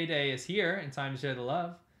Flash Payday is here and time to share the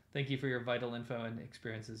love. Thank you for your vital info and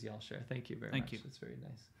experiences y'all share. Thank you very much. Thank you. That's very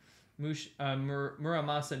nice.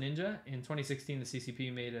 Muramasa Ninja. In 2016, the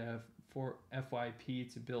CCP made a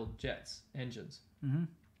FYP to build jets engines.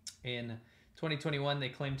 In 2021, they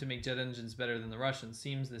claimed to make jet engines better than the Russians.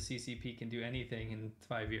 Seems the CCP can do anything in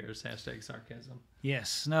 5 years. #sarcasm.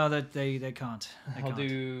 Yes. No, that they can't. I'll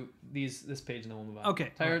do this page and then we'll move on.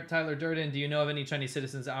 Okay. Tyler Durden, do you know of any Chinese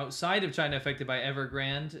citizens outside of China affected by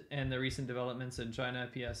Evergrande and the recent developments in China?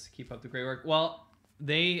 P.S. Keep up the great work. Well,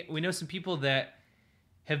 we know some people that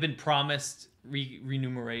have been promised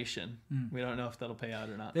remuneration. We don't know if that'll pay out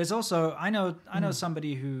or not. There's also I know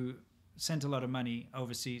somebody who sent a lot of money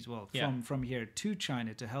overseas, from here to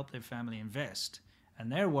China to help their family invest,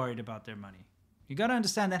 and they're worried about their money. You got to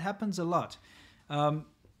understand that happens a lot. I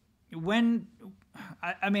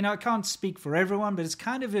can't speak for everyone, but it's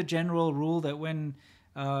kind of a general rule that when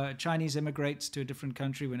Chinese immigrates to a different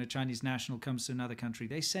country, when a Chinese national comes to another country,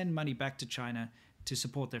 they send money back to China to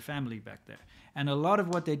support their family back there. And a lot of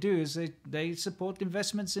what they do is they support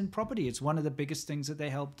investments in property. It's one of the biggest things that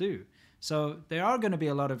they help do. So there are going to be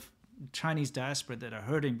a lot of Chinese diaspora that are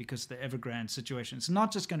hurting because of the Evergrande situation. It's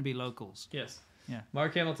not just going to be locals. Yes. Yeah.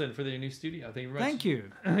 Mark Hamilton for their new studio. Thank you very much. Thank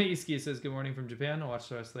you. Iski says, good morning from Japan. I'll watch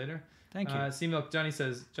the rest later. Thank you.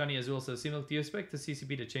 Johnny Azul says, Seamilk, do you expect the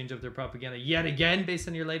CCP to change up their propaganda yet again based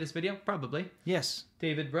on your latest video? Probably. Yes.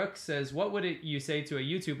 David Brooks says, what would you say to a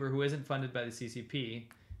YouTuber who isn't funded by the CCP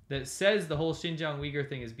that says the whole Xinjiang Uyghur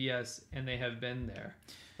thing is BS and they have been there?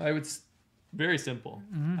 Very simple.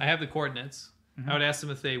 I have the coordinates. I would ask them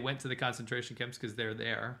if they went to the concentration camps because they're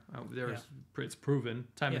there. It's proven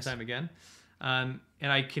time and time again. And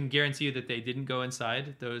I can guarantee you that they didn't go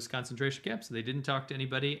inside those concentration camps. They didn't talk to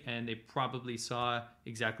anybody, and they probably saw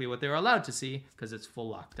exactly what they were allowed to see because it's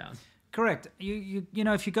full lockdown. Correct. You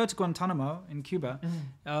know, if you go to Guantanamo in Cuba,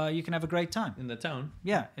 you can have a great time. In the town.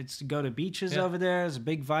 Yeah, go to beaches over there. It's a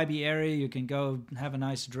big vibey area. You can go have a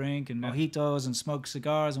nice drink and mojitos and smoke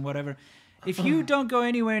cigars and whatever. If you don't go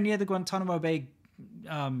anywhere near the Guantanamo Bay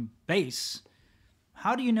base,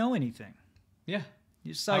 how do you know anything? Yeah.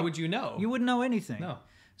 How would you know? You wouldn't know anything. No.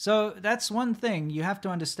 So that's one thing you have to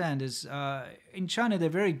understand is in China, they're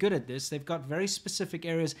very good at this. They've got very specific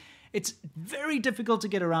areas. It's very difficult to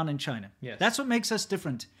get around in China. Yes. That's what makes us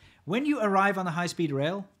different. When you arrive on the high-speed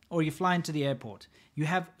rail or you fly into the airport, you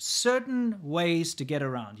have certain ways to get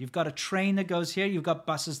around. You've got a train that goes here. You've got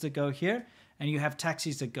buses that go here. And you have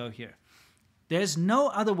taxis that go here. There's no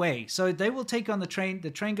other way. So they will take on the train. The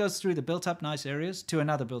train goes through the built-up nice areas to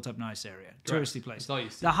another built-up nice area, touristy place. That's all you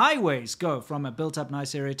see. The highways go from a built-up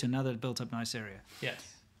nice area to another built-up nice area.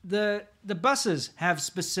 Yes. The buses have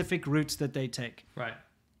specific routes that they take. Right.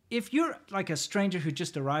 If you're like a stranger who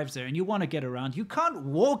just arrives there and you want to get around, you can't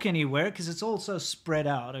walk anywhere because it's all so spread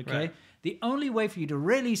out, okay? Right. The only way for you to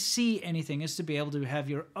really see anything is to be able to have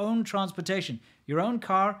your own transportation, your own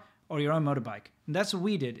car or your own motorbike. And that's what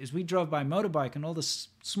we did, is we drove by motorbike on all the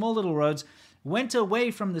small little roads, went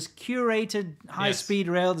away from this curated high-speed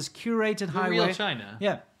rail, this curated highway. Real China.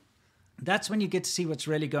 Yeah. That's when you get to see what's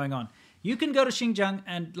really going on. You can go to Xinjiang,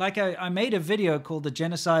 and like I made a video called The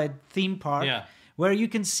Genocide Theme Park, where you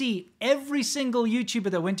can see every single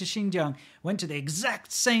YouTuber that went to Xinjiang went to the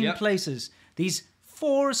exact same places. These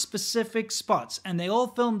 4 specific spots, and they all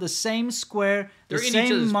filmed the same square, the They're in same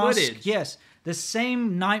each other's mosque. footage. Yes. The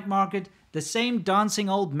same night market, the same dancing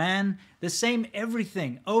old man, the same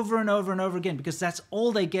everything over and over and over again, because that's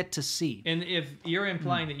all they get to see. And if you're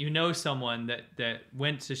implying that you know someone that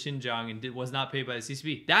went to Xinjiang and was not paid by the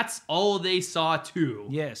CCP, that's all they saw too.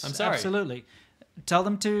 Yes, I'm sorry. Absolutely. Tell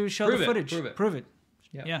them to show the footage. Prove it.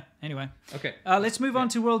 Yeah. Anyway. Okay. Let's move on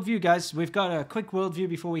to worldview, guys. We've got a quick worldview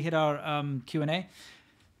before we hit our Q&A.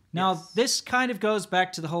 Now, this kind of goes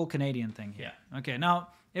back to the whole Canadian thing here. Yeah. Okay. Now,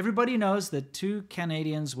 everybody knows that 2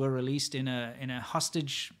 Canadians were released in a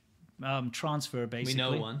hostage transfer, basically.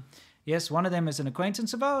 We know one. Yes, one of them is an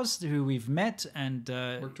acquaintance of ours who we've met, and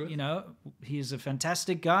Worked with. you know, he's a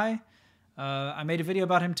fantastic guy. I made a video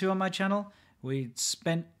about him too on my channel. We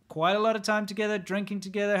spent quite a lot of time together, drinking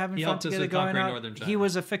together, having He fun helped us together, with going conquering out. northern China. He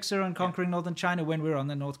was a fixer on conquering northern China when we were on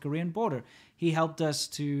the North Korean border. He helped us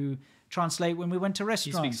to translate when we went to He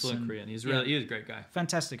restaurants. speaks fluent and- Korean. He's a great guy.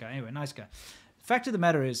 Fantastic guy. Anyway, nice guy. Fact of the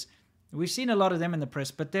matter is, we've seen a lot of them in the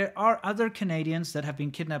press, but there are other Canadians that have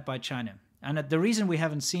been kidnapped by China. And the reason we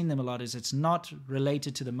haven't seen them a lot is it's not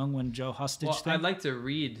related to the Meng Wanzhou hostage Well, thing. I'd like to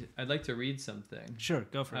read something. Sure,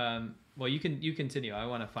 go for it. Well, you continue. I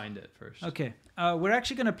want to find it first. Okay, we're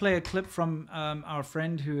actually going to play a clip from our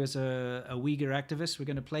friend who is a Uyghur activist. We're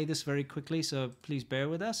going to play this very quickly, so please bear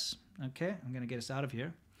with us. Okay, I'm going to get us out of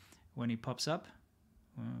here when he pops up.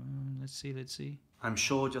 Let's see. I'm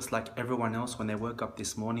sure just like everyone else, when they woke up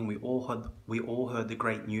this morning, we all heard the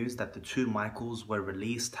great news that the two Michaels were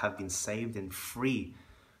released, have been saved and free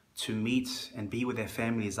to meet and be with their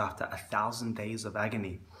families after 1,000 days of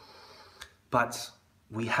agony. But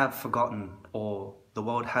we have forgotten, or the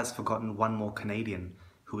world has forgotten, one more Canadian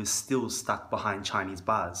who is still stuck behind Chinese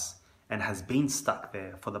bars and has been stuck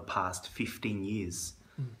there for the past 15 years,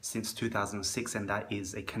 since 2006, and that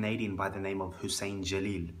is a Canadian by the name of Hussein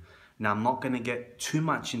Jalil. Now, I'm not going to get too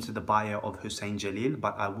much into the bio of Hussein Jalil,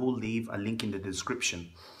 but I will leave a link in the description.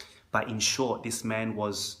 But in short, this man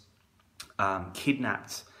was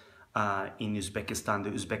kidnapped in Uzbekistan. The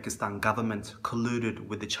Uzbekistan government colluded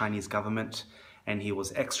with the Chinese government, and he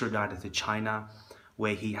was extradited to China,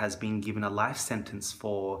 where he has been given a life sentence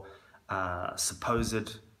for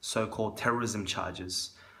supposed so-called terrorism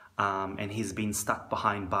charges. And he's been stuck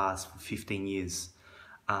behind bars for 15 years.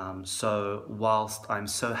 So whilst I'm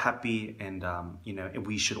so happy and,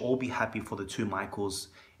 we should all be happy for the two Michaels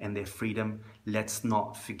and their freedom, let's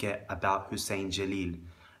not forget about Hussein Jalil.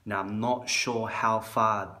 Now, I'm not sure how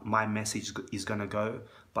far my message is going to go,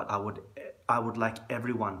 but I would like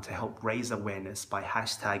everyone to help raise awareness by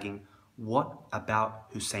hashtagging "What about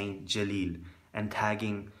Hussein Jalil" and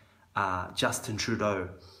tagging Justin Trudeau.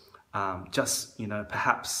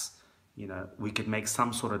 Perhaps we could make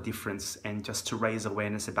some sort of difference, and just to raise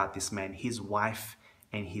awareness about this man. His wife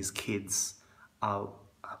and his kids are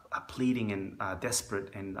pleading and desperate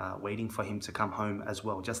and waiting for him to come home as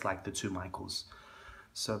well, just like the two Michaels.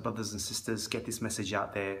 So brothers and sisters, get this message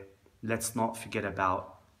out there. Let's not forget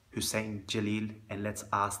about Hussein Jalil, and let's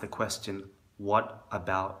ask the question, what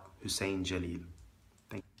about Hussein Jalil?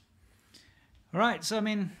 Thank you. All right, so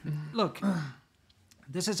look,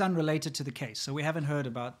 this is unrelated to the case, so we haven't heard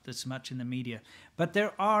about this much in the media. But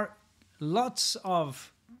there are lots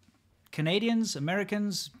of Canadians,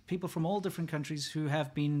 Americans, people from all different countries who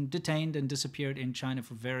have been detained and disappeared in China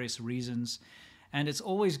for various reasons. And it's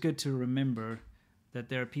always good to remember that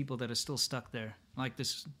there are people that are still stuck there, like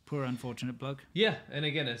this poor unfortunate bloke. Yeah, and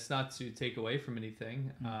again, it's not to take away from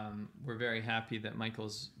anything. We're very happy that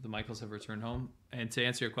the Michaels have returned home. And to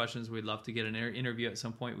answer your questions, we'd love to get an interview at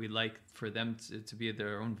some point. We'd like for them to be at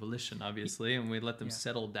their own volition, obviously, and we'd let them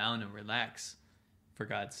settle down and relax, for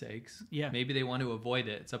God's sakes. Yeah. Maybe they want to avoid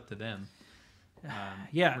it. It's up to them.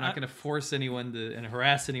 Yeah, We're not going to force anyone and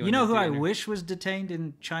harass anyone. You know who I wish wish was detained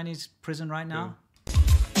in Chinese prison right now?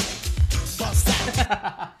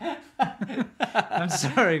 I'm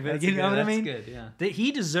sorry, but That's you know what I that's mean? good, yeah.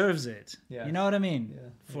 He deserves it. Yeah. You know what I mean? Yeah,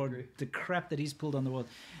 I For agree. the crap that he's pulled on the world.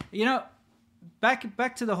 You know,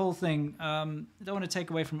 back to the whole thing. I don't want to take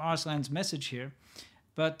away from Arslan's message here,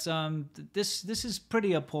 but this is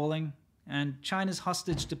pretty appalling. And China's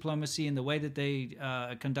hostage diplomacy and the way that they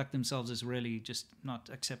conduct themselves is really just not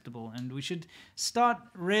acceptable. And we should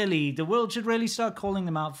the world should really start calling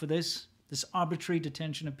them out for this arbitrary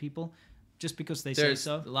detention of people just because they There's say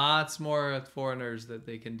so. lots more foreigners that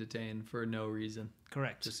they can detain for no reason.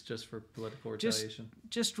 Correct. Just for political retaliation.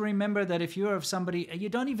 Just remember that if you're of somebody, you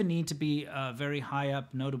don't even need to be a very high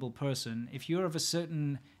up, notable person. If you're of a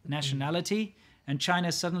certain nationality and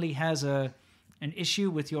China suddenly has an issue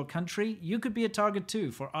with your country, you could be a target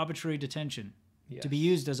too for arbitrary detention, to be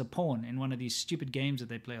used as a pawn in one of these stupid games that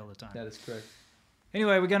they play all the time. That is correct.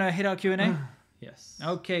 Anyway, we're going to hit our Q&A. Yes.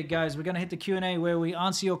 Okay, guys, we're going to hit the Q&A where we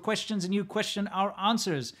answer your questions and you question our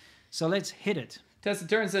answers. So let's hit it. Tessa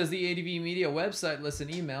Turn says the ADV Media website lists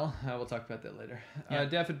an email. We'll talk about that later. Yeah.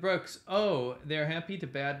 David Brooks. They're happy to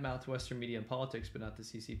badmouth Western media and politics, but not the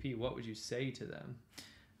CCP. What would you say to them?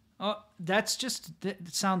 That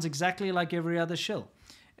sounds exactly like every other shill.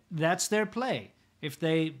 That's their play. If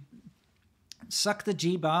they suck the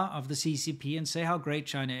G-bar of the CCP and say how great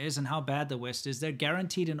China is and how bad the West is, they're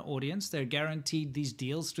guaranteed an audience. They're guaranteed these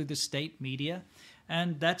deals through the state media.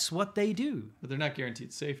 And that's what they do. But they're not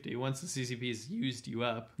guaranteed safety. Once the CCP has used you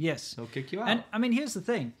up, Yes. they'll kick you out. And I mean, here's the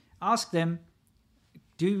thing. Ask them,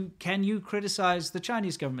 can you criticize the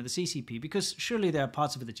Chinese government, the CCP? Because surely there are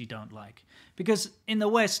parts of it that you don't like. Because in the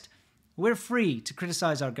West, we're free to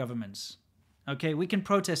criticize our governments. Okay, we can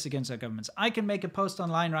protest against our governments. I can make a post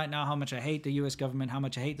online right now how much I hate the US government, how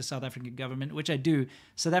much I hate the South African government, which I do.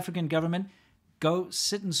 South African government, go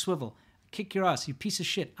sit and swivel. Kick your ass, you piece of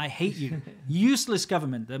shit. I hate you. Useless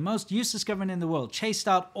government, the most useless government in the world. Chased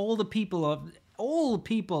out all the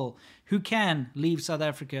people who can leave South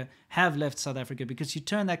Africa, have left South Africa because you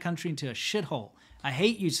turn that country into a shithole. I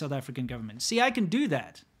hate you, South African government. See, I can do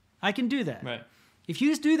that. I can do that. Right. If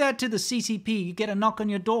you do that to the CCP, you get a knock on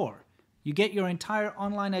your door. You get your entire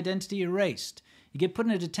online identity erased. You get put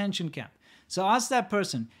in a detention camp. So ask that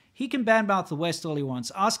person. He can badmouth the West all he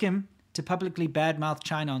wants. Ask him to publicly badmouth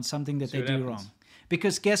China on something that they do wrong.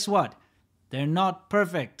 Because guess what? They're not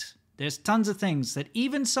perfect. There's tons of things that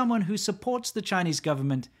even someone who supports the Chinese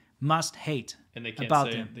government must hate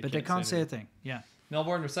about them. But they can't say a thing. Yeah.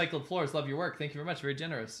 Melbourne Recycled Floors, love your work. Thank you very much. Very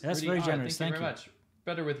generous. That's very generous. Thank you very much.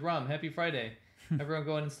 Better with rum. Happy Friday. Everyone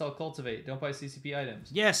go and install Cultivate. Don't buy CCP items.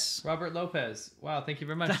 Yes. Robert Lopez. Wow, thank you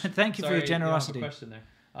very much. Thank you for your generosity. You don't have a question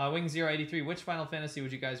there. Wing083. Which Final Fantasy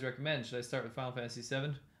would you guys recommend? Should I start with Final Fantasy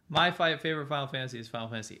 7? My favorite Final Fantasy is Final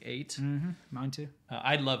Fantasy 8. Mm-hmm. Mine too.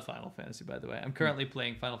 I love Final Fantasy, by the way. I'm currently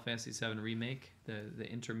playing Final Fantasy 7 Remake,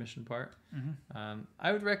 the intermission part. Mm-hmm.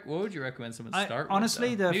 I would what would you recommend someone start with?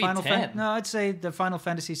 Honestly, I'd say the Final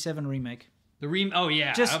Fantasy 7 Remake. Oh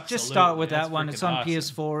yeah, just start with that one. It's on awesome.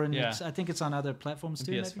 PS4 and I think it's on other platforms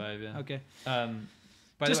too. PS5, maybe? yeah. Okay.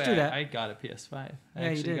 By just the way, do that. I got a PS5. I you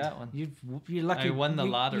actually did. got one. You're lucky. I won the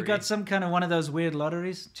lottery. You got some kind of one of those weird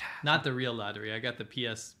lotteries. Not the real lottery. I got the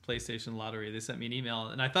PlayStation lottery. They sent me an email,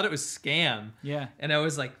 and I thought it was scam. Yeah. And I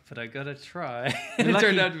was like, but I gotta try. And it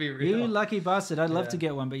turned out to be real. You lucky bastard. I'd love to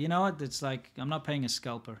get one, but you know what? It's like I'm not paying a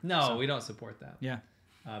scalper. No, we don't support that. Yeah.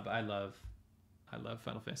 But I love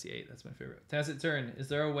Final Fantasy VIII. That's my favorite. Tacit Turn. Is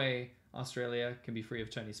there a way Australia can be free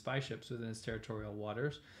of Chinese spy ships within its territorial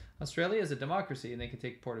waters? Australia is a democracy, and they can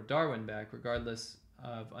take Port of Darwin back, regardless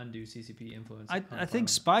of undue CCP influence. I think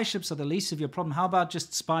spy ships are the least of your problem. How about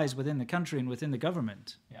just spies within the country and within the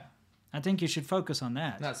government? Yeah. I think you should focus on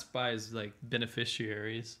that. Not spies like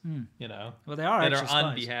beneficiaries, you know. Well, they are that actually are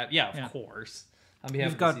on spies. behalf. Yeah, of course. On behalf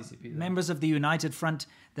We've of got the CCP. members of the United Front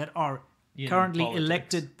that are currently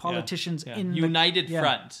elected politicians in United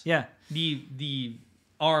Front. Yeah. The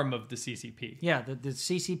arm of the CCP. Yeah, the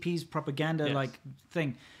CCP's propaganda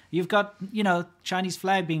thing. You've got, Chinese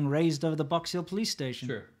flag being raised over the Box Hill police station.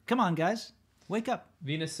 Sure. Come on, guys. Wake up.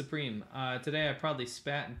 Venus Supreme. Today I proudly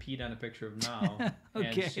spat and peed on a picture of Mao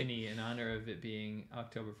and Shinny in honor of it being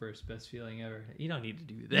October 1st. Best feeling ever. You don't need to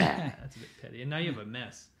do that. That's a bit petty. And now you have a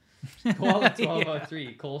mess. Koala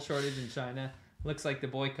 1203. Coal shortage in China. Looks like the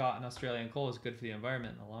boycott on Australian coal is good for the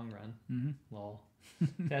environment in the long run. Mm-hmm. Lol.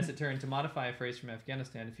 Tacit Turn. To modify a phrase from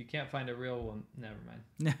Afghanistan, if you can't find a real one, never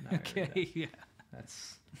mind. Okay, yeah.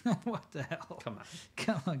 That's what the hell? Come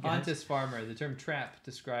on, guys. Ontis Farmer. The term trap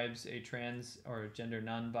describes a trans or gender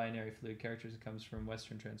non-binary fluid character that comes from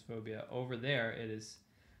Western transphobia. Over there,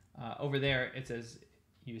 it says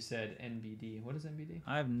you said NBD. What is NBD?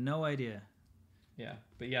 I have no idea. Yeah,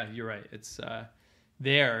 but yeah, you're right. It's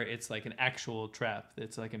it's like an actual trap.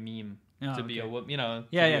 It's like a meme to be a woman.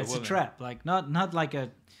 It's a trap. Like not like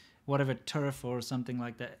a whatever turf or something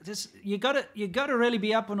like that. You gotta really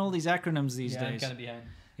be up on all these acronyms these days. I'm kind of behind.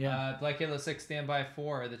 Yeah. Black Halo 6 Standby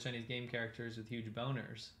 4 are the Chinese game characters with huge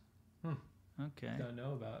boners. Okay. Don't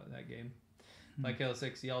know about that game. Black Halo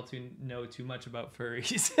 6, y'all know too much about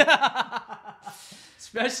furries.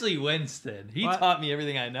 Especially Winston. He taught me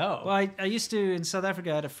everything I know. Well, I used to, in South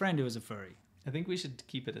Africa, I had a friend who was a furry. I think we should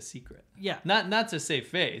keep it a secret. Yeah. Not to save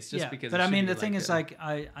face, just because. But I mean, the thing is,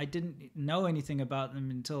 I didn't know anything about them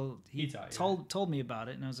until he told me about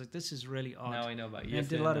it, and I was like, this is really odd. Now I know about you. I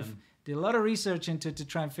did a lot of research into to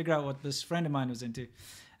try and figure out what this friend of mine was into,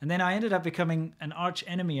 and then I ended up becoming an arch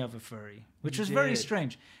enemy of a furry, which was very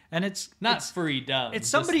strange. And it's not furry dumb. It's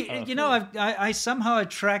somebody, I somehow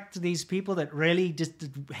attract these people that really just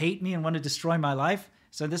hate me and want to destroy my life.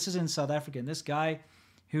 So this is in South Africa, and this guy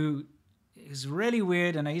who is really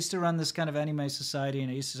weird, and I used to run this kind of anime society,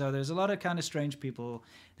 and there's a lot of kind of strange people.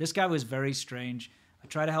 This guy was very strange. I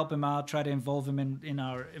try to help him out, try to involve him in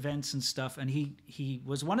our events and stuff, and he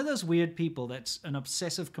was one of those weird people that's an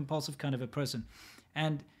obsessive compulsive kind of a person.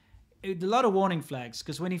 And a lot of warning flags,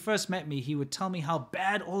 because when he first met me, he would tell me how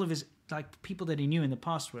bad all of his like people that he knew in the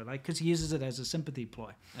past were, like, because he uses it as a sympathy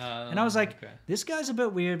ploy. And I was like, okay. this guy's a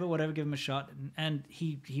bit weird, but whatever, give him a shot. And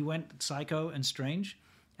he went psycho and strange.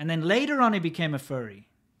 And then later on, he became a furry.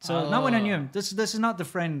 So not when I knew him. This is not the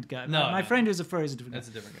friend guy. My friend who's a furry is a different guy. That's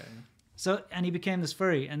a different guy. Yeah. So, and he became this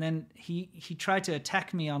furry, and then he tried to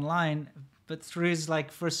attack me online, but through his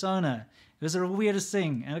like persona. It was the weirdest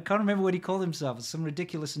thing, and I can't remember what he called himself. It's some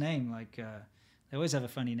ridiculous name, like they always have a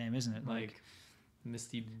funny name, isn't it? Like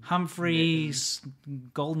Misty Humphrey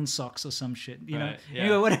Golden Socks or some shit, you know. Right, yeah.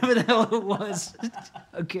 Anyway, whatever the hell it was.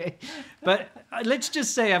 Okay, but let's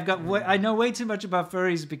just say I know way too much about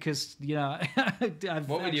furries because you know.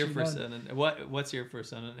 What would your persona? What's your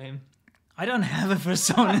persona name? I don't have a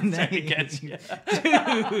persona name.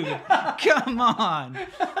 Dude, come on.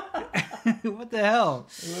 What the hell?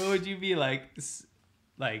 What would you be like?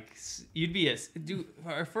 Like you'd be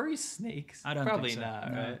are furry snakes? I don't probably think so.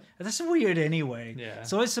 not. No. Right? That's weird anyway. Yeah.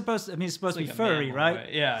 So it's supposed to be Like a furry, mammal,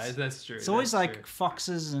 right? Yeah, that's true. It's always That's like true.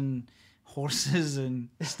 foxes and horses and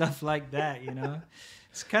stuff like that, you know?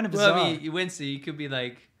 It's kind of bizarre. Well, I mean, Winston, you could be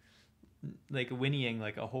like whinnying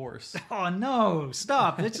like a horse. Oh no,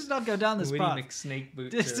 stop. Let's just not go down this Winnie path. McSnake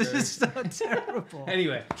boot. This is so terrible.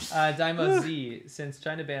 Anyway, Daimo Z, since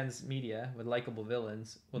China bans media with likable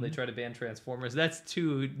villains, will Mm-hmm. they try to ban Transformers? That's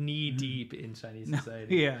too knee deep in Chinese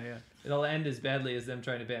society. Yeah. It'll end as badly as them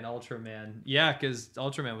trying to ban Ultraman. Yeah, because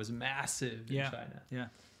Ultraman was massive in China. Yeah.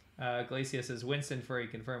 Glacia says, Winston Furry,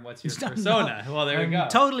 confirm what's your No, persona. Well, there I'm we go.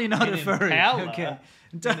 totally not An a furry. Impala. Okay.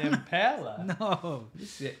 An Impala. No.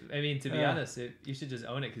 I mean, to be honest, you should just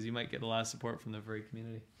own it because you might get a lot of support from the furry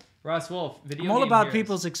community. Ross Wolf, video I'm all game about heroes.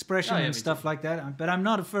 people's expression Oh, yeah, and me stuff too. like that, but I'm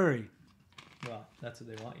not a furry. Well, that's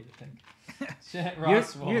what they want you to think. Shit,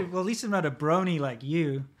 Ross Wolf. Well, at least I'm not a brony like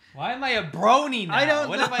you. Why am I a brony now? I don't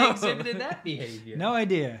When know. have I exhibited that behavior? No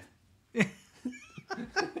idea.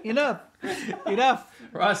 Enough.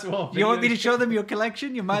 Ross Wolf. You want me to show them your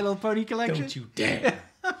collection, your My Little Pony collection? Don't you dare.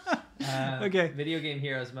 Okay. Video game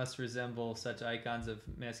heroes must resemble such icons of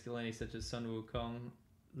masculinity such as Sun Wukong,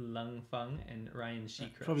 Leng Feng, and Ryan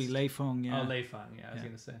Seacrest. Probably Lei Feng, yeah. Oh, Lei Feng, yeah, I was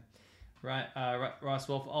going to say. Right, Ross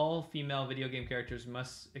Wolf, all female video game characters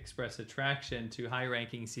must express attraction to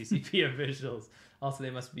high-ranking CCP officials. Also,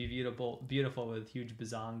 they must be beautiful with huge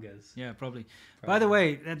bazongas. Yeah, probably. By the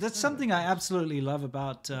way, that's something I absolutely love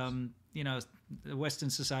about the Western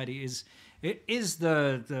society is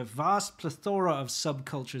the vast plethora of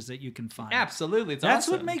subcultures that you can find. Absolutely, it's That's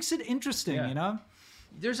awesome. what makes it interesting, Yeah. you know?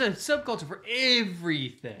 There's a subculture for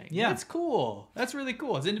everything. Yeah. That's cool. That's really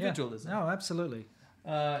cool. It's individualism. No, absolutely.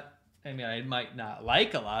 I mean, I might not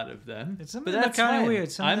like a lot of them, Some but of them are that's kinda fine.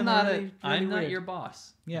 weird. Some of I'm them not are really, I'm really not weird. your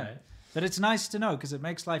boss. Yeah. right? But it's nice to know because it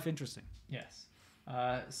makes life interesting. Yes.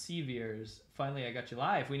 Seviers, finally I got you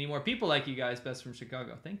live. We need more people like you guys. Best from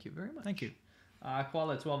Chicago. Thank you very much. Thank you.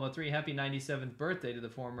 Koala 1203, happy 97th birthday to the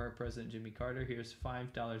former President Jimmy Carter. Here's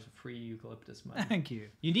 $5 of free eucalyptus money. Thank you.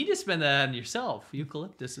 You need to spend that on yourself.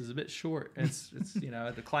 Eucalyptus is a bit short. It's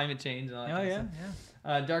the climate change and all that. Oh, kind yeah, of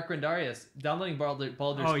stuff. Dark Rendarius, downloading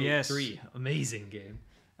Baldur's Gate yes. 3. Amazing game.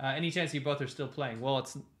 Any chance you both are still playing? Well,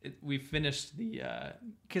 we finished the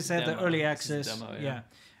Because they have the demo. early This is access. demo, yeah.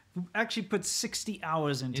 We actually put 60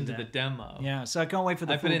 hours into the that. demo. Yeah, so I can't wait for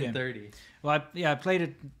the I full put game. in 30. Well, I played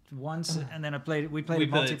it once, and then we played We it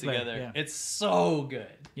played multiplayer. it together. Yeah, It's so good.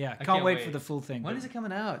 yeah. I Can't wait for the full thing. When but is it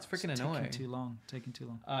coming out? It's freaking it's annoying. Taking too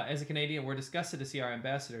long. As a Canadian, we're disgusted to see our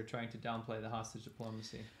ambassador trying to downplay the hostage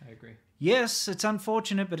diplomacy. I agree. Yes, it's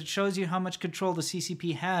unfortunate, but it shows you how much control the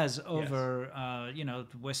CCP has over,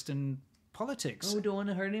 Western politics. don't want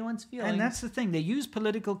to hurt anyone's feelings. And that's the thing. They use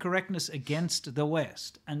political correctness against the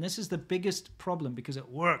West. And this is the biggest problem because it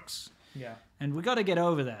works. Yeah, And we got to get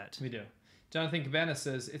over that. we do. Jonathan Cabana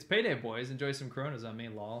says, it's payday, boys. Enjoy some Coronas on me,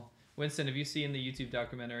 lol. Winston, have you seen the YouTube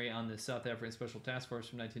documentary on the South African Special Task Force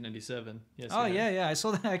from 1997? Yes. Oh, you have. yeah. I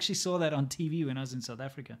saw that. I actually saw that on TV when I was in South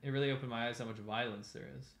Africa. It really opened my eyes how much violence there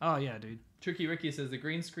is. Oh, yeah, dude. Tricky Ricky says the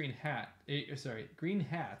green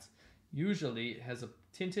hat usually has a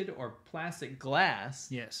tinted or plastic glass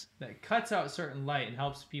Yes. that cuts out certain light and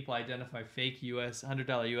helps people identify fake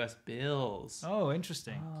 $100 US bills. Oh,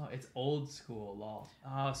 interesting. Oh, it's old school, lol.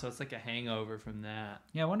 Oh, so it's like a hangover from that.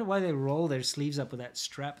 Yeah, I wonder why they roll their sleeves up with that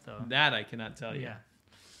strap, though. That I cannot tell you. Yeah.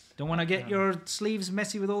 Don't want to get your sleeves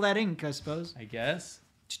messy with all that ink, I suppose. I guess.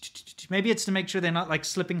 Maybe it's to make sure they're not like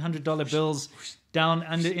slipping $100 bills down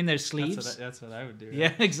under in their sleeves. That's what I would do.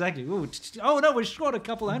 Yeah, exactly. Ooh, oh no, we're short a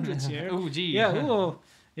couple hundreds here. Oh, gee. Yeah. Ooh.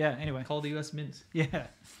 Yeah. Anyway. Call the US Mint. Yeah.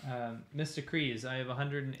 Mr. Crees, I have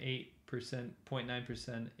 108%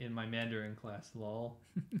 0.9% in my Mandarin class. Lol.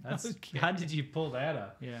 That's Okay. How did you pull that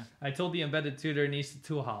up? Yeah. I told the embedded tutor needs to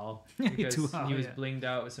Tuhao because Tuhao, he was yeah. blinged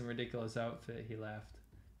out with some ridiculous outfit. He laughed.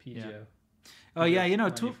 PGO. Yeah. Oh yeah, you know,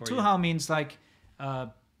 Money for Tuhao means like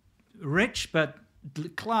rich but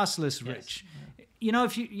classless rich. You know,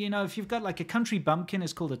 if you've got like a country bumpkin,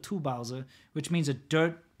 it's called a Tubauser, which means a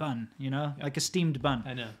dirt bun. You know, like a steamed bun.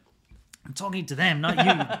 I know. I'm talking to them, not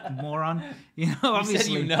you, moron. You know,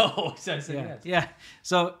 obviously. You said you know. So I said Yeah, yes. yeah.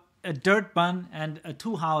 So a dirt bun and a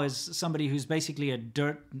Tuhao is somebody who's basically a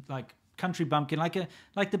dirt like country bumpkin, like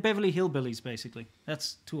the Beverly Hillbillies, basically.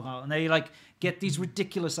 That's Tuhao, and they like get these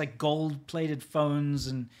ridiculous like gold-plated phones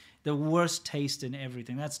and the worst taste in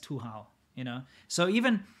everything. That's Tuhao, you know. So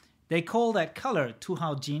even they call that color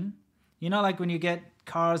Tuhao Jin. You know, like when you get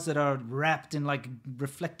cars that are wrapped in like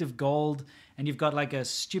reflective gold, and you've got like a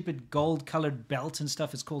stupid gold-colored belt and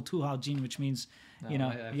stuff. It's called Tuhao Jin, which means you know,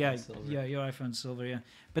 my iPhone yeah, silver. yeah, your iPhone silver, yeah.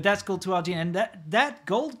 But that's called Tuhao Jin, and that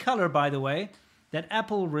gold color, by the way, that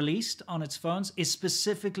Apple released on its phones is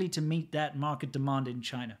specifically to meet that market demand in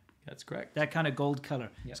China. That's correct. That kind of gold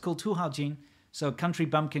color. Yep. It's called Tuhao Jin, so country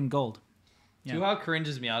bumpkin gold. Yeah. Tuhao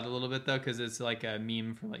cringes me out a little bit though because it's like a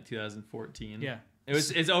meme from like 2014. Yeah.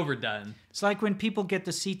 It's overdone. It's like when people get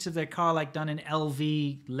the seats of their car like done in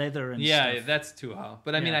LV leather and Yeah, stuff. that's Tuhao.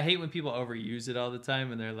 But I mean, Yeah. I hate when people overuse it all the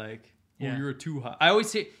time and they're like, "Oh, Yeah. you're a Tuhao." I always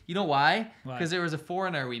say, you know why? Why? Because there was a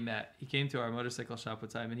foreigner we met. He came to our motorcycle shop one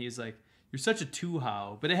time and he's like, "You're such a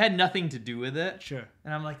Tuhao," but it had nothing to do with it. Sure.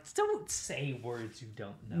 And I'm like, don't say words you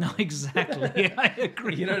don't know. No, exactly. I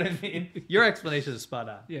agree. You know what I mean? Your explanation is spot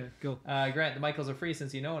on. Yeah, go. Grant, the Michaels are free.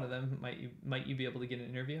 Since you know one of them, might you be able to get an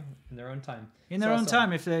interview in their own time? In their So own also,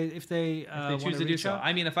 time, if they if they choose want to do reach so. out.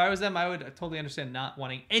 I mean, if I was them, I would totally understand not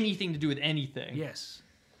wanting anything to do with anything. Yes.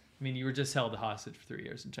 I mean, you were just held hostage for 3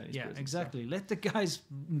 years in Chinese Yeah, prison. so- exactly. Let the guys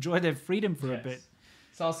enjoy their freedom for a Yes. bit.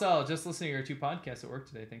 Salsal, just listening to your 2 podcasts at work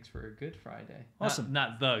today. Thanks for a Good Friday. Awesome.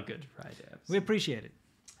 Not the Good Friday episode. We appreciate it.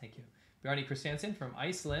 Thank you. Bjarni Kristiansen from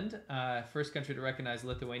Iceland. First country to recognize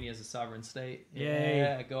Lithuania as a sovereign state. Yay.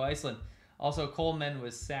 Yeah, go Iceland. Also, Coleman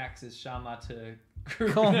with sax is Shama to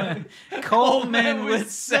Coleman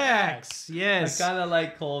with sax. Yes. I kind of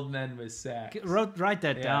like Coleman with sax. Write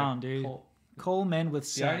that Yeah, down, dude. Coleman with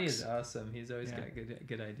Bjarni sax. is awesome. He's always Yeah. got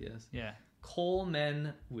good ideas. Yeah.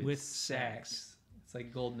 Coleman with sax. sax. It's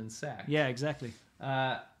like Goldman Sachs. Yeah, exactly.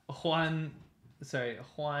 Juan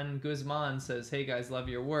Guzman says, "Hey guys, love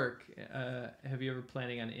your work. Have you ever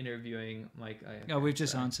planning on interviewing Mike?" Oh, we've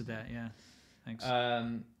just answered that. Yeah. Thanks.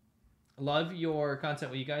 Love your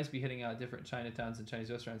content. Will you guys be hitting out different Chinatowns and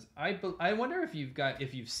Chinese restaurants? I wonder if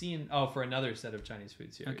you've seen for another set of Chinese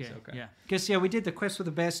food series. Okay. Yeah. Because we did the quest for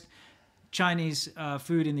the best Chinese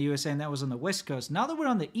food in the USA, and that was on the West Coast. Now that we're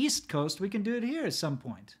on the East Coast, we can do it here at some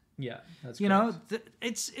point. Yeah, that's you know,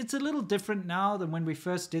 it's a little different now than when we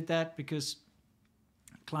first did that because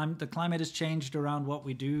the climate has changed around what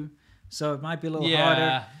we do, so it might be a little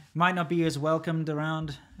harder. Might not be as welcomed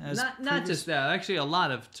around as not just that. Actually,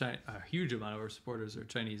 a huge amount of our supporters are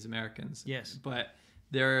Chinese Americans. Yes, but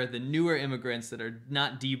they're the newer immigrants that are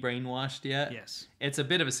not de-brainwashed yet. Yes, it's a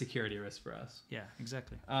bit of a security risk for us. Yeah,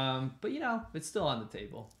 exactly. But it's still on the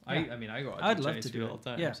table. Yeah. I mean, I go out I'd to love Chinese to do food it all the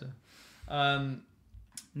time. Yeah. So.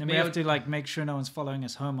 And then we have to make sure no one's following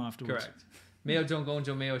us home afterwards. Correct. 没有中共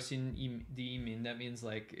就没有新移民. That means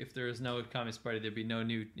like if there is no Communist Party, there'd be no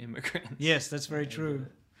new immigrants. Yes, that's very true.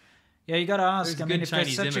 Yeah, you got to ask. There's I mean, good if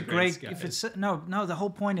Chinese there's such a immigrants, great, guys. if it's no, the whole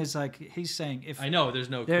point is like he's saying if I know there's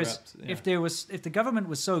no corrupt. Yeah. if the government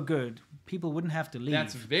was so good, people wouldn't have to leave.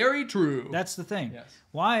 That's very true. That's the thing. Yes.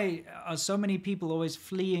 Why are so many people always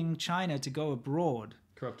fleeing China to go abroad?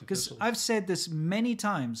 Corrupt Because officials. I've said this many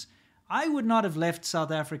times. I would not have left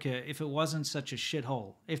South Africa if it wasn't such a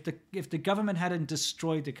shithole. If the government hadn't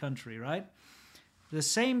destroyed the country, right? The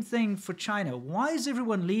same thing for China. Why is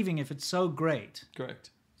everyone leaving if it's so great? Correct.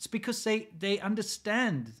 It's because they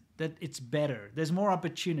understand that it's better. There's more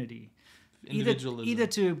opportunity. Individualism.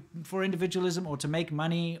 Either for individualism or to make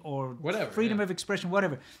money or whatever, freedom of expression,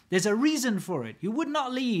 whatever. There's a reason for it. You would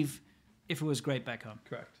not leave if it was great back home.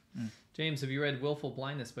 Correct. James, have you read Willful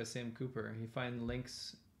Blindness by Sam Cooper? You find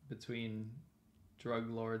links between drug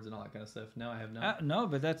lords and all that kind of stuff. No, I have not. No,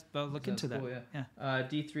 but I'll look into that. Cool, yeah.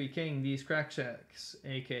 D3 King, these crack shacks,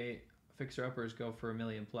 aka fixer uppers, go for $1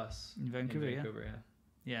 million plus in Vancouver. Yeah.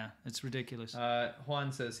 Yeah, it's ridiculous.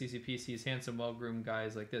 Juan says CCP sees handsome, well-groomed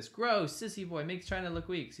guys like this. Gross, sissy boy, makes China look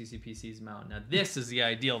weak. CCP sees Mao. Now this is the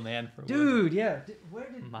ideal man for dude. women. Yeah,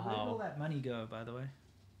 where did all that money go? By the way,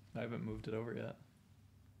 I haven't moved it over yet.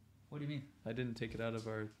 What do you mean? I didn't take it out of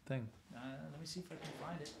our thing. Let me see if I can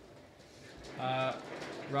find it.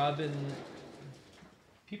 Robin,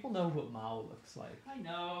 people know what Mao looks like. I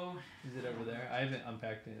know. Is it over there? I haven't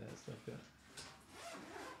unpacked any of that stuff yet.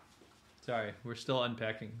 Sorry, we're still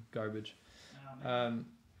unpacking garbage.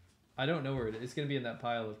 I don't know where it is. It's going to be in that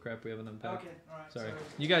pile of crap we haven't unpacked. Okay, all right. Sorry.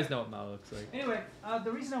 You guys know what Mao looks like. Anyway,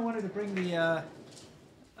 the reason I wanted to bring the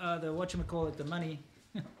whatchamacallit, the money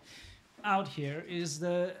out here is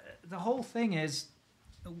the whole thing is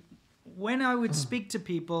when I would speak to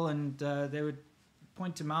people and they would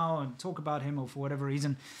point to Mao and talk about him or for whatever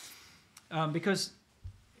reason, because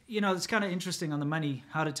it's kind of interesting on the money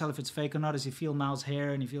how to tell if it's fake or not is you feel Mao's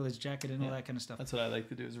hair and you feel his jacket and all that kind of stuff. That's what I like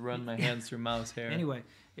to do is run my hands through Mao's hair. Anyway,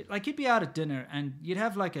 like you'd be out at dinner and you'd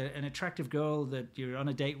have like an attractive girl that you're on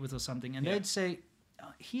a date with or something and they'd say,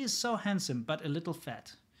 he is so handsome but a little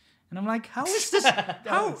fat. And I'm like, how is this?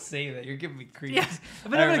 Don't say that. You're giving me creeps. Yeah,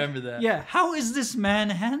 I remember that. Yeah, how is this man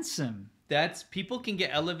handsome? That's people can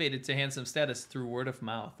get elevated to handsome status through word of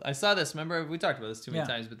mouth. I saw this. Remember, we talked about this too many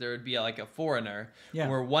times, but there would be like a foreigner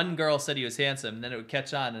where one girl said he was handsome, and then it would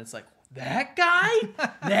catch on, and it's like, that guy?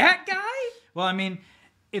 That guy? Well, I mean,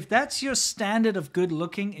 if that's your standard of good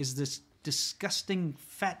looking, is this disgusting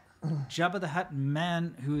fat Jabba the Hutt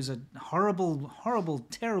man who is a horrible, horrible,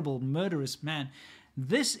 terrible, murderous man,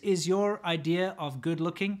 this is your idea of good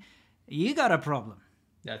looking, you got a problem.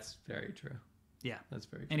 That's very true. Yeah. That's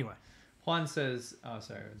very true. Anyway. Juan says,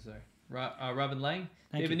 Robin Lang,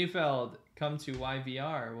 David Neufeld, come to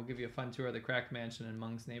YVR. We'll give you a fun tour of the crack mansion in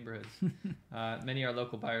Mung's neighborhoods. Many are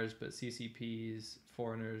local buyers, but CCP's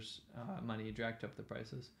foreigners' money jacked up the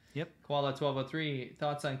prices. Yep. Koala 1203,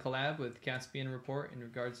 thoughts on collab with Caspian Report in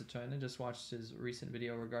regards to China. Just watched his recent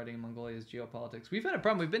video regarding Mongolia's geopolitics. We've had a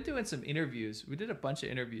problem. We've been doing some interviews. We did a bunch of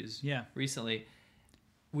interviews recently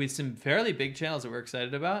with some fairly big channels that we're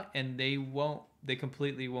excited about, and they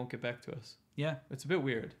completely won't get back to us. Yeah. It's a bit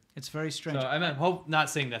weird. It's very strange. So I hope not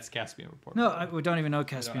saying that's Caspian Report. No, we don't even know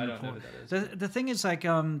Caspian Report. I don't know what that is. The thing is, like,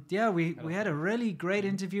 we had a really great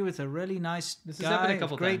interview with a really nice guy,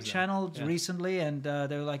 great channel recently, and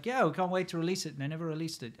they were like, we can't wait to release it, and they never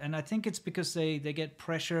released it. And I think it's because they get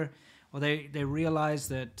pressure, or they realize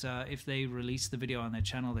that if they release the video on their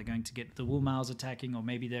channel, they're going to get the Wu Maos attacking, or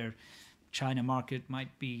maybe their China market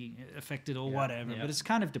might be affected or whatever. But it's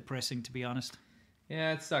kind of depressing, to be honest.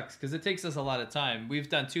 Yeah, it sucks because it takes us a lot of time. We've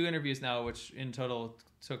done 2 interviews now, which in total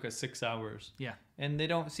took us 6 hours. Yeah. And they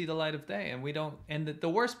don't see the light of day. And we don't. And the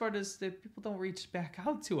worst part is that people don't reach back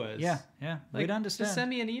out to us. Yeah, yeah. Like, we'd understand. Just send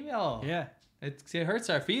me an email. Yeah. It hurts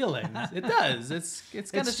our feelings. It does. It's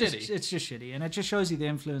kind of shitty. It's just shitty. And it just shows you the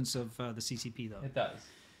influence of the CCP, though. It does.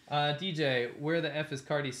 DJ, where the F is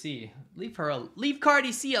Cardi C? Leave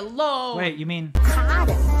Cardi C alone. Wait, you mean?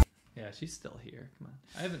 Yeah, she's still here. Come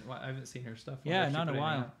on, I haven't seen her stuff. Yeah, not in a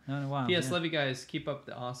while. Not in a while. P.S. Love you guys. Keep up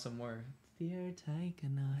the awesome work. Dear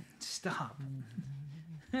Taikonaut. Stop.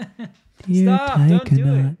 Dear Stop! Don't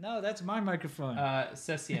do it. No, that's my microphone.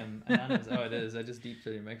 Cesium Anonymous. Oh, it is. I just deep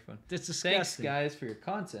throated your microphone. That's disgusting. Thanks, guys, for your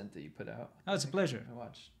content that you put out. Oh, it's a pleasure. I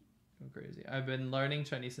watched. Go crazy. I've been learning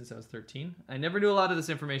Chinese since I was 13. I never knew a lot of this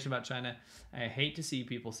information about China. I hate to see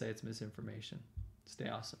people say it's misinformation. Stay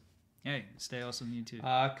awesome. Hey, stay awesome, you too.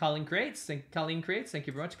 Colleen Creates. Thank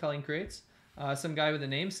you very much, Colleen Creates. Some guy with a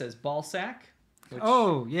name says ballsack.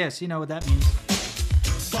 Oh, yes, you know what that means.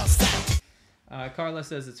 Carla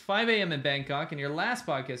says it's 5 a.m. in Bangkok. In your last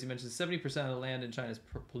podcast, you mentioned 70% of the land in China is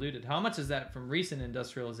polluted. How much is that from recent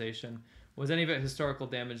industrialization? Was any of it historical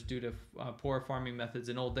damage due to poor farming methods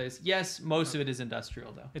in old days? Yes, most of it is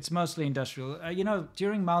industrial, though. It's mostly industrial.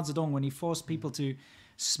 During Mao Zedong, when he forced people to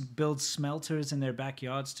build smelters in their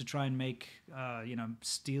backyards to try and make,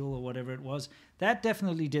 steel or whatever it was, that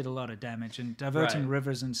definitely did a lot of damage and diverting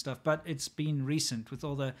rivers and stuff. But it's been recent with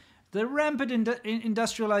all the rampant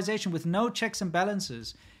industrialization with no checks and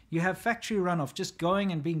balances. You have factory runoff just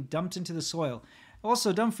going and being dumped into the soil.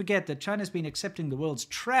 Also, don't forget that China's been accepting the world's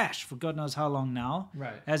trash for God knows how long now.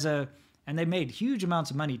 Right. And they made huge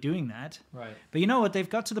amounts of money doing that. Right. But you know what? They've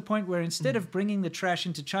got to the point where instead of bringing the trash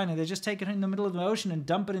into China, they just take it in the middle of the ocean and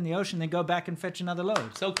dump it in the ocean, then go back and fetch another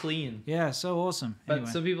load. So clean. Yeah, so awesome. But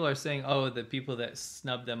anyway. some people are saying, the people that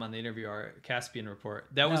snubbed them on the interview are Caspian Report.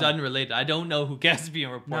 That was unrelated. I don't know who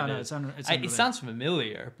Caspian Report is. It's unrelated. It sounds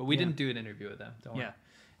familiar, but we didn't do an interview with them. Don't worry. Yeah.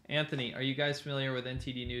 Anthony, are you guys familiar with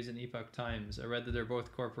NTD News and Epoch Times? I read that they're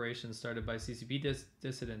both corporations started by CCP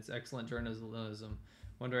dissidents. Excellent journalism.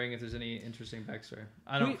 Wondering if there's any interesting backstory.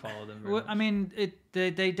 I don't follow them very much. I mean,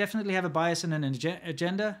 they definitely have a bias and an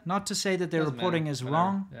agenda. Not to say that their reporting is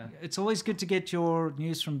wrong. Yeah. It's always good to get your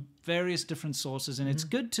news from various different sources, and it's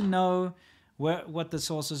good to know what the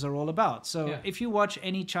sources are all about. So if you watch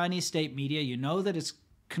any Chinese state media, you know that it's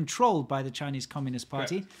controlled by the Chinese Communist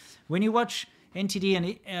Party. Correct. When you watch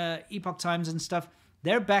NTD and Epoch Times and stuff,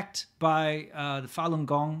 they're backed by the Falun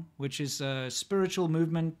Gong, which is a spiritual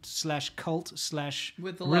movement / cult /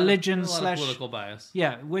 with religion with a lot of / political bias.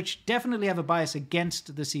 yeah, which definitely have a bias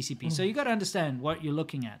against the CCP. So you got to understand what you're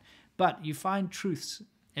looking at. But you find truths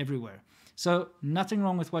everywhere. So nothing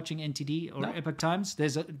wrong with watching NTD or Epoch Times.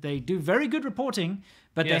 They do very good reporting,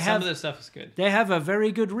 but Yeah, they some have of this stuff is good. they have a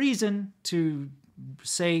very good reason to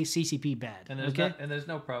say CCP bad. And there's, okay? there's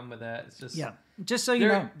no problem with that. It's just Yeah, just so you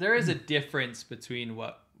know. there is a difference between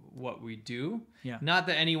what we do. Yeah. Not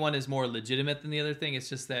that anyone is more legitimate than the other thing. It's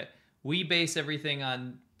just that we base everything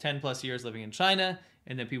on 10 plus years living in China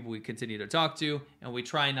and then people we continue to talk to, and we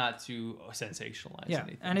try not to sensationalize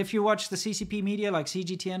anything. And if you watch the CCP media like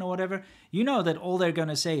CGTN or whatever, you know that all they're going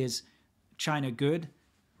to say is China good,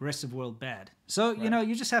 rest of the world bad. So, you know,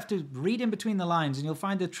 you just have to read in between the lines and you'll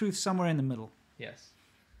find the truth somewhere in the middle. Yes.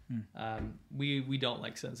 We don't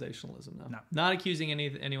like sensationalism, though. No. Not accusing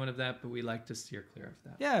anyone of that, but we like to steer clear of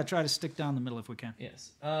that. Yeah, try to stick down the middle if we can.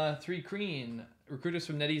 Yes. 3 Kreen. Recruiters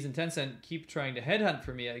from NetEase and Tencent keep trying to headhunt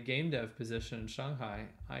for me a game dev position in Shanghai.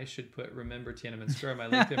 I should put Remember Tiananmen Square on my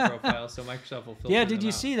LinkedIn profile so Microsoft will filter Yeah, did them you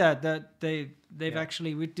out. see that? That they've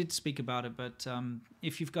actually, we did speak about it, but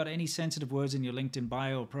if you've got any sensitive words in your LinkedIn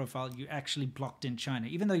bio or profile, you actually blocked in China.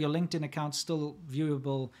 Even though your LinkedIn account's still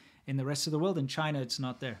viewable in the rest of the world, in China it's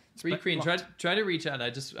not there. It's 3 Kreen, blocked. try to reach out.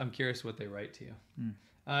 I'm curious what they write to you.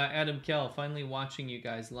 Adam Kell, finally watching you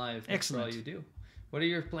guys live. Thanks for all Excellent. you do. What are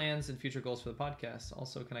your plans and future goals for the podcast?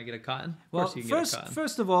 Also, can I get a cotton? Of Well, course you can get a cotton.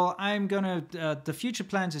 first of all, I'm gonna. The future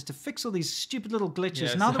plans is to fix all these stupid little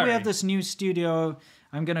glitches. Yeah, now that we sorry. have this new studio,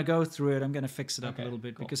 I'm gonna go through it. I'm gonna fix it up Okay, a little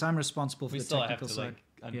bit cool. because I'm responsible for We the still have technical to side.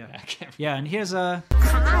 like yeah, unpack everything. yeah. And here's a.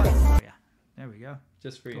 Oh, yeah, there we go.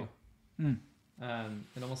 Just for you.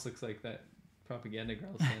 It almost looks like that propaganda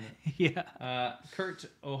girl saying it. Yeah. Kurt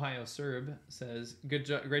Ohio Serb says,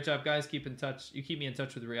 great job guys, keep in touch. You keep me in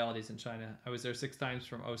touch with the realities in China. I was there 6 times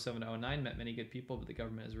from 07 to 09, met many good people, but the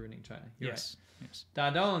government is ruining China. You're Yes. Yes.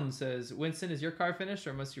 right. Dadon says, Winston, is your car finished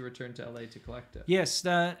or must you return to LA to collect it? Yes,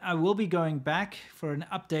 I will be going back for an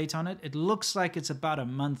update on it. It looks like it's about a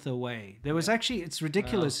month away. There was actually, it's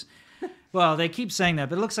ridiculous. Well, they keep saying that,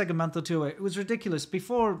 but it looks like a month or 2 away. It was ridiculous.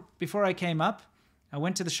 Before I came up, I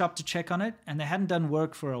went to the shop to check on it, and they hadn't done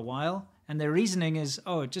work for a while. And their reasoning is,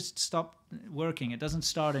 oh, it just stopped working. It doesn't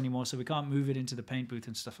start anymore, so we can't move it into the paint booth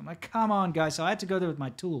and stuff. I'm like, come on, guys. So I had to go there with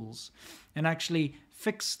my tools and actually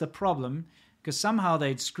fix the problem because somehow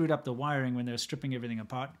they'd screwed up the wiring when they were stripping everything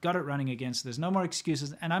apart. Got it running again, so there's no more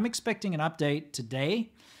excuses. And I'm expecting an update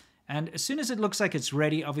today. And as soon as it looks like it's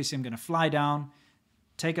ready, obviously I'm going to fly down,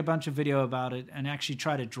 take a bunch of video about it, and actually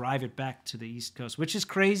try to drive it back to the East Coast, which is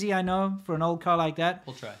crazy, I know, for an old car like that.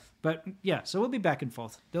 We'll try. But yeah, so we'll be back and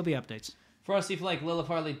forth. There'll be updates. Frosty Flake, Lilith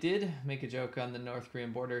Harley did make a joke on the North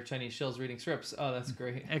Korean border, Chinese shills reading scripts. Oh, that's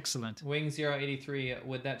great. Excellent. Wing 083,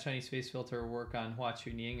 would that Chinese face filter work on Hua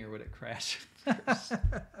Chunying or would it crash?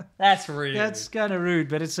 That's rude. That's kind of rude,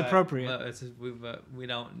 but it's appropriate. Well, we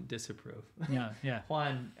don't disapprove. Yeah, yeah.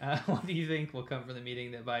 Juan, what do you think will come from the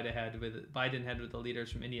meeting that Biden had with the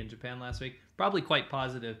leaders from India and Japan last week? Probably quite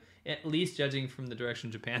positive, at least judging from the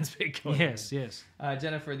direction Japan's been going. Yes, yes.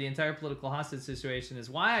 Jennifer, the entire political hostage situation is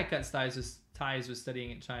why I cut ties with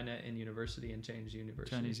studying at China in university and changed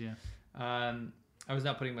university. Chinese, yeah. I was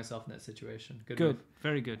not putting myself in that situation. Good. Good, Move.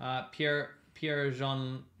 very good.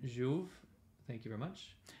 Pierre-Jean Jouve, thank you very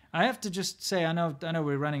much. I have to just say, I know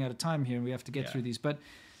we're running out of time here and we have to get Yeah. through these, but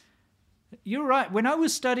you're right. When I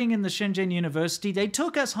was studying in the Shenzhen University, they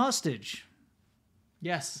took us hostage.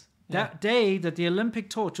 Yes. That day that the Olympic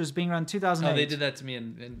torch was being run, 2008. Oh, they did that to me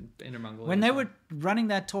in Inner Mongolia. When they were running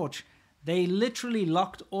that torch, they literally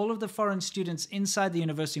locked all of the foreign students inside the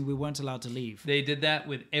university and we weren't allowed to leave. They did that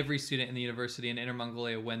with every student in the university in Inner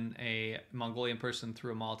Mongolia when a Mongolian person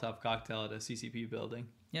threw a Molotov cocktail at a CCP building.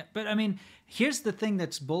 Yeah, but I mean, here's the thing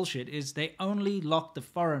that's bullshit is they only locked the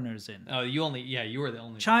foreigners in. Oh, you were the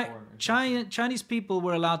only foreigner. Chinese people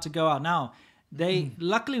were allowed to go out. Now,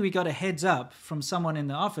 luckily we got a heads up from someone in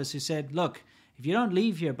the office who said, look, if you don't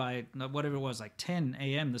leave here by whatever it was, like 10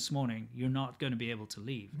 a.m. this morning, you're not going to be able to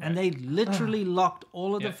leave. Right. And they literally locked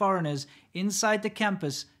all of the foreigners inside the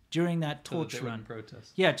campus during that torch run.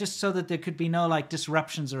 Protest. Yeah, just so that there could be no like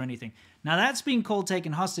disruptions or anything. Now that's being called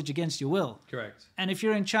taken hostage against your will. Correct. And if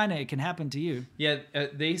you're in China, it can happen to you. Yeah,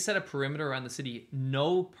 they set a perimeter around the city.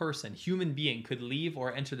 No person, human being, could leave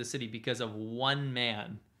or enter the city because of one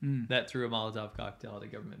man that threw a Molotov cocktail at a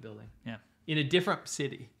government building. Yeah. In a different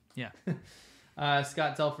city. Yeah.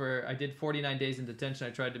 Scott Telfer, I did 49 days in detention. I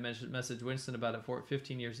tried to message Winston about it.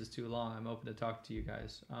 15 years is too long. I'm open to talk to you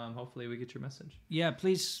guys. Hopefully we get your message. Yeah,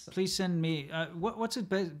 please send me. What's the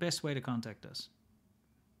best way to contact us?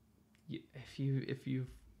 If you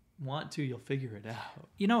want to, you'll figure it out.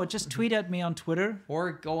 You know what? Just tweet at me on Twitter.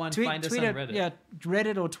 Or go on, find us on Reddit. Yeah,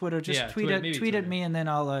 Reddit or Twitter. Just tweet at me and then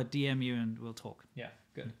I'll DM you and we'll talk. Yeah,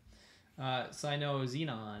 good. Sino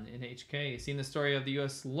Xenon in HK. Seen the story of the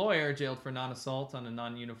U.S. lawyer jailed for non-assault on a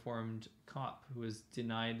non-uniformed cop who was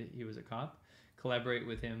denied he was a cop. Collaborate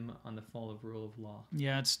with him on the fall of rule of law.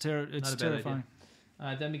 Yeah, it's terrifying.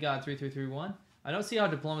 Demigod 3331. I don't see how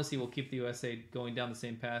diplomacy will keep the USA going down the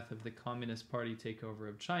same path of the Communist Party takeover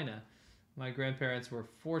of China. My grandparents were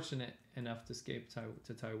fortunate enough to escape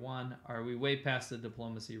to Taiwan. Are we way past the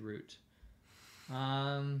diplomacy route?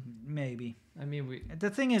 Maybe. I mean, the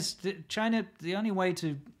thing is, China. The only way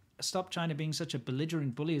to stop China being such a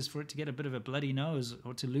belligerent bully is for it to get a bit of a bloody nose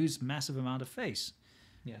or to lose massive amount of face.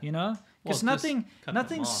 Yeah. You know, because nothing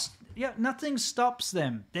stops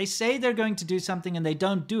them. They say they're going to do something and they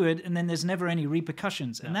don't do it, and then there's never any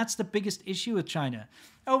repercussions. Yeah. And that's the biggest issue with China.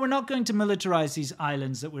 Oh, we're not going to militarize these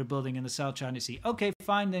islands that we're building in the South China Sea. Okay,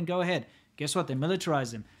 fine, then go ahead. Guess what? They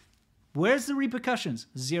militarize them. Where's the repercussions?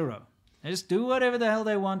 Zero. They just do whatever the hell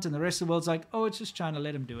they want, and the rest of the world's like, oh, it's just China,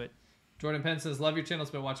 let them do it. Jordan Penn says, love your channel,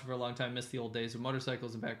 it's been watching for a long time, miss the old days of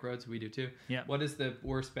motorcycles and back roads. We do too. Yeah. What is the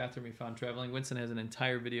worst bathroom you found traveling? Winston has an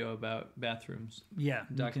entire video about bathrooms. Yeah.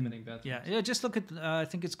 Documenting bathrooms. Yeah, just look at, I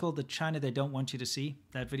think it's called The China They Don't Want You to See,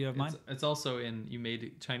 that video of mine. It's also in, you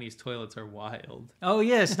made Chinese toilets are wild. Oh,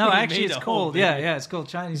 yes. No, actually it's called, it's called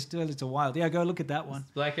Chinese Toilets Are Wild. Yeah, go look at that one.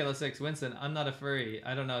 Black Yellow 6, Winston, I'm not a furry.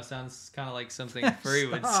 I don't know, sounds kind of like something a furry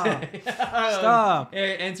would say. Stop.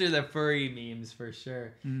 Answer the furry memes for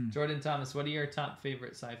sure. Jordan Thomas, what are your top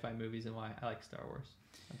favorite sci-fi movies and why? I like Star Wars.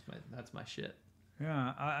 That's my shit.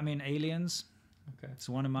 Yeah, I mean Aliens. Okay, it's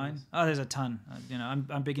one of mine. Nice. Oh, there's a ton.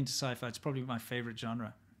 I'm big into sci-fi. It's probably my favorite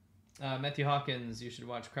genre. Matthew Hawkins, you should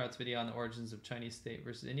watch Kraut's video on the origins of Chinese state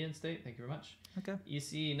versus Indian state. Thank you very much. Okay.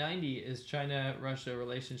 EC90, is China-Russia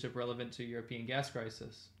relationship relevant to European gas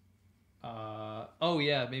crisis? Oh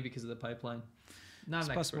yeah, maybe because of the pipeline. Not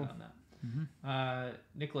an expert on that. Mm-hmm.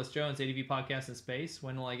 Nicholas Jones, ADV podcast in space.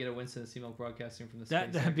 When will I get a Winston and C-Milk broadcasting from the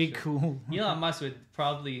SpaceX? That'd be cool. Elon Musk would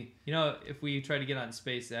probably, if we try to get on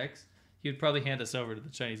SpaceX, he would probably hand us over to the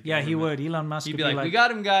Chinese government. Yeah, he would. Elon Musk He'd would be like, we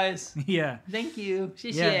got him, guys. Yeah. Thank you.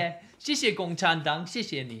 谢谢. 谢谢共产党. 谢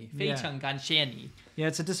谢你. 非常感谢你. Yeah,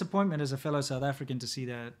 it's a disappointment as a fellow South African to see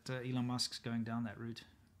that Elon Musk's going down that route.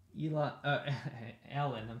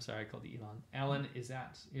 Alan, I'm sorry, I called you Elon. Alan is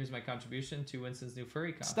at. Here's my contribution to Winston's new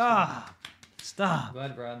furry costume. Stop. I'm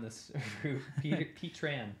glad we're on this route. Pete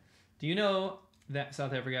Tran. Do you know that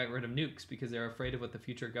South Africa got rid of nukes because they're afraid of what the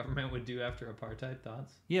future government would do after apartheid?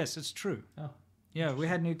 Thoughts? Yes, it's true. Oh. Yeah, we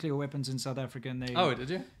had nuclear weapons in South Africa and they... Oh, did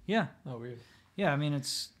you? Yeah. Oh, weird. Yeah, I mean,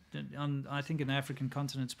 I think in the African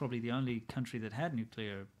continent, it's probably the only country that had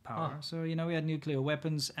nuclear power. Oh. So, we had nuclear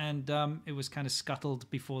weapons, and it was kind of scuttled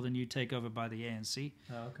before the new takeover by the ANC.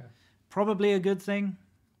 Oh, okay. Probably a good thing.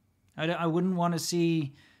 I wouldn't want to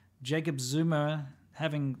see Jacob Zuma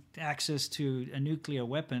having access to a nuclear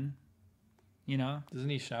weapon, Doesn't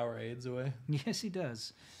he shower AIDS away? Yes, he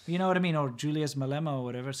does. You know what I mean? Or Julius Malema or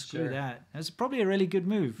whatever. Screw that. That's probably a really good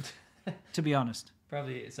move, to be honest.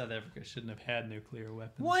 Probably South Africa shouldn't have had nuclear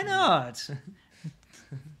weapons. Why not?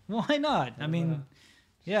 Why not? I mean,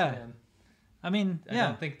 yeah. I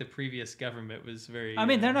don't think the previous government was very... I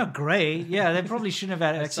mean, they're not great. Yeah, they probably shouldn't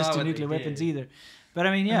have had access to nuclear weapons either. But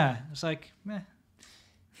I mean, yeah, it's like, meh.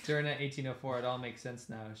 During 1804, it all makes sense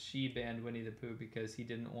now. She banned Winnie the Pooh because he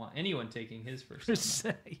didn't want anyone taking his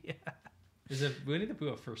persona. Yeah. Is it Winnie the Pooh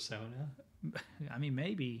a persona? I mean,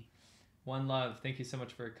 maybe. One Love, thank you so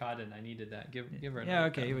much for Cotton. I needed that. Give her another. Yeah,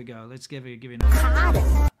 okay, here we go. Let's give you another.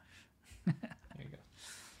 Cotton. There you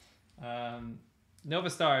go. Nova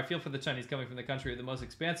Star, I feel for the Chinese coming from the country with the most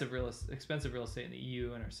expensive real estate in the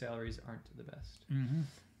EU, and our salaries aren't the best. Mm-hmm.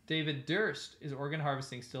 David Durst, is organ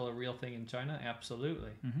harvesting still a real thing in China?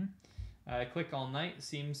 Absolutely. Mm-hmm. Click All Night,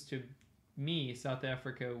 seems to me South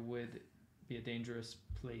Africa would be a dangerous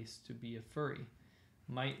place to be a furry.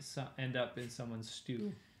 Might end up in someone's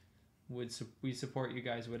stew. Would we support you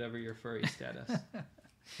guys, whatever your furry status?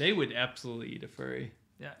 They would absolutely eat a furry.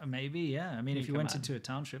 Yeah, maybe, yeah. I mean, if you went into a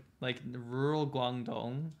township. Like rural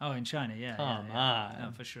Guangdong. Oh, in China, yeah. Come on.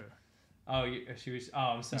 No, for sure. Oh, she was. Oh,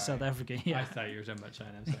 I'm sorry. In South Africa, yeah. I thought you were talking about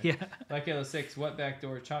China. I'm sorry. Yeah. Black Yellow 6, what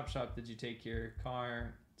backdoor chop shop did you take your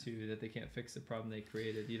car too, that they can't fix the problem they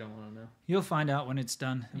created. You don't want to know. You'll find out when it's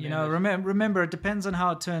done. I mean, You know, remember, it depends on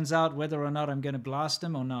how it turns out whether or not I'm going to blast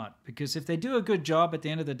them or not. Because if they do a good job at the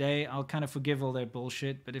end of the day, I'll kind of forgive all their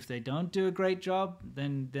bullshit. But if they don't do a great job,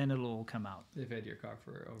 then it'll all come out. They've had your car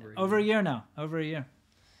for over a year. Over a year now. Over a year.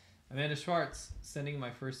 Amanda Schwartz sending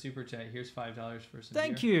my first super chat. Here's $5 for some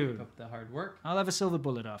Thank beer. you. Keep up the hard work. I'll have a silver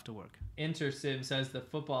bullet after work. InterSim says the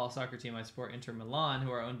soccer team I support, Inter Milan, who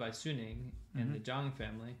are owned by Suning and the Zhang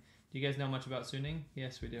family. Do you guys know much about Suning?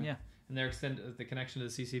 Yes, we do. Yeah. And their the connection to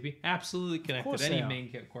the CCP? Absolutely connected. course Any they are. main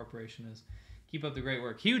corporation is. Keep up the great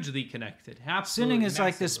work. Hugely connected. Absolutely. Suning is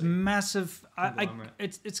like this massively. massive.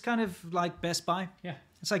 Conglomerate. It's kind of like Best Buy. Yeah.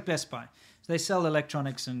 It's like Best Buy. So they sell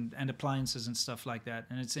electronics and appliances and stuff like that,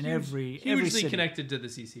 and it's in every Hugely city. connected to the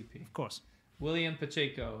CCP. Of course. William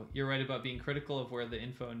Pacheco, you're right about being critical of where the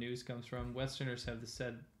info and news comes from. Westerners have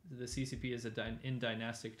said the CCP is in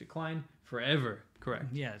dynastic decline forever. Correct.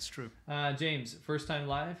 Yeah, it's true. James, first time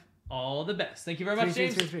live. All the best. Thank you very much,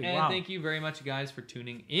 James. 3333. And Wow. thank you very much, guys, for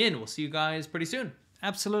tuning in. We'll see you guys pretty soon.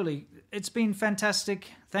 Absolutely. It's been fantastic.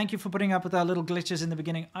 Thank you for putting up with our little glitches in the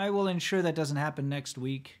beginning. I will ensure that doesn't happen next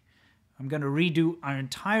week. I'm going to redo our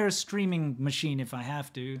entire streaming machine if I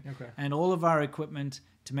have to, and all of our equipment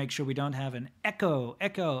to make sure we don't have an echo.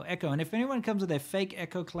 And if anyone comes with their fake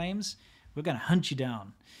echo claims, we're going to hunt you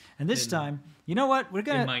down. And this time, you know what? We're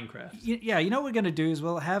going In to Minecraft. Yeah, you know what we're going to do is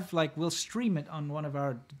we'll stream it on one of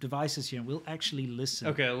our devices here, and we'll actually listen.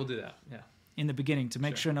 Okay, we'll do that. Yeah. In the beginning to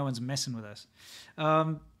make sure no one's messing with us.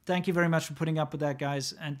 Thank you very much for putting up with that,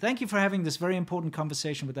 guys. And thank you for having this very important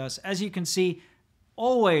conversation with us. As you can see,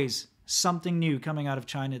 always something new coming out of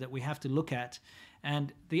China that we have to look at.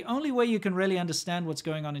 And the only way you can really understand what's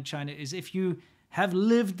going on in China is if you have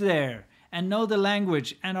lived there and know the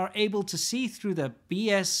language and are able to see through the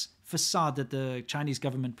BS facade that the Chinese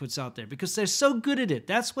government puts out there, because they're so good at it.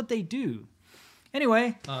 That's what they do.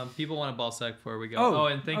 Anyway. People want a ball sack before we go. Oh,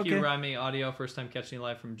 and thank you, okay. Rami Audio, first time catching you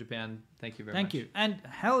live from Japan. Thank you very much. Thank you. And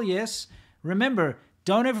hell yes, remember,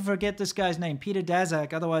 don't ever forget this guy's name, Peter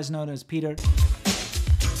Daszak, otherwise known as Peter.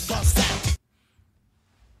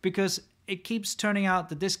 Because it keeps turning out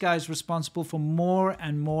that this guy is responsible for more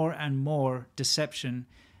and more and more deception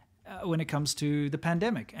when it comes to the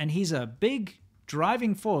pandemic. And he's a big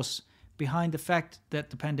driving force behind the fact that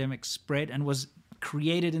the pandemic spread and was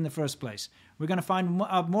created in the first place. We're going to find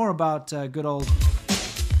out more about good old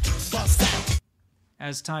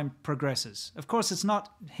as time progresses. Of course, it's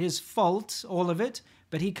not his fault, all of it,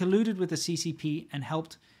 but he colluded with the CCP and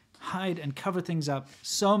helped hide and cover things up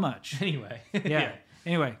so much. Anyway. Yeah.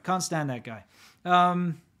 Anyway, can't stand that guy.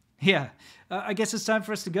 I guess it's time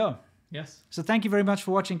for us to go. Yes. So thank you very much for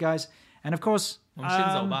watching, guys. And of course,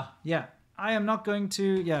 I am not going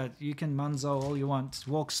to, you can manzo all you want.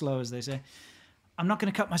 Walk slow, as they say. I'm not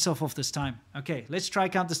going to cut myself off this time. Okay, let's try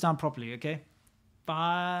count this down properly, okay?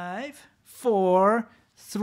 5, 4,